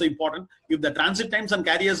times is also important. If the transit times and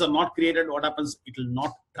carriers are not created, what happens? It will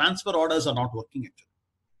not, transfer orders are not working actually.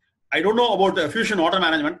 I don't know about Fusion order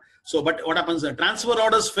management. So, but what happens? The transfer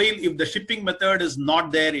orders fail if the shipping method is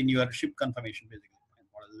not there in your ship confirmation basically.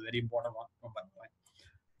 What is a very important one.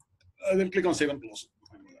 I will click on save and close.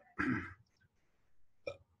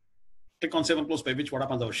 Click on save and close by which what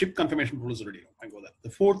happens? Our ship confirmation rule is ready. I go there. The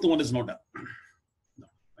fourth one is not done. No,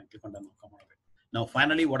 I click on done. Come out of it. Now,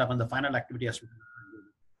 finally, what happens? The final activity has to be done.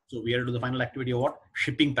 So we are to do the final activity of what?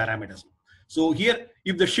 Shipping parameters. So here,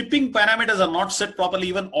 if the shipping parameters are not set properly,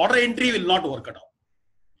 even order entry will not work at all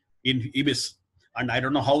in eBiz. And I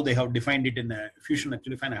don't know how they have defined it in Fusion.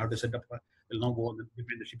 Actually, fine. I have to set up. Will now go and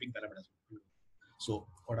define the shipping parameters. So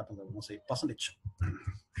what happens? I will say percentage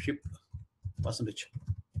ship percentage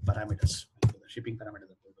parameters. The shipping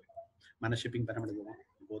parameters. Manage shipping parameters.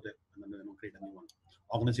 Go there and then create a new one.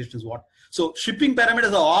 Organization is what? So shipping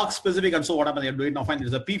parameters are org specific, and so what happens? I do it now. Fine. It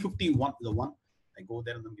is a P51. The one. I go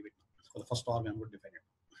there and then give it for the first org. I'm going to define it.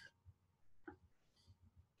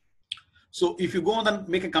 So if you go and then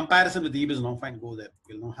make a comparison with eBiz now, fine. Go there.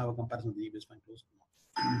 We'll now have a comparison with eBiz. Fine. Close.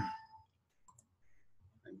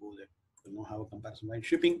 And go there. We'll now have a comparison. Right?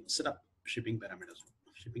 Shipping setup. Shipping parameters.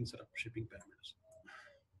 Shipping setup. Shipping parameters.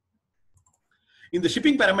 In the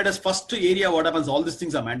shipping parameters, first area, what happens? All these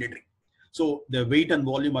things are mandatory. So the weight and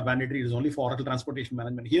volume are mandatory. It is only for Oracle transportation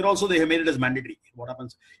management. Here also they have made it as mandatory. What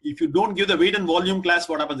happens? If you don't give the weight and volume class,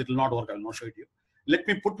 what happens? It will not work. I will not show it to you. Let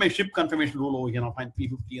me put my ship confirmation rule over here now. Find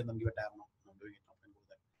P50 and then give a tab now. I'm doing it now. And go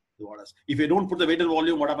there. The orders. If you don't put the weight and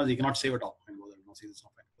volume, what happens? You cannot save it all. And go there. Not see this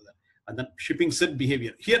now. Go there. And then shipping set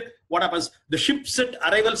behavior. Here, what happens? The ship set,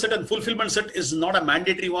 arrival set, and fulfillment set is not a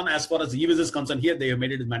mandatory one as far as eBiz is concerned. Here they have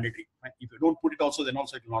made it as mandatory. Right? If you don't put it also, then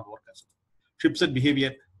also it will not work as well. Ship set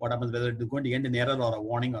behavior, what happens, whether it is going to end in error or a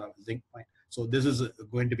warning or a thing, fine. So this is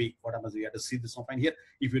going to be what happens. We have to see this now, fine. Here,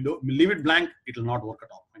 if you don't leave it blank, it will not work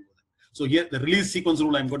at all. Fine, go there. So here, the release sequence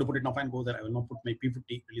rule, I'm going to put it now, fine. Go there. I will not put my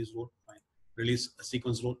P50 release rule, fine. Release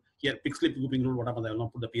sequence rule. Here, pick slip grouping rule, what happens? I will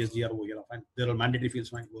not put the PSGR over here, fine. There are mandatory fields,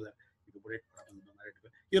 fine. Go there. If you put it,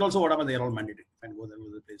 here also, what happens? They are all mandatory. Fine. Go there.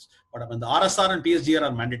 Go the place. What happens? The RSR and PSGR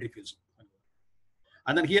are mandatory fields.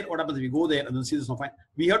 And then here, what happens if we go there and then see this now fine.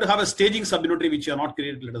 We have to have a staging subunitary which you are not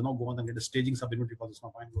created. Let us now go on and get a staging subunitary for this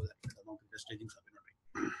now fine. Go there. Let us now get a staging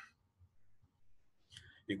subunitary.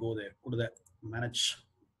 You go there, go to the manage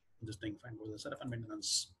this thing, fine. Go to the setup and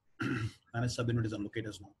maintenance. Manage subunitaries and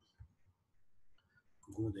locators now.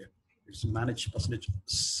 Go there. It's manage percentage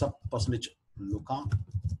sub percentage loca.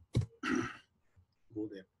 Go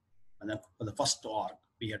there. And then for the first org,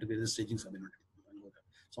 we have to get a staging subunitary.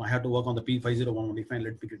 So I have to work on the P501 only. Fine,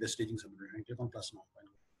 let me get a staging subunitary. Click on plus now. Fine.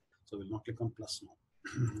 So we'll not click on plus now.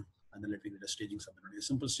 And then let me get a staging subunitary. A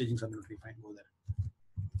simple staging subunitary. Fine, go there.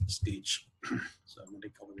 stage. So I'm going to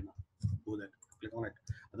take over now. Go there, click on it,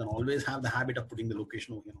 and then always have the habit of putting the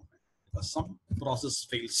location over here now, because some process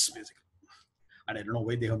fails basically, and I don't know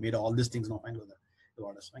why they have made all these things now. Fine, go there.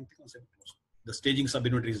 The staging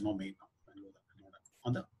sub-inventory is now made now.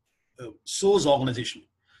 On the source organization,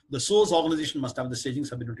 the source organization must have the staging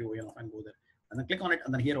sub-inventory over here now. And go there, and then click on it,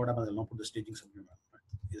 and then here what happens? I'll now put the staging sub-inventory.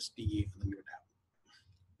 STA, and then give it tab.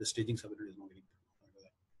 The staging sub-inventory is not getting.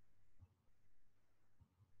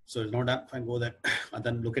 So it's not done, fine, go there. And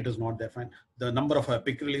then look, it is not there, fine. The number of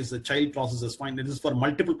pick release, the child process is fine. It is for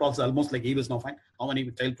multiple processes, almost like EBIS now, fine. How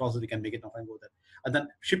many child processes we can make it now, fine, go there. And then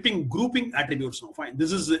shipping grouping attributes now, fine.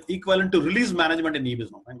 This is equivalent to release management in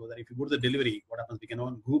EBIS now, fine, go there. If you go to the delivery, what happens? We can now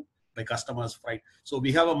group by customers, right? So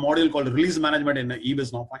we have a module called release management in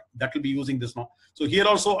EBIS now, fine. That will be using this now. So here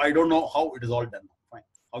also, I don't know how it is all done now, fine.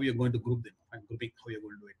 How you're going to group them, fine, grouping, how you're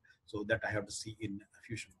going to do it. So that I have to see in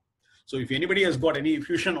Fusion. So if anybody has got any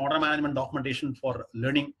Fusion order management documentation for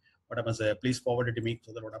learning, what happens? Please forward it to me,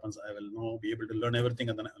 so that what happens, I will now be able to learn everything,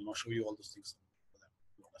 and then I will now show you all those things.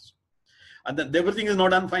 And then everything is not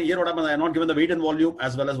done, fine. Here what happens? I have not given the weight and volume,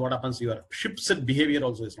 as well as what happens, your ship set behavior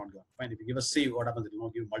also is not given. Fine. If you give a save, what happens? It will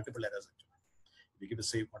not give multiple errors. If you give a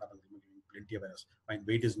save, what happens? It will give plenty of errors. Fine.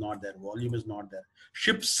 Weight is not there, volume is not there.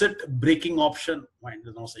 Ship set breaking option, fine. It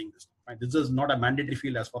is now saying this. Fine. This is not a mandatory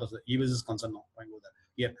field as far as the EBIS is concerned now. Fine, go there.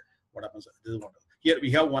 Here. What happens? This is what here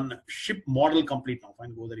we have one ship model complete now.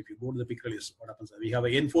 Fine, go there. If you go to the pick release, what happens? We have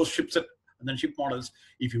an enforced ship set and then ship models.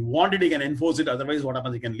 If you want it, you can enforce it. Otherwise, what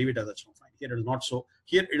happens? You can leave it as such. Fine. Here it is not so.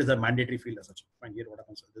 Here it is a mandatory field as such. Fine. Here what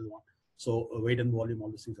happens? This is one. So weight and volume, all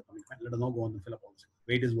these things are coming. Fine. Let us now go on and fill up all this.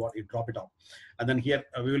 Weight is what you drop it off, and then here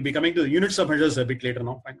we will be coming to the units of measures a bit later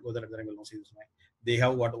now. Fine. Go there. And then I will now see this. Fine. They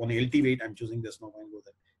have what one LT weight. I'm choosing this now. Fine. Go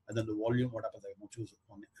there. And then the volume. What happens? I will choose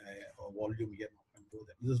one volume here.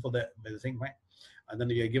 This is for the thing, fine. And then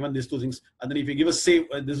you are given these two things. And then if you give a save,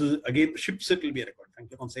 this is again ship set will be a record. Fine,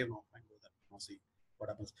 click on save now. Fine, go there. Now see what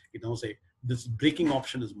happens. It now say this breaking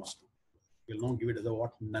option is must. You'll now give it as a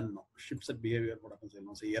what? None now. Ship set behavior. What happens? You'll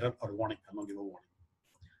now say error or warning. I'll now give a warning.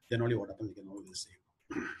 Then only what happens? You can always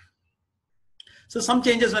save. So some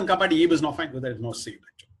changes when compared to EBIS now. Fine, whether it's not saved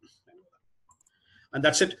actually. And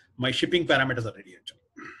that's it. My shipping parameters are ready actually.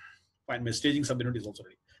 Fine, my staging sub-unit is also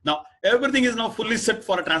ready. Now, everything is now fully set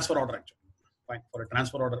for a transfer order actually. Fine, for a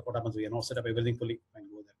transfer order, what happens? We are now set up everything fully. Fine,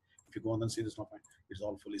 go there. If you go on and see this now, fine, it's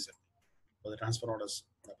all fully set. For the transfer orders,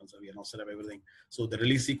 what happens? We are now set up everything. So the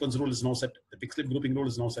release sequence rule is now set. The pick slip grouping rule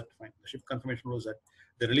is now set. Fine. The ship confirmation rule is set.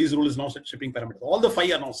 The release rule is now set. Shipping parameters. All the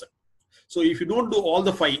 5 are now set. So if you don't do all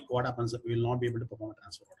the 5, what happens? We will not be able to perform a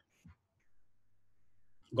transfer order.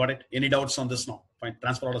 Got it? Any doubts on this now? Fine.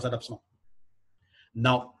 Transfer order setups now.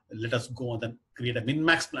 Now, let us go and then create a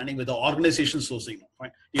min-max planning with the organization sourcing.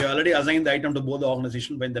 Fine. You already assigned the item to both the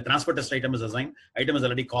organization. When the transfer test item is assigned, item is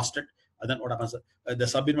already costed. And then what happens? The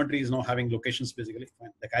sub-inventory is now having locations basically.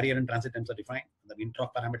 Fine. The carrier and transit times are defined. The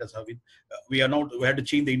introc parameters have been. We had to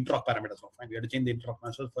change the introc parameters now. Fine. We had to change the introc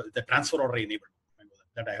parameters for the transfer order enabled. Fine.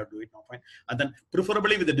 That I have to do it now. Fine. And then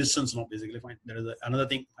preferably with the distance now basically. Fine. There is another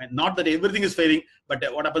thing. Fine. Not that everything is failing, but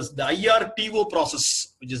what happens? The IRTO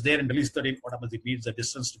process, which is there in release 13, what happens? It needs the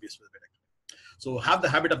distance to be specified. So have the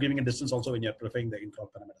habit of giving a distance also when you're preferring the introc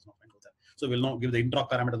parameters. Now, fine, go there. So we'll now give the introc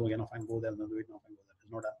parameters again. Now, fine, go there and then do it. Now, fine, go there.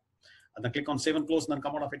 It's not done. And then click on save and close and then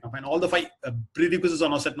come out of it. Now, fine. All the 5 prerequisites are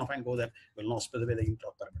now set. Now, fine, go there. We'll now specify the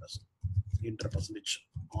introc parameters. Inter percentage,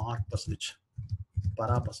 R percentage,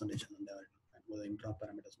 para percentage, and then go the introc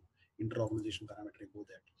parameters. Inter-organization parameter, go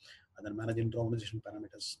there. And then manage inter-organization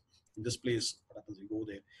parameters. In this place, what happens? You go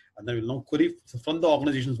there. And then we'll now query from the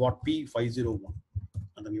organizations what P501.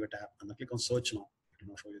 And then give a tab and then click on search now. It will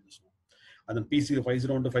now show you this now. And then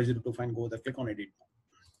P0501 to 502, fine, go there, click on edit.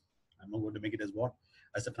 I'm not going to make it as what?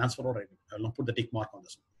 As a transfer order. I will not put the tick mark on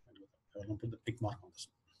this one. I will not put the tick mark on this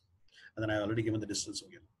one. And then I already given the distance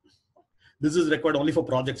again. This is required only for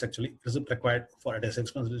projects actually. This is required for a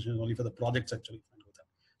expense is only for the projects actually. Fine, go there.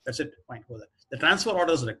 That's it. Fine, go there. The transfer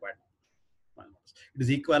order is required. Fine, it is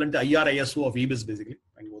equivalent to IRISO of EBIS basically.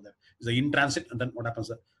 Fine, go there. It's a in transit, and then what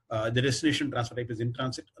happens? The destination transfer type is in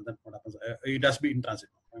transit, and then what happens? It has to be in transit.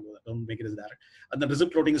 Fine, go there. Don't make it as direct. And then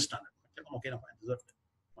receipt loading is standard. Okay, now fine.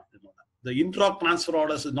 The introc transfer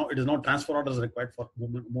orders is not. It is not transfer orders required for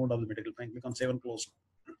mode of the medical. Fine. Click on save and close.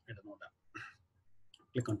 It is not done.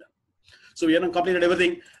 Click on done. So we have now completed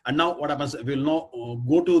everything, and now what happens? We will now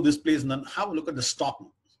go to this place and then have a look at the stock.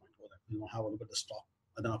 We'll now have a look at the stock,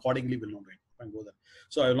 and then accordingly we'll now do it. Fine, go there.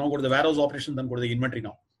 So I will now go to the warehouse operation, then go to the inventory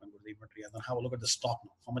now. Go to the inventory and then have a look at the stock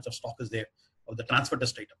now. How much of stock is there of the transfer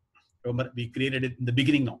test item? Remember, we created it in the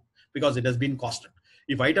beginning now because it has been costed.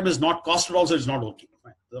 If item is not costed, also it's not working.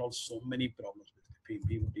 Fine. There are so many problems with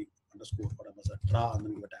P50 underscore whatever tra and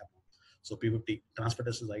then give a tab. So P50 transfer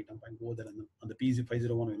test is item. Fine, go there and then on the P501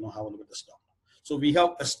 we'll know how to look at the stock. So we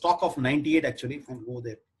have a stock of 98 actually. Fine, go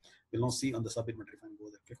there. We'll now see on the sub inventory. Fine, go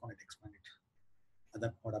there. Click on it, expand it. And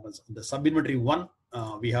then what happens? On the sub inventory 1,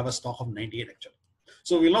 we have a stock of 98 actually.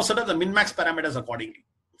 So we'll now set up the min max parameters accordingly.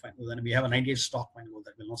 Fine. So then we have a 98 stock. Fine, go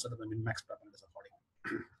there. We'll now set up the min max parameters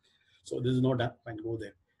accordingly. So this is not done. Fine, go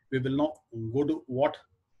there. We will now go to what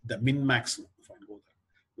the min max. Fine, go there.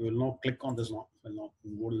 We will now click on this now. We'll now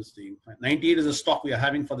go to this thing. Fine. 98 is the stock we are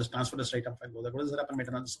having for this transfer test item. Fine, go there. What is the wrap and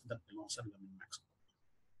maintenance? That will now set the min max.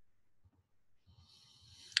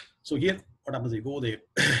 So here, what happens? We go there,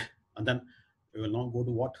 and then we will now go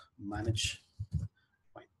to what? Manage.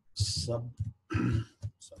 Fine. Sub,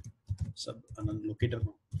 and then locator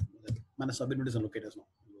now. Manage sub inventories and locators now.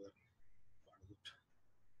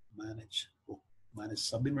 Manage. Oh, manage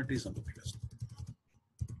sub inventories and locators.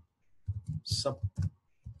 Sub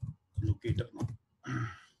locator now.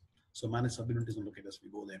 So manage sub inventories and locators.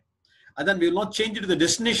 We go there, and then we will not change it to the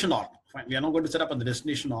destination org. Fine. We are not going to set up on the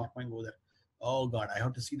destination org. Fine. Go there. Oh God, I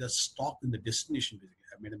have to see the stock in the destination. Basically,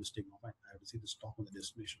 I made a mistake. No, fine. I have to see the stock in the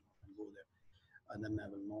destination and go there, and then I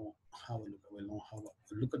will know how I look. I will know how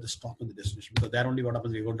I look at the stock in the destination, because there only what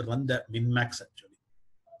happens. We're going to run the min max actually.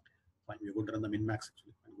 Fine, we're going to run the min max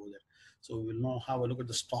actually and go there. So we will know how I look at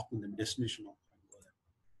the stock in the destination and go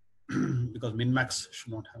there. Because min max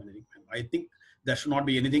should not have anything. I think there should not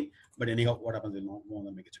be anything, but anyhow, what happens? We'll know. Go on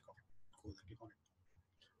and make a check of it. Go there, click on it.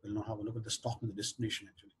 We'll know how I look at the stock in the destination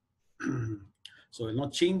actually. So we'll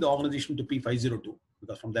not change the organization to P502,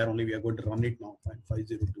 because from there only we are going to run it now. Fine,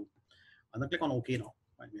 502, and then click on OK now.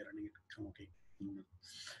 Fine, we are running it. Click on OK,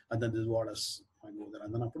 and then this is what is. Fine, go there,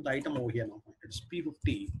 and then I put the item over here now. It's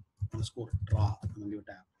P50 underscore draw, and then give a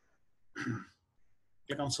tab.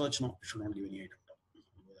 Click on search now. It should not give any item.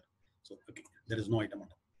 So okay, there is no item at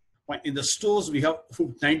all. Fine. In the stores we have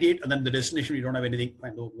 98, and then the destination we don't have anything.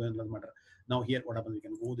 Fine, no, it doesn't matter. Now here what happens? We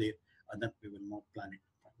can go there, and then we will not plan it.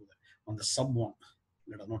 On the sub one,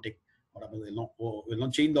 let us not take what happens. We'll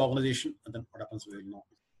not change the organization, and then what happens? We will not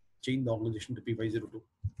change the organization to P502.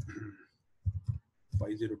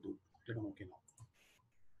 502. Click on OK now.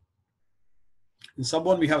 In sub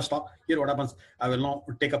one, we have stock. Here, what happens? I will now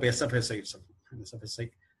take up SFSI itself. SFSI,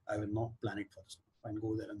 I will now plan it first. Fine,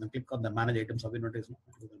 go there and then click on the manage items of inventories.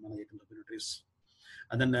 Manage items of inventories.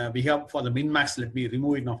 And then we have for the min max. Let me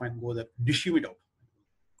remove it now. Fine, go there. Distribute it out.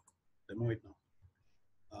 Remove it now.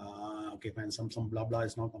 Okay, fine. Some blah blah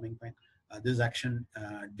is now coming. Fine. This action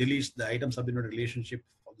deletes the item sub-inventory relationship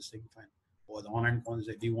for this thing. Fine. Or the online cons.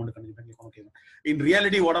 Do you want to continue? Okay. In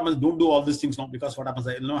reality, what happens? Don't do all these things now, because what happens?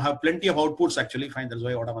 I have plenty of outputs actually. Fine. That's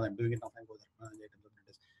why what happens? I'm doing it now. Fine. Go there.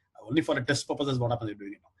 Only for a test purposes. What happens? I'm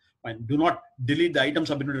doing it now. Fine. Do not delete the item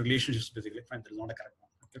sub-inventory relationships. Basically, fine. There is not a correct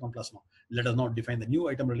one. Click on plus now. Let us not define the new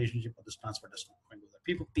item relationship for this transfer test now. Fine. Go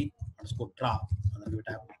there. P50 underscore draw, and then give it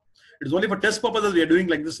tab. It is only for test purposes we are doing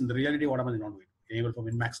like this. In the reality, what happens is not doing. Enable for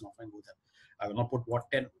min max now. Fine, go there. I will not put what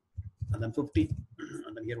 10, and then 50,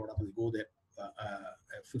 and then here what happens? Go there.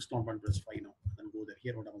 Fixed on point plus 5 now. And then go there.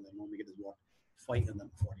 Here what happens? Now make it is what 5 and then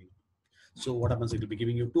 40. So what happens? It will be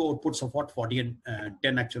giving you two outputs of what 40 and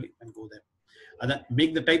 10 actually. And go there. And then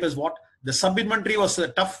make the type as what the sub inventory was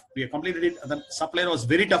tough. We have completed it. And then supplier was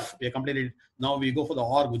very tough. We have completed it. Now we go for the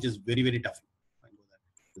org, which is very tough. Fine, go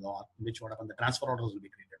there. The org, which what happens? The transfer orders will be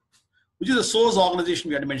created. Which is the source organization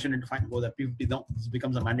we had to mention it to find. Go there. P50 now. This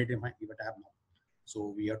becomes a mandatory. Fine, give a tab now.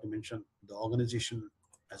 So we have to mention the organization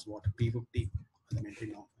as what P50 and then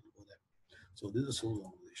entry now. Go there. So this is the source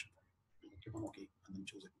organization. Click on OK and then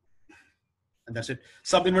choose it. And that's it.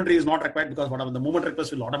 Sub inventory is not required, because whatever the movement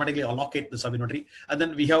request will automatically allocate the sub inventory. And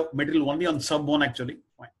then we have material only on sub one actually.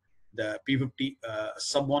 Fine. The P50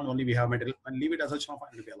 sub one only we have material, and leave it as such now. Fine,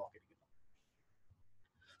 it will be allocated.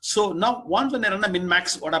 So now once when I run a min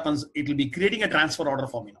max, what happens? It will be creating a transfer order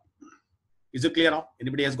for me now. Is it clear now?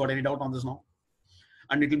 Anybody has got any doubt on this now?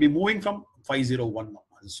 And it will be moving from 501 now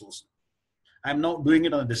as a source. I am now doing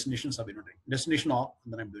it on the destination sub inventory. Destination org,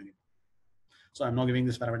 and then I'm doing it. So I'm now giving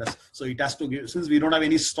this parameters. So it has to give, since we don't have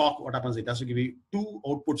any stock, what happens? It has to give you two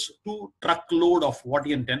outputs, two truckload of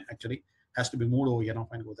 40 and 10 actually has to be moved over here now.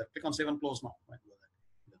 Fine, go there. Click on save and close now. Fine, go there.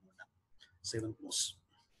 Save and close.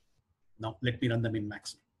 Now let me run the min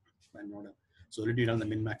max. Fine, so let me run the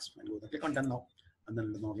min max. Fine, go there. Click on done now, and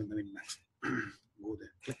then now run the min max. Go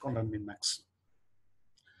there. Click on run min max.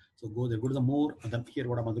 So go there. Go to the more, and then here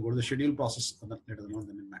what happens? Go to the schedule process, and then let us run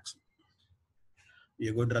the min max. We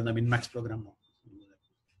are going to run the min max program now.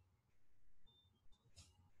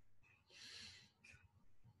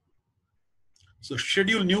 So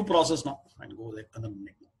schedule new process now and go there and then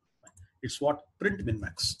make. It's what? Print min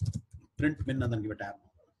max. Print min and then give a tab.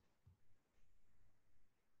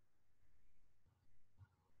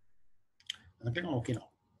 And click on OK now.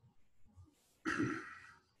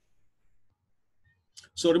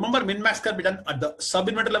 So remember, min max can be done at the sub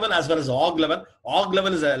inventory level as well as org level. Org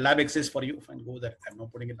level is a lab access for you. Fine, go there. I'm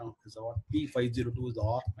not putting it down. It's what P502 is the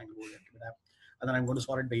org. Fine, go there. Give it tab. And then I'm going to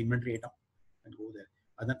sort it by inventory item and go there.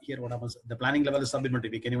 And then here what happens? The planning level is sub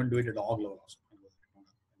inventory. We can even do it at the org level also.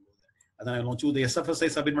 And then I will choose the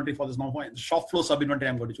SFSI sub inventory for this now. Fine. The shop floor sub inventory,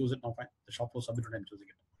 I'm going to choose it now. Fine. The shop floor sub inventory, I'm choosing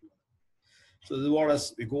it. So this is what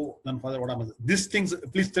as we go then further what happens. These things,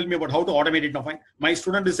 please tell me about how to automate it now. Fine. My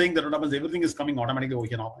student is saying that what happens, everything is coming automatically over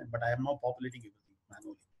here now. Fine. But I am now populating everything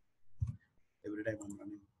manually. Every time I'm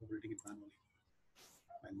running, populating it manually.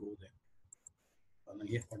 And go there. And then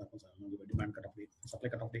here what happens, I'm going to give a demand cutoff date, supply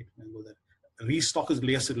cutoff date, and go there. Restock is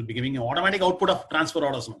yes, it will be giving an automatic output of transfer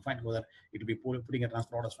orders. No, fine, go there. It will be putting a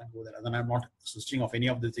transfer orders. Fine, go there. And then I'm not switching off any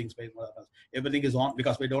of these things. Everything is on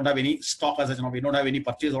because we don't have any stock as such. We don't have any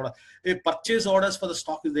purchase order. If purchase orders for the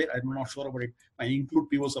stock is there, I'm not sure about it. I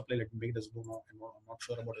include PO supply. Let me make this do now. I'm not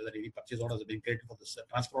sure about whether any purchase orders have been created for this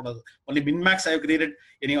transfer orders. Only min max I have created.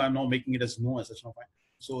 Anyway, I'm now making it as no as such. No, fine.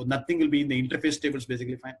 So nothing will be in the interface tables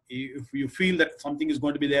basically. Fine. If you feel that something is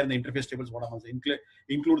going to be there in the interface tables, what happens?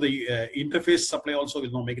 Include the interface supply also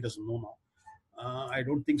will now make it as no now. I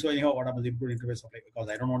don't think so. Anyhow, what happens? Include interface supply because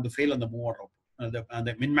I don't want to fail on the move order output and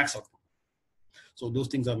the min max output. So those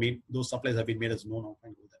things are made. Those supplies have been made as no now.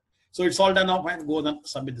 Fine, go there. So it's all done now. Fine, go then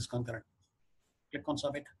submit this concurrent. Click on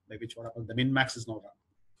submit. By which what happens? The min max is now run.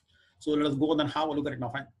 So let us go and have a look at it now.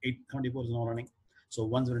 Fine, 874 is now running. So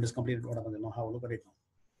once when it is completed, what happens? Now have a look at it now.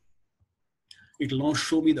 It will now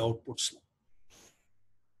show me the outputs.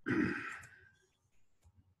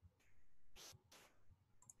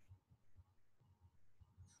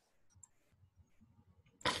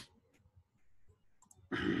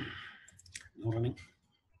 Now running.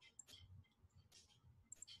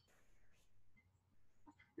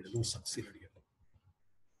 It is not succeeded yet.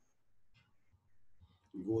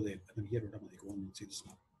 You go there and then here go and see this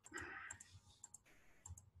now.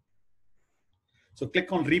 So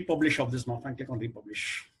click on republish of this now. Fine, click on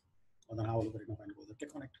republish. And then have a look at it now. Fine, go there,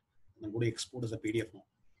 click on it. And then go to export as a PDF now.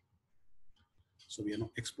 So we are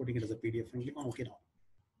now exporting it as a PDF. And click on OK now.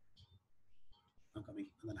 Now coming.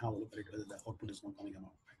 And then have a look at it whether the output is not coming or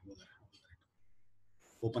not. Fine, go there, have a look at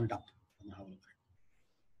it. Open it up and then have a look at it.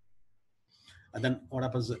 And then what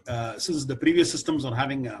happens? Since the previous systems are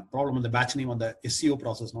having a problem with the batch name on the SEO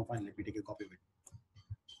process now, fine, let me take a copy of it.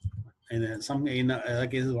 And some in other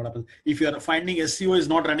cases, what happens? If you are finding SEO is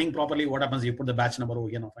not running properly, what happens? You put the batch number over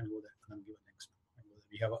here now, fine, go there and then give it next.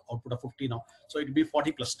 We have an output of 50 now, so it will be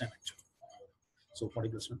 40 plus 10 actually. So 40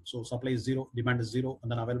 plus 10. So supply is 0, demand is 0,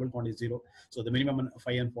 and then available quantity is 0. So the minimum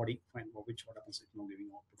 5 and 40, fine. For which what happens? It's now giving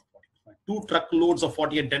output of 40. Fine. 2 truckloads of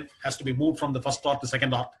 40 and 10 has to be moved from the first arc to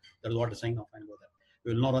second arc. That is what it's saying now. Fine, go there.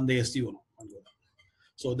 We will not run the SEO now. Fine, go there.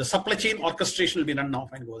 So the supply chain orchestration will be run now.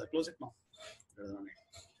 Fine, go there. Close it now.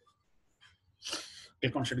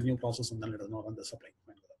 Click on schedule new process and then let us now run the supply.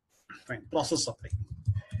 Fine, go there. Fine. Process supply.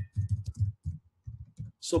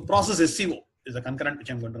 So process SEO is a concurrent which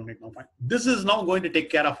I'm going to run it now. Fine. This is now going to take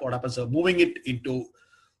care of what happens. Moving it into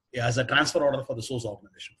as a transfer order for the source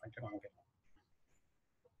organization. Fine. Okay.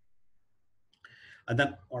 And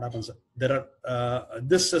then what happens? There are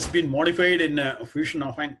this has been modified in Fusion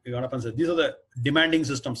now. Fine. What happens? These are the demanding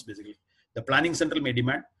systems basically. The planning central may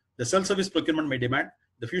demand, the self-service procurement may demand,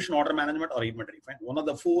 the Fusion order management or inventory. Fine. One of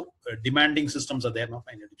the 4 demanding systems are there now.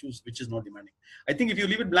 Fine. You have to choose which is not demanding. I think if you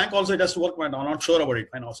leave it blank, also it has to work. Fine. I'm not sure about it.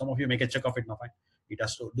 Fine. Or some of you make a check of it now. Fine. It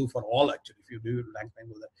has to do for all actually. If you do it blank, fine,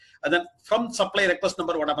 go there. And then from supply request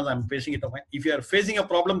number, what happens? I'm facing it. Fine. If you are facing a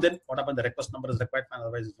problem, then what happens? The request number is required. Fine.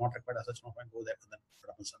 Otherwise, it's not required as such. No, fine. Go there and then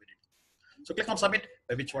what happens? Submit it. So click on submit.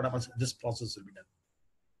 By which what happens? This process will be done.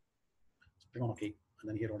 So click on OK. And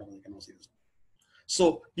then here what happens? You can now see this.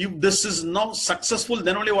 So if this is now successful,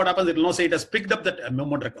 then only what happens? It will now say it has picked up that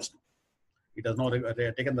movement request. It has now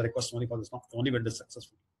taken the request only for this now, only when it is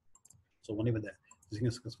successful. So only when the thing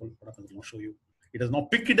is successful, what happens? It will now show you. It has now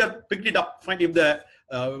picked it up. Find if the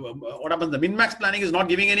what happens? The min max planning is not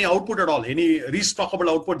giving any output at all, any restockable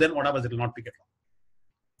output. Then what happens? It will not pick it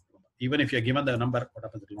up. Even if you are given the number, what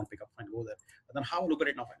happens? It will not pick up. Fine, go there. And then have a look at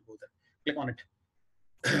it now. Fine, go there. Click on it.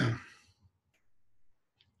 And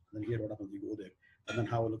then here what happens? You go there. And then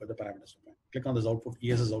have a look at the parameters. Click on this output,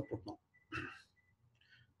 ESS output now.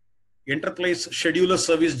 Enterprise scheduler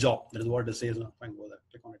service job. That is what it says now. Fine, go there.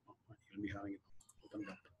 Click on it now. You'll be having it. Open it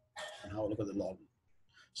up and have a look at the log.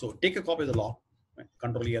 So take a copy of the log Right?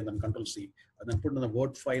 Control E and then Control C, and then put in the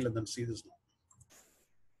Word file and then see this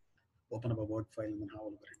now. Open up a Word file and then have a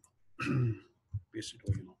look at it. Paste it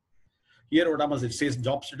over, Here what happens, it says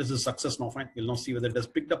job status is success now, fine. We'll now see whether it has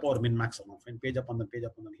picked up or min-max or not. Fine. Page up and then here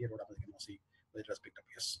what happens, you can now see whether it has picked up.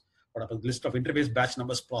 Yes. What happens, list of interface batch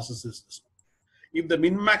numbers processes this. If the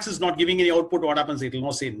min-max is not giving any output, what happens, it will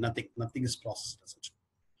now say nothing. Nothing is processed essentially.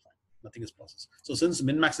 Nothing is processed. So since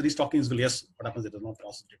min-max restocking is yes, what happens, it is not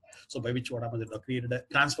processed. So by which what happens, it has created a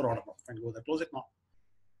transfer order now. Fine. Go there, close it now.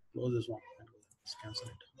 Close this one. Fine. Go there. Just cancel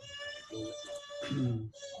it. Close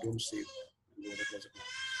it. Don't save. Go there, close it now.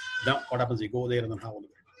 Now what happens, you go there and then have a look at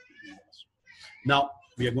it. Now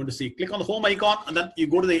we are going to see, click on the home icon and then you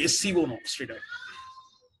go to the SCO now straight away.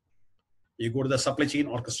 You go to the supply chain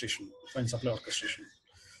orchestration, find supply orchestration.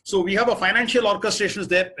 So we have a financial orchestration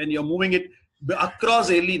there when you're moving it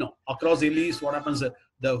across LE now. Across LE is what happens,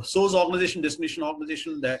 the source organization, destination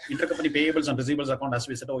organization, the intercompany payables and receivables account has to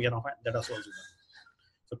be set. Oh, yeah, no, that is also done.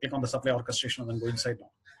 So click on the supply orchestration and then go inside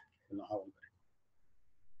now. You know how.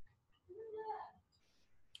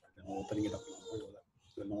 Opening it up.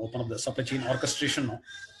 We'll now open up the supply chain orchestration now.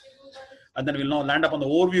 And then we'll now land up on the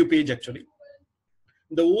overview page actually.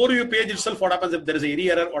 The overview page itself, what happens if there is any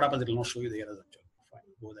error, what happens, it will not show you the errors actually. Fine,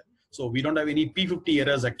 go there. So we don't have any P50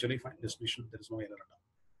 errors actually. Fine, destination, there is no error at all.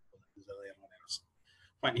 These are the errors.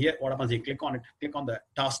 Fine, here what happens, you click on it, click on the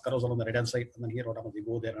task carousel on the right hand side, and then here what happens, you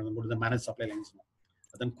go there and then go to the manage supply lines now.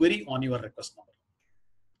 And then query on your request number.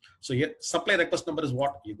 So here, supply request number is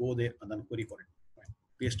what? You go there and then query for it.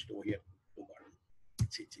 Paste it over here. Oh God.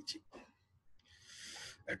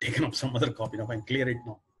 I've taken up some other copy now. I can clear it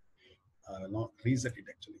now. Now reset it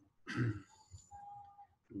actually.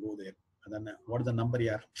 Go there. And then what is the number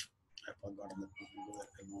here? I forgot. Go there.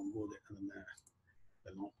 I'll go there. And then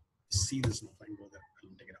I'll now see this now. Fine. Go there.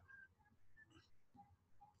 I'll take it up.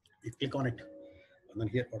 You click on it. And then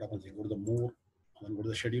here what happens? You go to the more. And then go to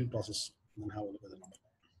the schedule process. And then have a look at the number.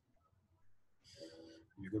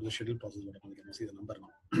 You go to the schedule process, what happens, you can see the number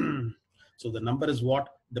now. So the number is what?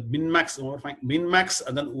 The min-max, min-max,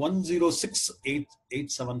 and then 1068874.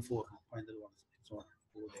 Find the one. So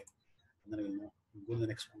go there. And then we'll go to the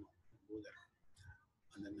next one. Go there.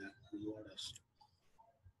 And then what else?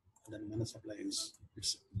 And then manage supply is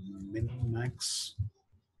it's min-max.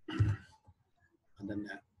 And then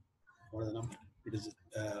what is the number? It is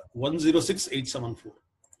 1068874.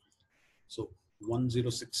 So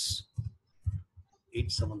 106.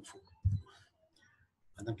 874,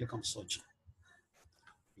 and then click on search.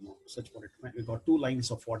 Search for it. We got 2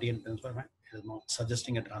 lines of 40 and transfer. It is now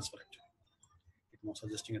suggesting a transfer actually. It's now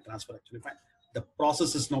suggesting a transfer actually. The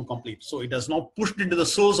process is now complete. So it has now pushed into the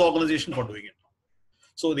source organization for doing it.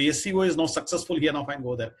 So the SCO is now successful here now. Fine,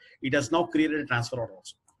 go there. It has now created a transfer order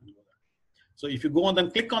also. So if you go and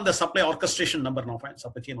then click on the supply orchestration number now, fine,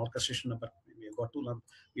 supply chain orchestration number. We have got 2 numbers.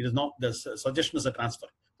 It is now the suggestion is a transfer.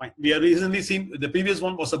 Fine. We have recently seen the previous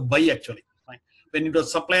one was a buy actually. Fine. When it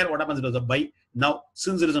was supplier, what happens? It was a buy. Now,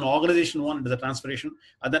 since it is an organization one, it is a transformation.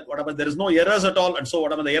 And then what happens? There is no errors at all. And so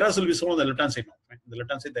what happens? The errors will be shown on the left hand side now. Fine. The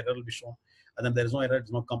left hand side, the error will be shown. And then there is no error.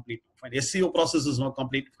 It's not complete. Fine. SCO process is not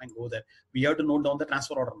complete. Fine. Go there. We have to note down the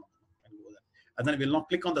transfer order now. Fine. Go there. And then we'll now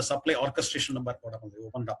click on the supply orchestration number. What happens? We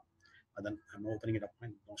open it up. And then I'm opening it up.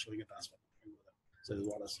 Fine. Not showing a transfer. So this is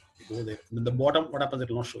what is, you go there. And then the bottom, what happens, it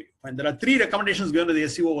will not show you. Fine. There are 3 recommendations given to the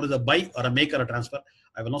SEO. One is a buy or a make or a transfer.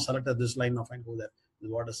 I will now select this line now. Fine, go there. This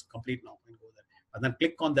is what is complete now. Fine, go there. And then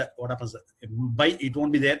click on that. What happens? Buy, it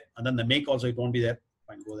won't be there. And then the make also, it won't be there.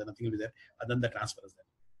 Fine, go there. Nothing will be there. And then the transfer is there.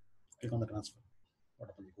 Click on the transfer. What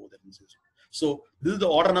happens? You go there and see. So this is the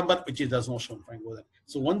order number which is does not shown. Fine, go there.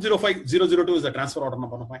 So 105002 is the transfer order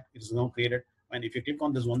number. Fine, it is now created. And if you click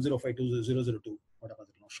on this 105002, what happens?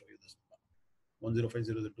 It will not show you this.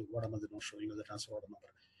 105002, what happens? It not showing you the transfer order number.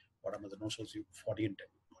 What happens? It not shows you 40 and 10.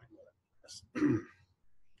 Yes.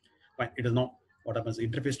 Fine. It is now what happens?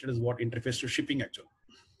 Interface to is what? Interface to shipping actually.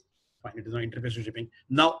 Fine. It is not interface to shipping.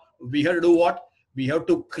 Now we have to do what? We have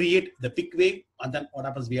to create the pick wave, and then what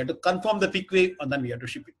happens? We have to confirm the pick wave, and then we have to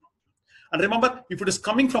ship it. And remember, if it is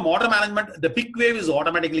coming from order management, the pick wave is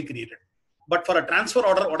automatically created. But for a transfer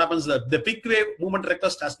order, what happens? The pick wave movement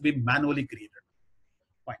request has to be manually created.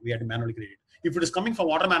 Fine. We have to manually create it. If it is coming from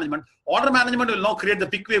order management will now create the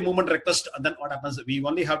pick wave movement request, and then what happens? We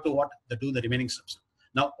only have to do the remaining steps.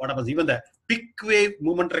 Now what happens? Even the pick wave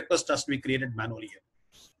movement request has to be created manually here.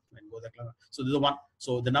 So this is the one.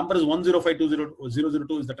 So the number is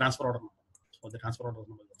 10520002 is the transfer order number. So the transfer order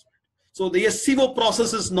number is right. So the SCO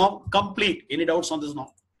process is now complete. Any doubts on this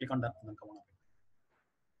now? Click on that and then come on up.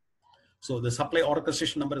 So the supply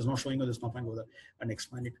orchestration number is not showing you this now. Fine, go there and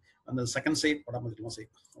expand it. And the second side, what happens? It will say,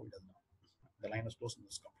 oh, it does not. The line is closed and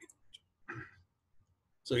this is complete.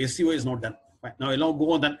 So SEO is not done. Fine. Now I'll now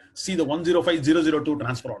go on then see the 105002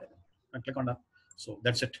 transfer order and click on that. So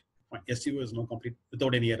that's it. Fine. SEO is now complete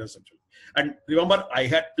without any errors actually. And remember, I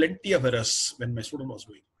had plenty of errors when my student was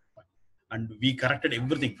doing. Fine. And we corrected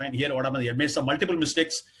everything. Fine. Here what happens? I made some multiple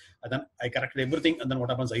mistakes, and then I corrected everything. And then what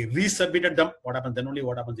happens? I resubmitted them. What happens? Then only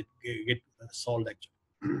what happens? It get solved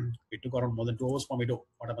actually. It took around more than 2 hours for me to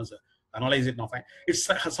what happens? Analyze it now. Fine. It's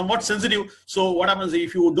somewhat sensitive. So what happens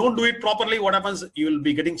if you don't do it properly? What happens? You will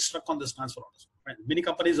be getting stuck on this transfer orders. Right? Many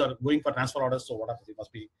companies are going for transfer orders. So what happens? It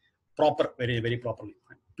must be proper, very, very properly.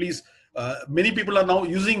 Fine. Please, many people are now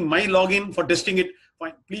using my login for testing it.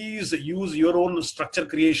 Fine. Please use your own structure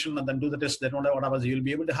creation and then do the test. Then what happens? You will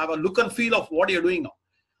be able to have a look and feel of what you're doing now.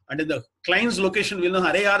 And in the client's location, we'll know,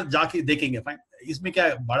 "Arey yaar, jaake dekhenge." Fine. Isme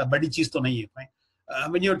kya badi cheez to nahi hai. Fine.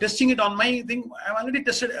 When you're testing it on my thing, I've already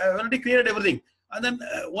tested, I've already created everything. And then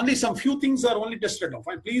only some few things are only tested now.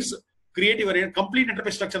 Fine. Please create your complete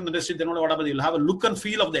enterprise structure and test it. Then what happens? You'll have a look and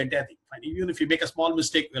feel of the entire thing. Fine. Even if you make a small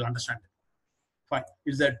mistake, we'll understand it. Fine.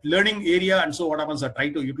 It's that learning area. And so what happens? I try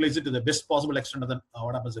to utilize it to the best possible extent. And then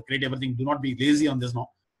what happens? I create everything. Do not be lazy on this now.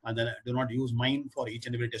 And then do not use mine for each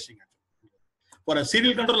and every testing. For a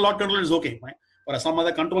serial control, lot control is okay. Fine. For some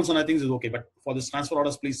other controls and other things is okay. But for this transfer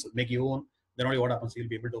orders, please make your own. Then only what happens, you'll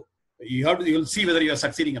be able to, you'll see whether you are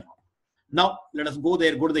succeeding or not. Now, let us go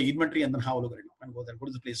there, go to the inventory and then have a look at it. And go there, go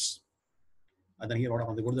to the place. And then here, what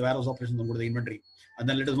happens, they go to the warehouse operation, then go to the inventory. And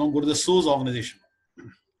then let us now go to the source organization.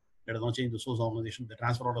 Let us now change the source organization. The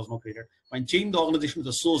transfer order is now created. When change the organization to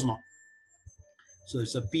the source now. So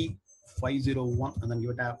it's a P501 and then give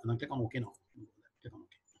a tab and then click on OK now. Click on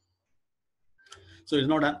OK. So it's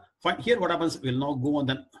now done. Fine. Here, what happens, we'll now go on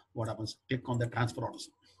then, what happens, click on the transfer orders.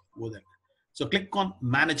 Go there. So click on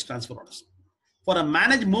manage transfer orders. For a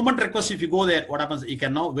manage movement request, if you go there, what happens? You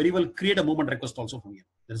can now very well create a movement request also from here.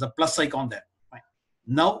 There's a plus icon there. Fine.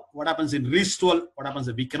 Now, what happens in restore? What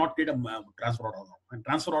happens? We cannot create a transfer order. And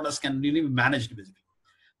transfer orders can really be managed basically.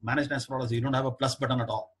 Manage transfer orders, you don't have a plus button at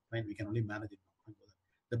all. Fine. We can only manage it.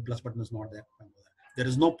 The plus button is not there. There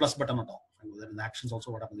is no plus button at all. In the actions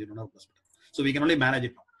also, what happens? You don't have a plus button. So we can only manage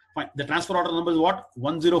it now. Fine. The transfer order number is what?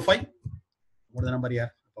 105. What is the number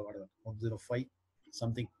here? 105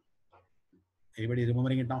 something. Anybody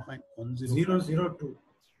remembering it now? Fine. 002.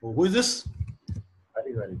 Oh, who is this?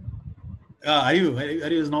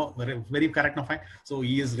 Ariu is now very correct now. Fine. So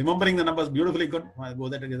he is remembering the numbers beautifully. Good. Go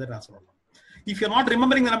there to get the transfer order. If you're not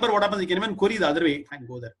remembering the number, what happens? You can even query the other way. Fine.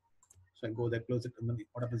 Go there. So I go there, close it, and then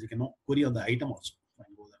what happens? You can now query on the item also.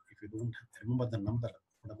 Fine. Go there. If you don't remember the number,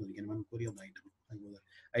 what happens? You can even query on the item. Fine. Go there.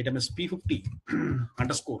 Item is P50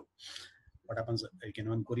 underscore. What happens? You can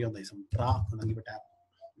even query on the item. Tra and then give a tab.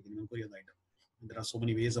 You can even query on the item. And there are so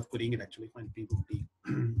many ways of querying it actually. Find P50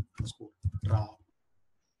 underscore tra.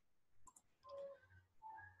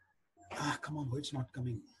 Come on, why it's not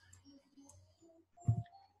coming?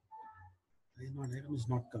 Item is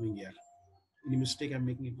not coming here. Any mistake I'm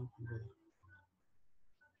making it now?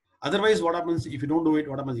 Otherwise, what happens if you don't do it?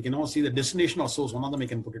 What happens? You can now see the destination or source. One of them I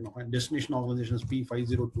can put it now. Destination organization is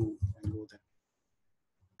P502 and go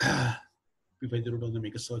there. P502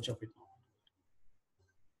 make a search of it now.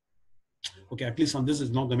 Okay, at least on this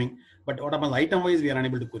is not coming. But what happens? Item wise, we are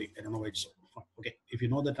unable to query. I don't know why it's so. Okay, if you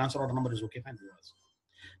know the transfer order number is okay, fine.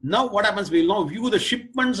 Now what happens? We'll now view the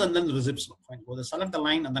shipments and then the receipts. Fine. Go there, select the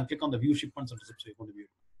line and then click on the view shipments and receipts. So you're going to view it.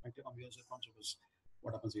 Fine. Click on view shipments.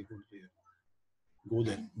 What happens? You're going to view it. Go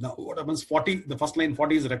there. Now what happens? 40. The first line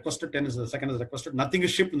 40 is requested. 10 is the second is requested. Nothing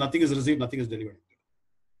is shipped. Nothing is received. Nothing is delivered.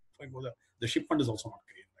 Fine. Go there. The shipment is also not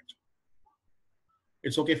created.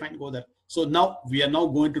 It's okay, fine, go there. So now we are now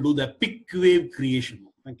going to do the pick wave creation.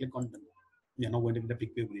 Fine, click on them. We are now going to do the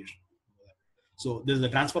pick wave creation. So this is the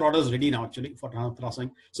transfer orders ready now actually for processing.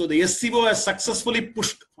 So the SEO has successfully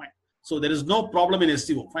pushed. Fine. So there is no problem in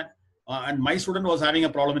SEO. Fine. And my student was having a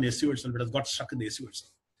problem in SEO itself. It has got stuck in the SEO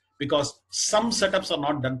itself because some setups are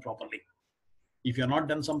not done properly. If you are not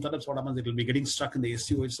done some setups, what happens? It will be getting stuck in the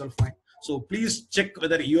SEO itself. Fine. So please check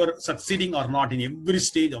whether you are succeeding or not in every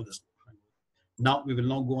stage of this. Now we will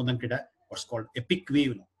now go on and create what's called a pick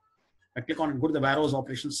wave now. I click on it, go to the warehouse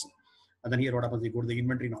operations, and then here what happens? You go to the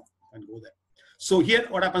inventory now and go there. So here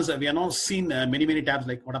what happens? We are now seen many tabs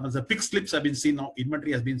like what happens? The pick slips have been seen now.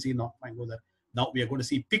 Inventory has been seen now. Fine, go there. Now we are going to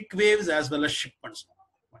see pick waves as well as shipments.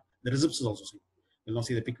 Fine. The receipts is also seen. We'll now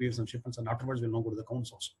see the pick waves and shipments, and afterwards we'll now go to the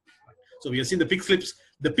counts also. Fine. So we have seen the pick slips.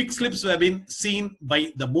 The pick slips have been seen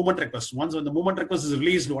by the movement request. Once when the movement request is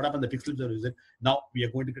released, what happens? The pick slips are released. Now we are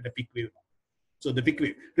going to get a pick wave now. So the pick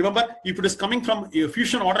wave. Remember, if it is coming from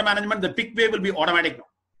Fusion order management, the pick wave will be automatic now.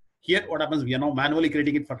 Here, what happens? We are now manually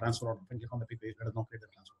creating it for transfer order. Click on the pick wave. Let us now create the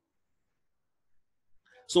transfer.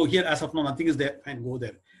 So here, as of now, nothing is there. Fine, go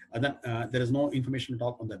there. And then there is no information at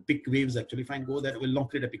all on the pick waves. Actually, fine, go there. We'll now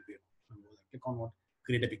create a pick wave. Click on what?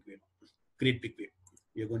 Create a pick wave. Create pick wave.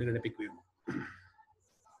 We are going to create a pick wave.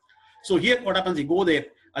 So here, what happens? You go there,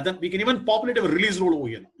 and then we can even populate a release rule over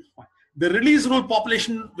here. The release rule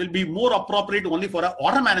population will be more appropriate only for an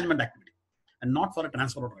order management activity and not for a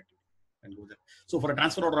transfer order activity. And go there. So for a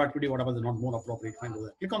transfer order activity, what happens is not more appropriate. Fine, go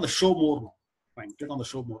there. Click on the show more now. Fine, click on the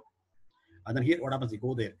show more. And then here, what happens? You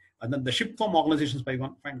go there. And then the ship from organizations by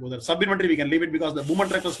one. Fine, go there. Sub inventory, we can leave it because the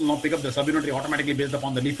movement request will not pick up the sub inventory automatically based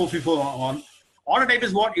upon the LIFO FIFO on. Order type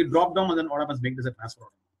is what? You drop down and then what happens? Make this a transfer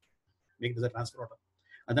order. Make this a transfer order.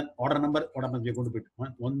 And then order number, what happens? We're going to put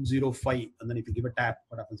 105. And then if you give a tab,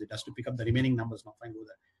 what happens? It has to pick up the remaining numbers now. Fine, go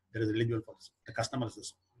there. There is eligible for this. The customer is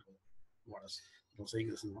this. What is? I'm saying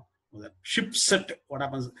this is not. Ship set, what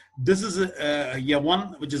happens? This is a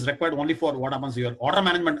one which is required only for what happens your order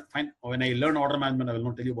management. Fine. When I learn order management, I will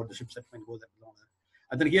not tell you about the ship set. Fine, go there.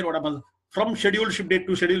 And then here, what happens? From scheduled ship date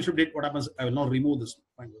to scheduled ship date, what happens? I will not remove this.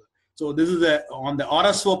 Fine, go there. So this is on the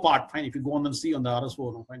RSO part. Fine. If you go on and see on the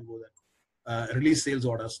RSO, no, fine, go there. Release sales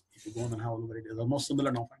orders. If you go on and have a look at it, it's almost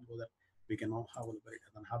similar now. Fine, go there. We can now have a look at it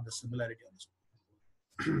and then have the similarity on this.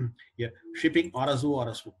 Here, shipping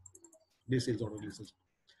RSO. This sales order releases.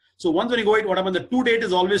 So once when you go it, what happens? The to date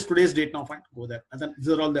is always today's date now. Fine, go there. And then these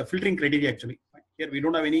are all the filtering criteria actually. Fine. Here we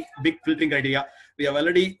don't have any big filtering criteria. We have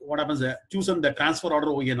already what happens? Chosen the transfer order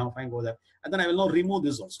over here now. Fine, go there. And then I will now remove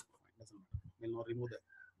this also. I will now remove the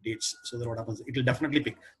dates. So that what happens? It will definitely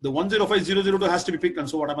pick. The 105002 has to be picked. And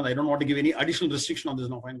so what happens? I don't want to give any additional restriction on this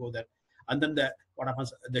now. Fine, go there. And then the what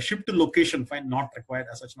happens? The ship to location. Fine, not required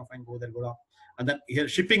as such now. Fine, go there. Go down. And then here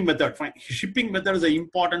shipping method. Fine, shipping method is an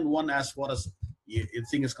important one as far as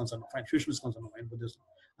thing is concerned. Fine, fusion is concerned. Fine, put this.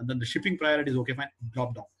 And then the shipping priority is okay. Fine,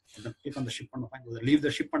 drop down. And then click on the shipment. Fine, go there. Leave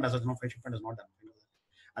the shipment as such. No, fine, shipment is not done.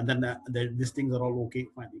 And then these things are all okay.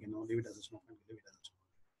 Fine, we can now leave it as such. No, fine, leave it as such.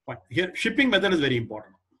 Fine. Here shipping method is very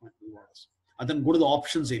important. Fine, and then go to the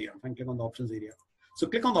options area. Fine, click on the options area. So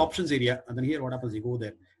click on the options area, and then here what happens? You go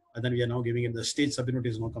there, and then we are now giving it the stage subunit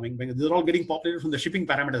is now coming. These are all getting populated from the shipping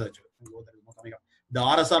parameters actually. Go there, coming up. The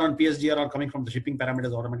RSR and PSGR are coming from the shipping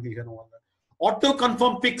parameters automatically here now. Auto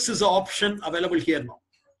confirm picks is an option available here now.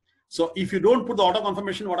 So if you don't put the auto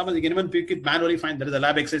confirmation, what happens? You can even pick it manually. Fine, there is a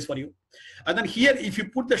lab exercise for you. And then here, if you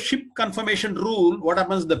put the ship confirmation rule, what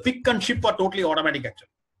happens? The pick and ship are totally automatic actually.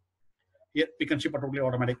 Here, pick and ship are totally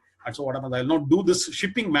automatic. And so what happens? I will not do this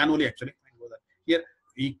shipping manually actually. Here,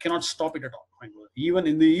 we cannot stop it at all. Fine, even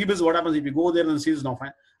in the eBiz, what happens if you go there and see is now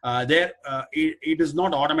fine. It is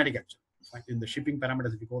not automatic actually. Fine. In the shipping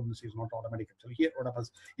parameters, if you go and see, is not automatic actually. Here, what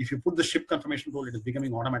happens? If you put the ship confirmation rule, it is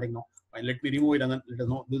becoming automatic now. Fine, let me remove it and then let us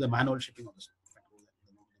not do the manual shipping on this.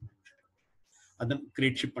 And then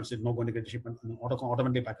create shipments. It's not going to create shipment and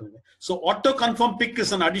automatically pack away. So auto confirm pick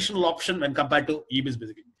is an additional option when compared to eBiz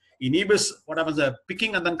basically. In eBiz, what happens?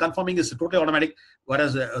 Picking and then confirming is totally automatic.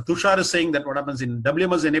 Whereas Tushar is saying that what happens in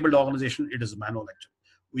WMS enabled organization, it is manual actually.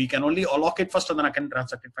 We can only allocate first and then I can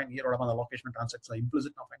transact it. Fine. Here, what happens? Allocation and transaction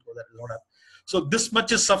implicit now. Fine. Go there. So this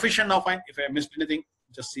much is sufficient now. Fine. If I missed anything,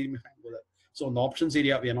 just see me. Fine. Go there. So in the options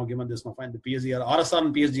area, we are now given this now. Fine. The PSGR, RSR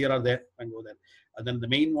and PSGR are there. Fine. Go there. And then the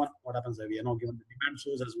main one, what happens? We are now given the demand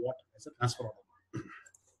source as what? As a transfer order.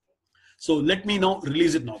 So let me now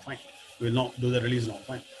release it now. Fine. We will now do the release now.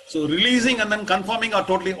 Fine. So releasing and then confirming are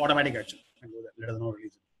totally automatic actually. Fine. Go there. Let us now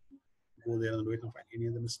release it. Go there and do it now. Fine. Any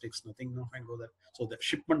other mistakes? Nothing. No. Fine. Go there. So the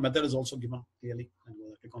shipment method is also given clearly. And go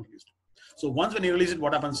there. Click on release. So once when you release it,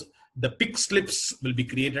 what happens? The pick slips will be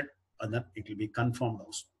created and then it will be confirmed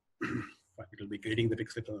also. Fine. It will be creating the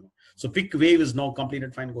pick slips. So pick wave is now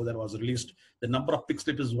completed. Fine. Go there. Was released. The number of pick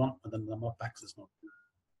slip is 1 and then the number of packs is not 2.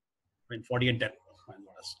 Fine. 40 and 10. Fine.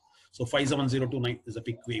 So 57029 is a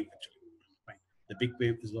pick wave actually. Fine. The pick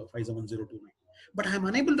wave is 57029. But I am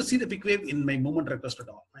unable to see the pick wave in my movement request at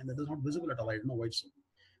all. And that is not visible at all. I don't know why it's so.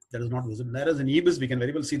 That is not visible. Whereas in eBiz, we can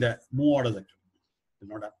very well see the move orders actually.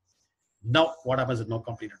 Not done. Now, what happens is now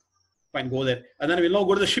completed. Fine, go there. And then we'll now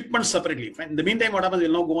go to the shipments separately. Fine. In the meantime, what happens?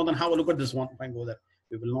 We'll now go on and have a look at this one. Fine, go there.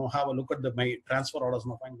 We will now have a look at my transfer orders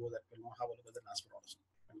now. Fine, go there. We'll now have a look at the transfer orders.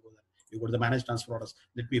 Fine, go there. You go to the manage transfer orders.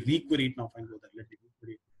 Let me re-query it now. Fine, go there. Let me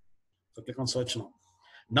re-query it. So click on search now.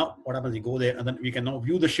 Now, what happens? You go there and then we can now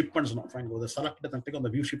view the shipments now. Fine, go there. Select it and click on the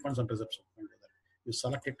view shipments and results. Fine, go there. You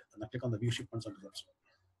select it and then click on the view shipments and results.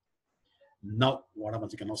 Now, what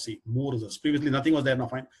happens? You can now see more results. Previously, nothing was there now.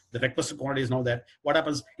 Fine. The requested quantity is now there. What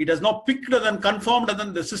happens? It has now picked and then confirmed, and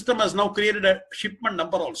then the system has now created a shipment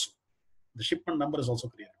number also. The shipment number is also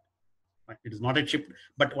created. Fine. It is not yet shipped,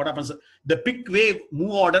 but what happens? The pick wave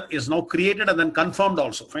move order is now created and then confirmed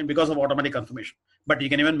also. Fine, because of automatic confirmation. But you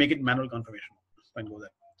can even make it manual confirmation. Fine, go there.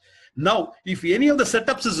 Now, if any of the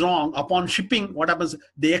setups is wrong upon shipping, what happens?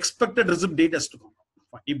 The expected receipt date has to come.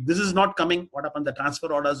 Fine. If this is not coming, what happens? The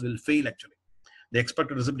transfer orders will fail actually. The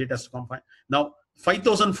expected receipt date has to come. Fine. Now,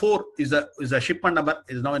 5004 is a shipment number,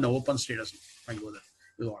 is now in an open status. Fine, go there.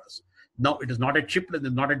 With orders. Now it is not yet shipped, it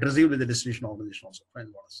is not yet received with the destination organization also.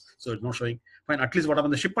 Fine, orders. So it's not showing. Fine, at least what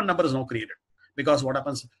happens? The shipment number is now created, because what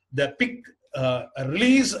happens? The pick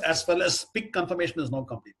release as well as pick confirmation is now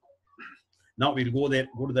complete. Now we'll go there,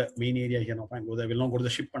 go to the main area here now. Fine, go there. We'll now go to the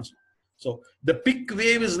shipments. So the pick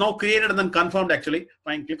wave is now created and then confirmed actually.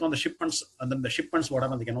 Fine, click on the shipments, and then the shipments, what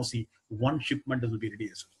happens? You can now see one shipment will be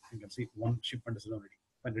ready. You can see one shipment is now ready.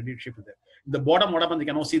 Fine, ready to ship is there. In the bottom, what happens? You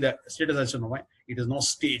can now see the status as now. It is now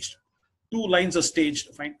staged. 2 lines are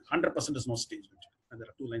staged. Fine, 100% is not staged. And there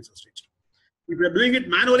are 2 lines are staged. If you are doing it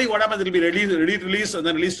manually, what happens? It will be ready to release and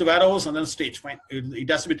then release to warehouse and then stage. Fine, it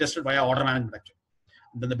has to be tested via order management actually.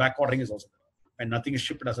 And then the back ordering is also there. And nothing is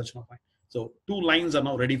shipped as such now. Fine. So 2 lines are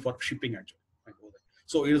now ready for shipping actually. Fine, go there.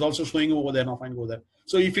 So it is also showing over there now. Fine, go there.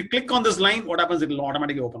 So if you click on this line, what happens? It will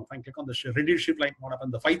automatically open. Fine, click on the ready to ship line. What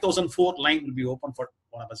happens? The 5004 line will be open for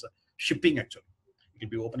what happens? Shipping actually. It will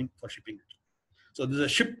be opening for shipping actually. So this is a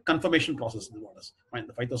ship confirmation process in the orders. Fine,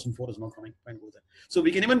 the 5004 is not coming. Fine, go there. So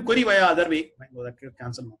we can even query via other way. Fine, go there.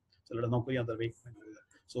 Cancel now. So let us now query other way. Fine, go there.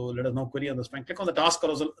 So let us now query on this. Fine, click on the task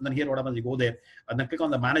carousel, and then here what happens? You go there, and then click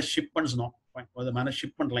on the manage shipments now. Fine, or the manage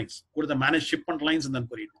shipment lines. Go to the manage shipment lines and then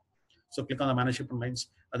query it. So click on the manage shipment lines,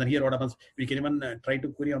 and then here what happens? We can even try to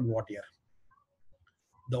query on what here.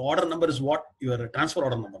 The order number is what? Your transfer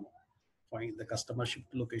order number. Fine, the customer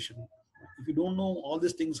shipped location. If you don't know all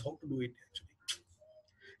these things, how to do it actually?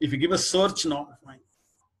 If you give a search now,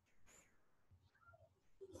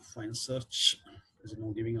 fine, search is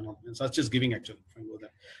now giving or not. Search is giving actually. Fine, go there.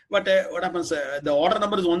 But what happens? The order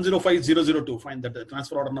number is 105002. Fine, that the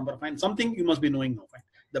transfer order number. Fine, something you must be knowing now. Fine,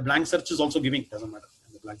 the blank search is also giving. Doesn't matter.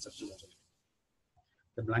 The blank search is also giving.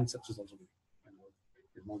 The blank search is also giving. Fine, go there.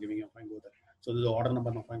 It's now giving. Fine, go there. So this is the order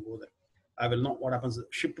number now. Fine, go there. I will know what happens.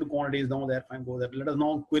 Shipped quantity is now there. Fine, go there. Let us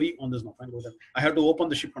now query on this now. Fine, go there. I have to open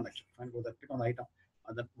the shipment actually. Fine, go there. Click on the item.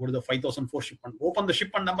 And then go to the 5004 shipment. Open the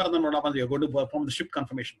shipment number, and then what happens? You're going to perform the ship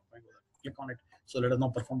confirmation. Fine, go there. Click on it. So let us now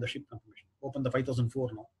perform the ship confirmation. Open the 5004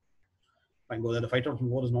 now. Fine, go there. The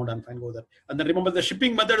 5004 is not done. Fine, go there. And then remember, the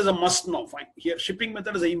shipping method is a must now. Fine. Here, shipping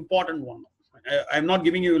method is an important one. I'm not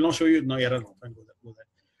giving you, will not show you no error now. Fine, go there. Go there.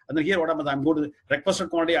 And then here, what happens? I'm going to the requested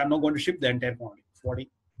quantity. I'm not going to ship the entire quantity. 40.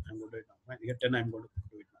 I'm going to do it now. Fine. Here, 10. I'm going to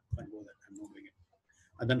do it now. Fine, go there. I'm not doing it.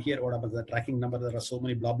 And then here, what happens? The tracking number. There are so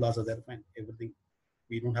many blah blahs are there. Fine. Everything.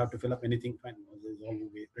 We don't have to fill up anything. Fine. There's all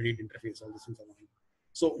ready to interface. All these things are fine.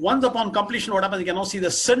 So once upon completion, what happens? You can now see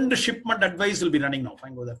the send shipment advice will be running now.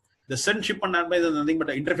 Fine, go there. The send shipment advice is nothing but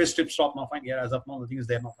the interface strip stop now. Fine, here as of now, nothing is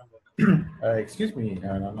there now. Fine, go there. Excuse me,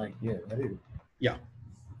 Nana, here. Yeah.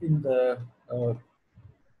 In the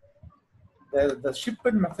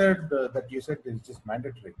shipment method that you said is just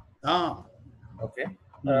mandatory. Ah. Okay.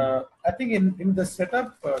 I think in the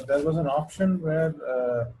setup there was an option where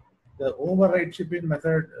the override shipping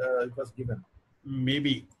method was given.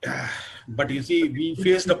 Maybe, but you see, we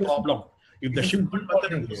faced a problem. If the shipment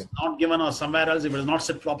method is not given or somewhere else, if it is not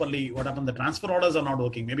set properly, what happens? The transfer orders are not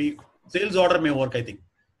working. Maybe sales order may work, I think.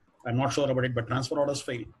 I'm not sure about it, but transfer orders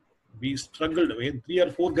fail. We struggled. 3 or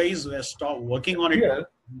 4 guys were working on it.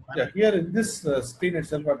 Here in this screen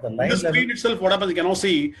itself, at the line level. Screen itself, what happens? You can now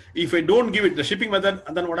see if I don't give it the shipping method,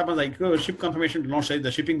 and then what happens? I ship confirmation to not say the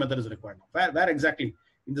shipping method is required. Where exactly?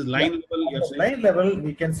 In this line level, line level,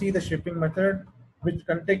 we can see the shipping method,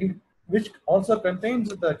 which also contains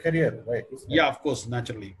the carrier, right? Yeah, of course,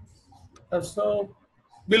 naturally. So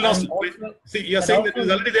we'll not see. You're saying that it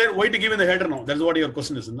is already there. Why to give in the header now? That's what your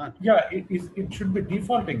question is, isn't that? Yeah, it should be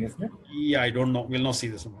defaulting, isn't it? Yeah, I don't know. We'll not see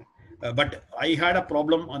this one. But I had a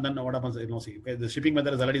problem, and then what happens? See, the shipping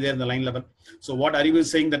method is already there in the line level. So what Ariv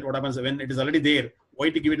is saying that what happens when it is already there?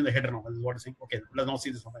 Why to give it in the header now? This is what I'm saying. Okay, let's now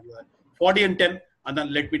see this one. 40 and 10, and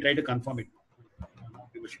then let me try to confirm it.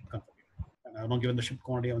 Give a ship confirmation. And I have not given the ship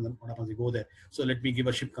quantity, and then what happens? You go there. So let me give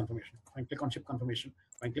a ship confirmation. I click on ship confirmation.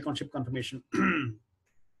 I click on ship confirmation.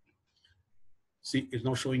 See, it's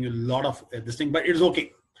now showing you a lot of this thing, but it's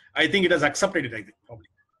okay. I think it has accepted it. I think probably.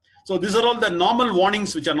 So these are all the normal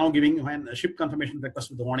warnings which are now giving when a ship confirmation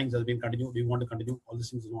request with the warnings has been continued. We want to continue. All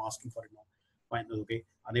these things is now asking for it now. Fine, okay,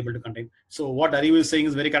 unable to contain. So what Ariv is saying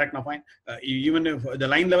is very correct now. Fine, even if the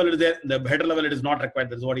line level is there, the header level it is not required.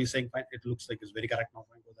 That's what he's saying. Fine, it looks like it's very correct now.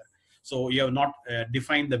 Fine, go there. So you have not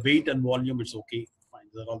defined the weight and volume. It's okay. Fine,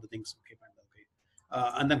 These are all the things. Okay, fine.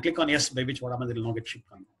 Okay. And then click on yes, by which what happens, it will not get shipped.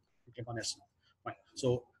 Click on yes now. Fine.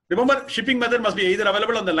 So remember, shipping method must be either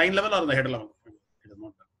available on the line level or on the header level. It is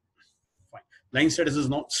not done. Fine. Line status is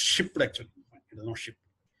not shipped actually. Fine. It is not shipped.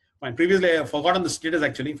 Fine. Previously, I have forgotten the status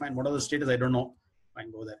actually. Fine. What are the status? I don't know.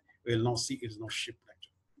 Fine. Go there. We will now see it is not shipped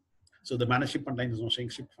actually. So the manage shipment line is not saying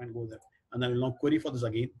shipped. Fine. Go there. And then we'll now query for this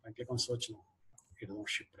again. Fine. Click on search now. It is not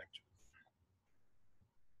shipped actually.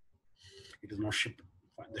 It is not shipped.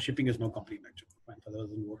 Fine. The shipping is now complete actually. Fine. For those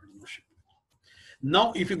who it is not shipped.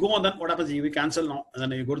 Now, if you go on, then what happens? You cancel now, and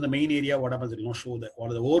then you go to the main area. What happens? It will not show the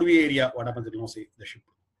or the overview area. What happens? It will not say the ship.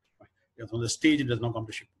 Fine. Because on the stage, it does not come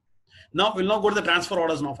to ship. Now we'll now go to the transfer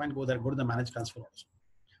orders. Now, fine. Go there. Go to the manage transfer orders,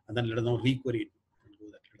 and then let us now requery it. Go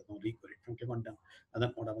there. Let us now requery it. Click on done, and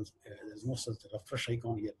then what happens? There is no such refresh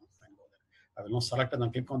icon here. Fine. Go there. I will now select and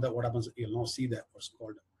then click on that. What happens? You will now see that what's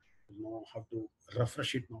called. You will now have to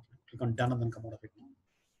refresh it now. Click on done and then come out of it now.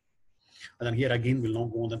 And then here again, we'll now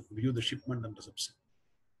go and view the shipment and receipts.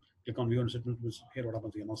 Click on view and shipment. Here, what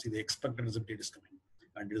happens? You now see the expected receipt date is coming,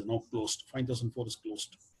 and it is now closed. 5004 is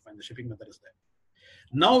closed. Fine, the shipping method is there.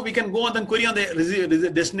 Now we can go and then query on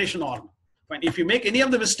the destination org. Fine. If you make any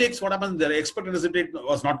of the mistakes, what happens? The expected receipt date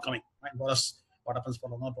was not coming. Fine. For us, what happens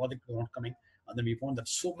for another project was not coming, and then we found that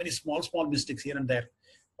so many small mistakes here and there.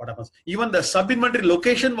 What happens? Even the sub-inventory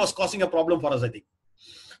location was causing a problem for us, I think.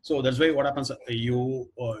 So that's why what happens, you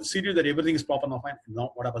see that everything is proper now, fine.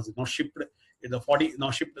 Now what happens, it's not shipped, it's the 40 now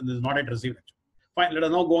shipped and is not yet received. Actually. Fine, let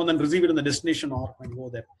us now go on and receive it in the destination or fine, go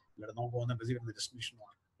there. Let us now go on and receive it in the destination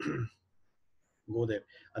or go there.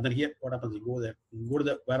 And then here, what happens, you go there, go to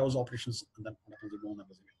the warehouse operations, and then what happens, you go on and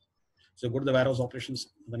receive it. So go to the warehouse operations,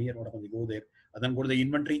 and then here, what happens, you go there, and then go to the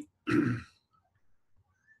inventory.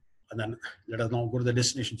 And then let us now go to the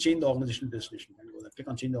destination, change the organization to destination, and go there. Click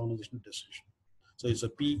on change the organization to destination. So it's a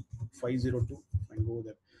P502 and go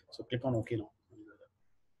there. So click on OK now.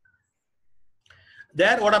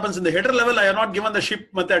 There, what happens in the header level, I have not given the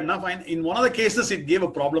ship method. Now, fine. In one of the cases, it gave a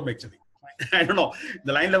problem actually. I don't know.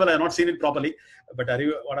 The line level, I have not seen it properly. But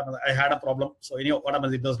what happens? I had a problem. So anyhow, what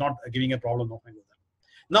happens? It does not giving a problem. No, fine, go there.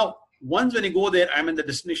 Now, once when you go there, I'm in the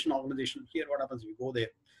destination organization. Here, what happens? You go there,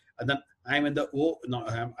 and then I'm in the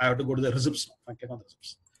I have to go to the receipts now. Fine, click on the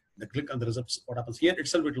receipts. The click on the receipts, what happens here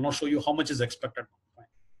itself, it will not show you how much is expected. Fine.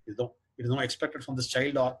 It is not expected from this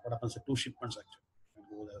child or what happens to 2 shipments actually.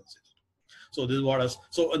 So this is what is.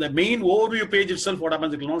 So the main overview page itself, what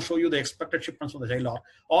happens, it will not show you the expected shipments from the child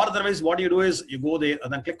or otherwise what you do is you go there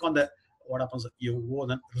and then click on the what happens, you go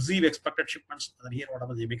and then receive expected shipments, and then here what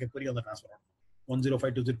happens, you make a query on the transfer order.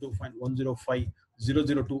 105.202, find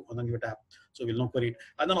 105.002 and then give a tab. So we'll not query it.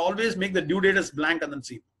 And then always make the due date as blank and then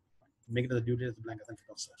see. Make it the due date as blank and then click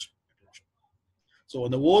on search. So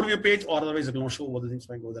on the overview page, or otherwise it will not show what the things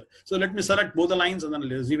might go there. So let me select both the lines and then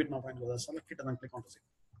receive it now. Fine, go there, select it and then click on receive.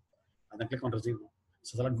 And then click on receive now.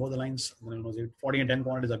 So select both the lines and then receive it. 40 and 10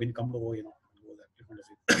 quantities have been come to over, you know. Go there, click on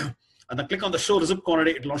receive. And then click on the show receipt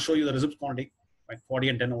quantity. It will not show you the receipt quantity. Right, 40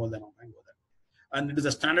 and 10 over there now. Fine, go there. And it is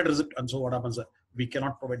a standard receipt, and so what happens? We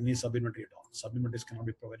cannot provide any sub-inventory at all. Sub-inventories cannot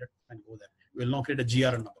be provided. And go there. We will now create a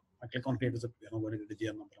GRN number. I click on create receipt. We are now going to get a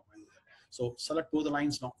GRN number. So select both the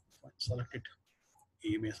lines now. Fine. Select it.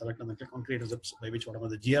 You may select and then click on create receipts, by which whatever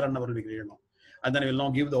the GRN number will be created now. And then we will now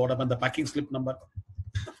give the whatever the packing slip number.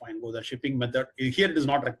 Fine, go the shipping method. Here it is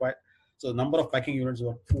not required. So the number of packing units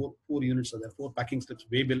were four units. So there are 4 packing slips.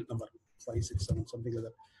 Way bill number 5, 6, 7, something like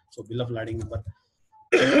that. So bill of lading number.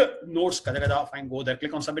 Notes. Fine, go there.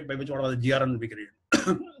 Click on submit, by which whatever the GRN will be created.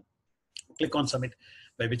 Click on submit,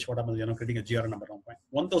 by which whatever you know creating a GRN number now. Fine.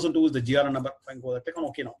 1002 is the GRN number. Fine, go there. Click on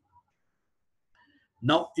OK now.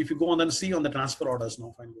 Now, if you go on and see on the transfer orders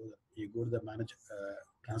now, fine, go there. You go to the manage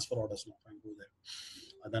transfer orders now, fine, go there.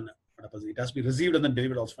 And then what happens? It has to be received and then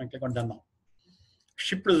delivered also. Fine, click on done now.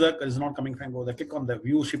 Shipped is not coming. Fine, go there. Click on the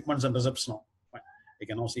view shipments and receipts now. Fine. You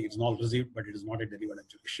can now see it's not received, but it is not yet delivered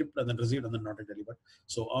actually. Shipped and then received and then not yet delivered.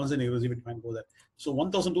 So once you receive it, fine, go there. So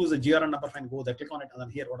 1002 is the GRN number. Fine, go there. Click on it and then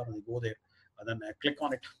here what happens? You go there and then click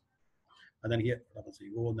on it. And then here what happens?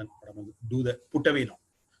 You go and then what happens? Do the put away now.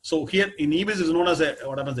 So here in eBiz is known as a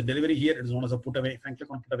what happens the delivery. Here it is known as a put away. Fine, click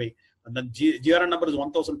on put away, and then GRN number is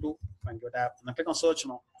 1002. Fine, give a tab, and then click on search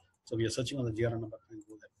now. So we are searching on the GRN number. Fine,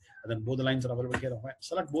 go there, and then both the lines are available here. Fine.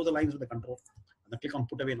 Select both the lines with the control, and then click on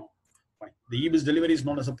put away now. Fine. The eBiz delivery is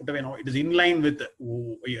known as a put away now. It is in line with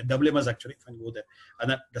WMS actually. Fine, go there, and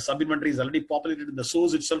then the sub inventory is already populated in the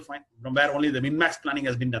source itself. Fine, from where only the min-max planning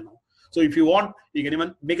has been done now. So if you want, you can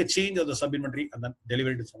even make a change of the sub inventory and then deliver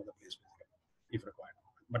it in some other place if required.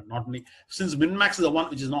 But not only since min-max is the one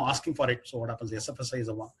which is now asking for it. So what happens? The SFSI is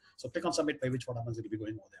the one. So click on submit, by which what happens? It will be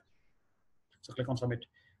going over there. So click on submit,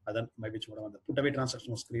 and then by which whatever the put away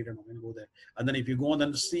transaction was created, I'm going to go there. And then if you go and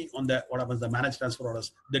then see on the what happens, the manage transfer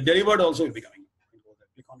orders, the delivered also will be coming. Go there,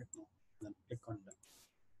 click on it now, and then click on that.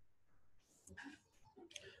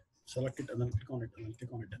 Select it and then click on it, and then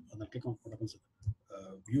click on it, and then click on what happens,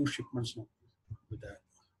 view shipments now with the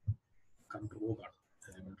control guard.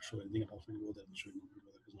 I will show anything else when you go there.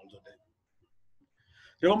 Also there.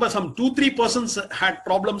 Remember, some 2-3 persons had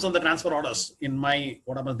problems on the transfer orders. In my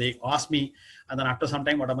what happens, they asked me, and then after some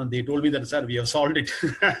time, what happens, they told me that, sir, we have solved it.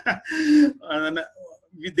 And then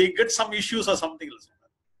they get some issues or something else.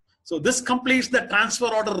 So this completes the transfer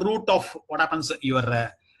order route of what happens, your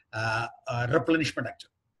replenishment actually.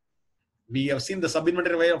 We have seen the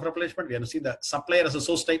sub-inventory way of replenishment. We have seen the supplier as a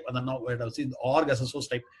source type, and then now we have seen the org as a source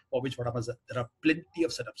type, for which what happens, there are plenty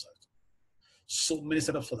of setups. So many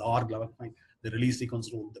setups for the org level. Fine. The release sequence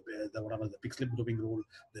rule, the what happens, the pick slip grouping rule,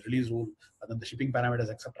 the release rule, and then the shipping parameters,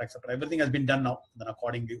 etc., etc. Everything has been done now. Then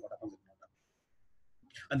accordingly, what happens is not done.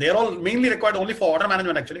 And they are all mainly required only for order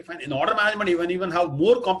management actually. Fine. In order management, even have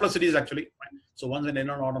more complexities actually. Fine. So once in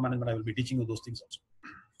order management, I will be teaching you those things also.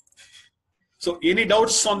 So any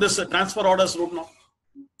doubts on this transfer orders route now?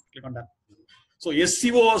 Click on that. So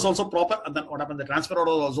SCO was also proper, and then what happened? The transfer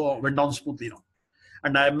orders also went down smoothly now.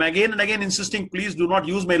 And I'm again and again insisting, please do not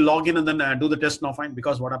use my login and then do the test now. Fine,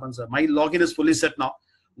 because what happens? My login is fully set now.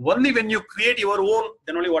 Only when you create your own,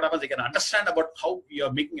 then only what happens? You can understand about how you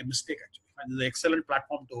are making a mistake actually. And this is an excellent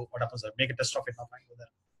platform to what happens? Make a test of it now. Fine, go there.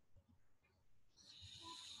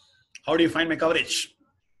 How do you find my coverage?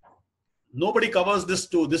 Nobody covers this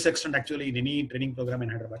to this extent actually in any training program in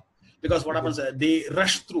Hyderabad, because what happens, they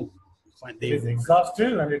rush through. Fine, it is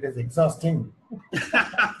exhaustive and it is exhausting.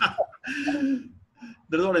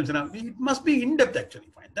 That is what I'm saying. It must be in depth actually.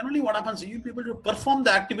 Fine. Then only what happens, you'll be able to perform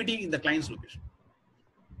the activity in the client's location.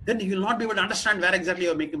 Then you will not be able to understand where exactly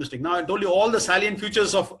you're making a mistake. Now I told you all the salient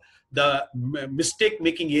features of the mistake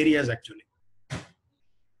making areas actually.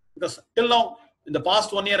 Because till now, in the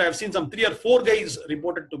past 1 year, I have seen some 3 or 4 guys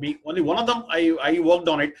reported to me. Only one of them, I worked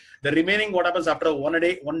on it. The remaining, what happens after one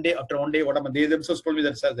day after one day, what happens? They themselves told me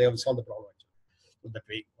that they have solved the problem. So that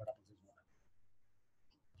way, what happens?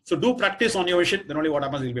 So do practice on your machine. Then only what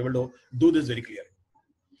happens, you'll be able to do this very clearly.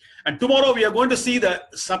 And tomorrow we are going to see the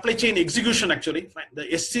supply chain execution actually. Fine.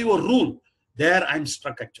 The SCO rule. There I'm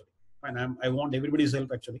struck actually. Fine. I want everybody's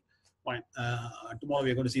help actually. Fine. Tomorrow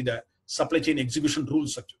we are going to see the supply chain execution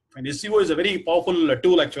rules actually. Fine. SCO is a very powerful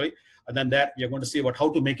tool actually. And then there we are going to see about how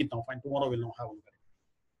to make it now. Fine. Tomorrow we'll know how to do it.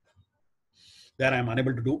 There I am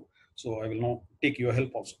unable to do. So I will now take your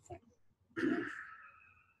help also. Fine.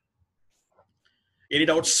 Any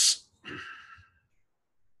doubts?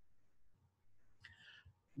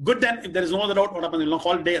 Good then. If there is no other doubt, what happens? We'll now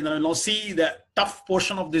call it day, and then we'll now see the tough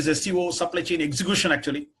portion of this SCO supply chain execution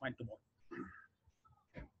actually. Fine tomorrow.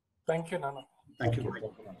 Thank you, Nana. Thank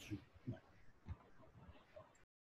you.